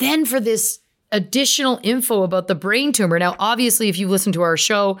 But then for this additional info about the brain tumor. Now, obviously, if you listen to our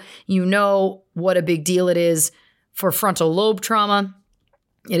show, you know what a big deal it is for frontal lobe trauma.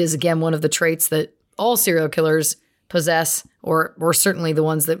 It is, again, one of the traits that all serial killers possess, or certainly the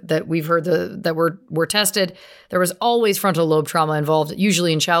ones that we've heard that were tested. There was always frontal lobe trauma involved,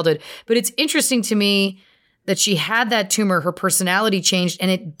 usually in childhood. But it's interesting to me that she had that tumor, her personality changed, and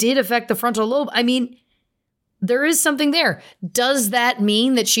it did affect the frontal lobe. I mean, there is something there. Does that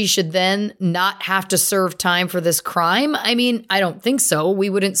mean that she should then not have to serve time for this crime? I mean, I don't think so. We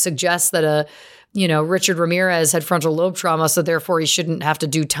wouldn't suggest that Richard Ramirez had frontal lobe trauma, so therefore he shouldn't have to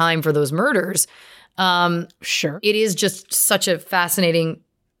do time for those murders. Sure. It is just such a fascinating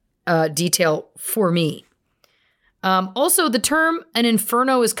detail for me. Also, the term "an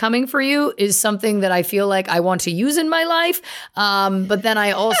inferno is coming for you" is something that I feel like I want to use in my life. But then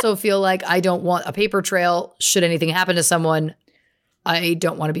I also feel like I don't want a paper trail. Should anything happen to someone, I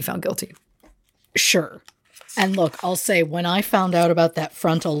don't want to be found guilty. Sure. And look, I'll say when I found out about that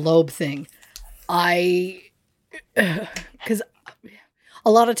frontal lobe thing, because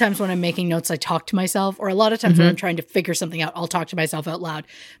a lot of times when I'm making notes, I talk to myself, or a lot of times when I'm trying to figure something out, I'll talk to myself out loud.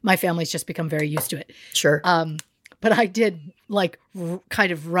 My family's just become very used to it. Sure. But I did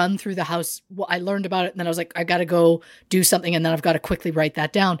kind of run through the house. I learned about it and then I was like, I got to go do something. And then I've got to quickly write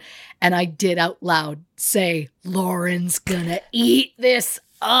that down. And I did out loud say, Lauren's gonna eat this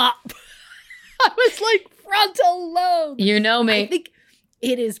up. I was like, frontal lobe. You know me. I think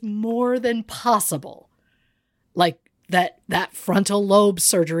it is more than possible. Like that frontal lobe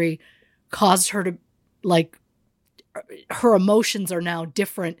surgery caused her to, like, her emotions are now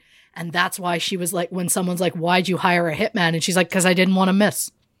different. And that's why she was like, when someone's like, why'd you hire a hitman? And she's like, because I didn't want to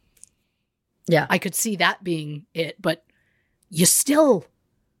miss. Yeah. I could see that being it, but you still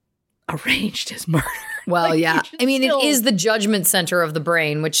arranged his murder. Well, Like, yeah. you I mean, still- it is the judgment center of the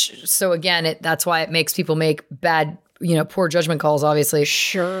brain, which, so again, that's why it makes people make bad, poor judgment calls, obviously.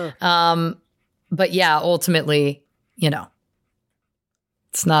 Sure. But yeah, ultimately,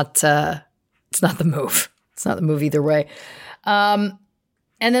 it's not the move. It's not the move either way. And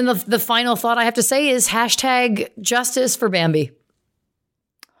then the final thought I have to say is #justice for Bambi.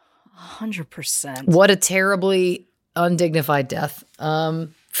 100%. What a terribly undignified death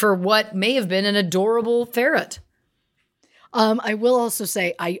for what may have been an adorable ferret. I will also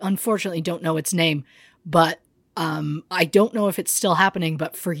say, I unfortunately don't know its name, but I don't know if it's still happening,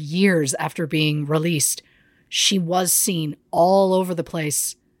 but for years after being released, she was seen all over the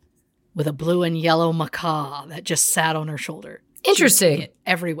place with a blue and yellow macaw that just sat on her shoulder. She was Interesting. seeing it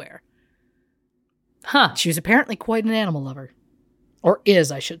everywhere. Huh. She was apparently quite an animal lover. Or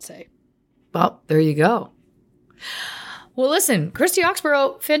is, I should say. Well, there you go. Well, listen, Christy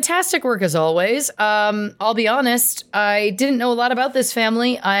Oxborough, fantastic work as always. I'll be honest, I didn't know a lot about this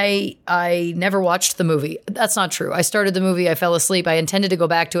family. I never watched the movie. That's not true. I started the movie, I fell asleep. I intended to go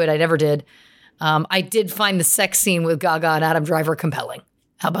back to it. I never did. I did find the sex scene with Gaga and Adam Driver compelling.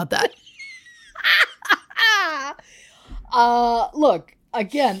 How about that? Look,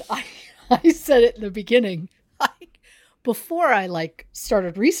 again, I said it in the beginning. Before I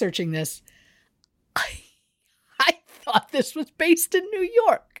started researching this, I thought this was based in New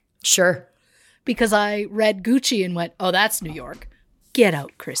York. Sure. Because I read Gucci and went, oh, that's New York. Get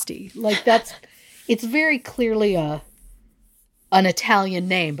out, Christy. It's very clearly an Italian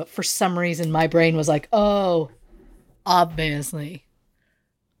name, but for some reason my brain was like, oh, obviously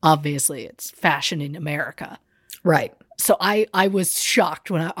it's fashion in America. Right. So I was shocked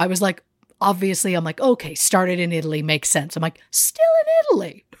when I was like, obviously, I'm like, okay, started in Italy, makes sense. I'm like, still in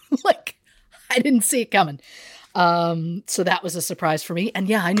Italy. I didn't see it coming. So that was a surprise for me. And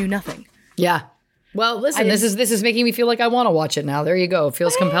yeah, I knew nothing. Yeah. Well, listen, this is making me feel like I want to watch it now. There you go. It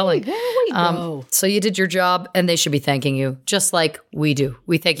feels compelling. There we go. So you did your job, and they should be thanking you, just like we do.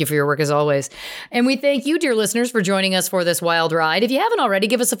 We thank you for your work as always. And we thank you, dear listeners, for joining us for this wild ride. If you haven't already,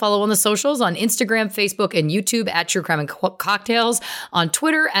 give us a follow on the socials on Instagram, Facebook, and YouTube at True Crime and Cocktails, on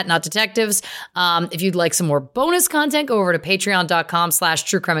Twitter at Not Detectives. If you'd like some more bonus content, go over to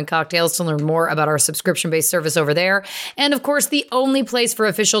patreon.com/True Crime and Cocktails to learn more about our subscription-based service over there. And of course, the only place for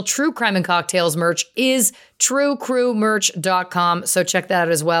official True Crime and Cocktails merch is truecrewmerch.com. So check that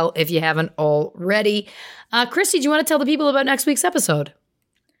out as well if you haven't already. Christy, do you want to tell the people about next week's episode?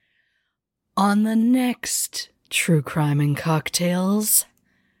 On the next True Crime and Cocktails,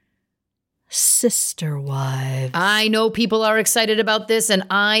 Sister Wives. I know people are excited about this, and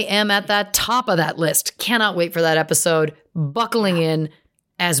I am at the top of that list. Cannot wait for that episode. Buckling in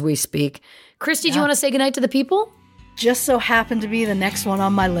as we speak. Christy, do you want to say goodnight to the people? Just so happened to be the next one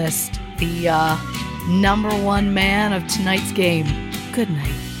on my list. The number one man of tonight's game. Good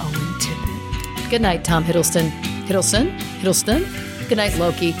night, Owen Tippett. Good night, Tom Hiddleston. Hiddleston? Good night,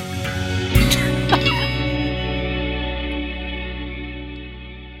 Loki.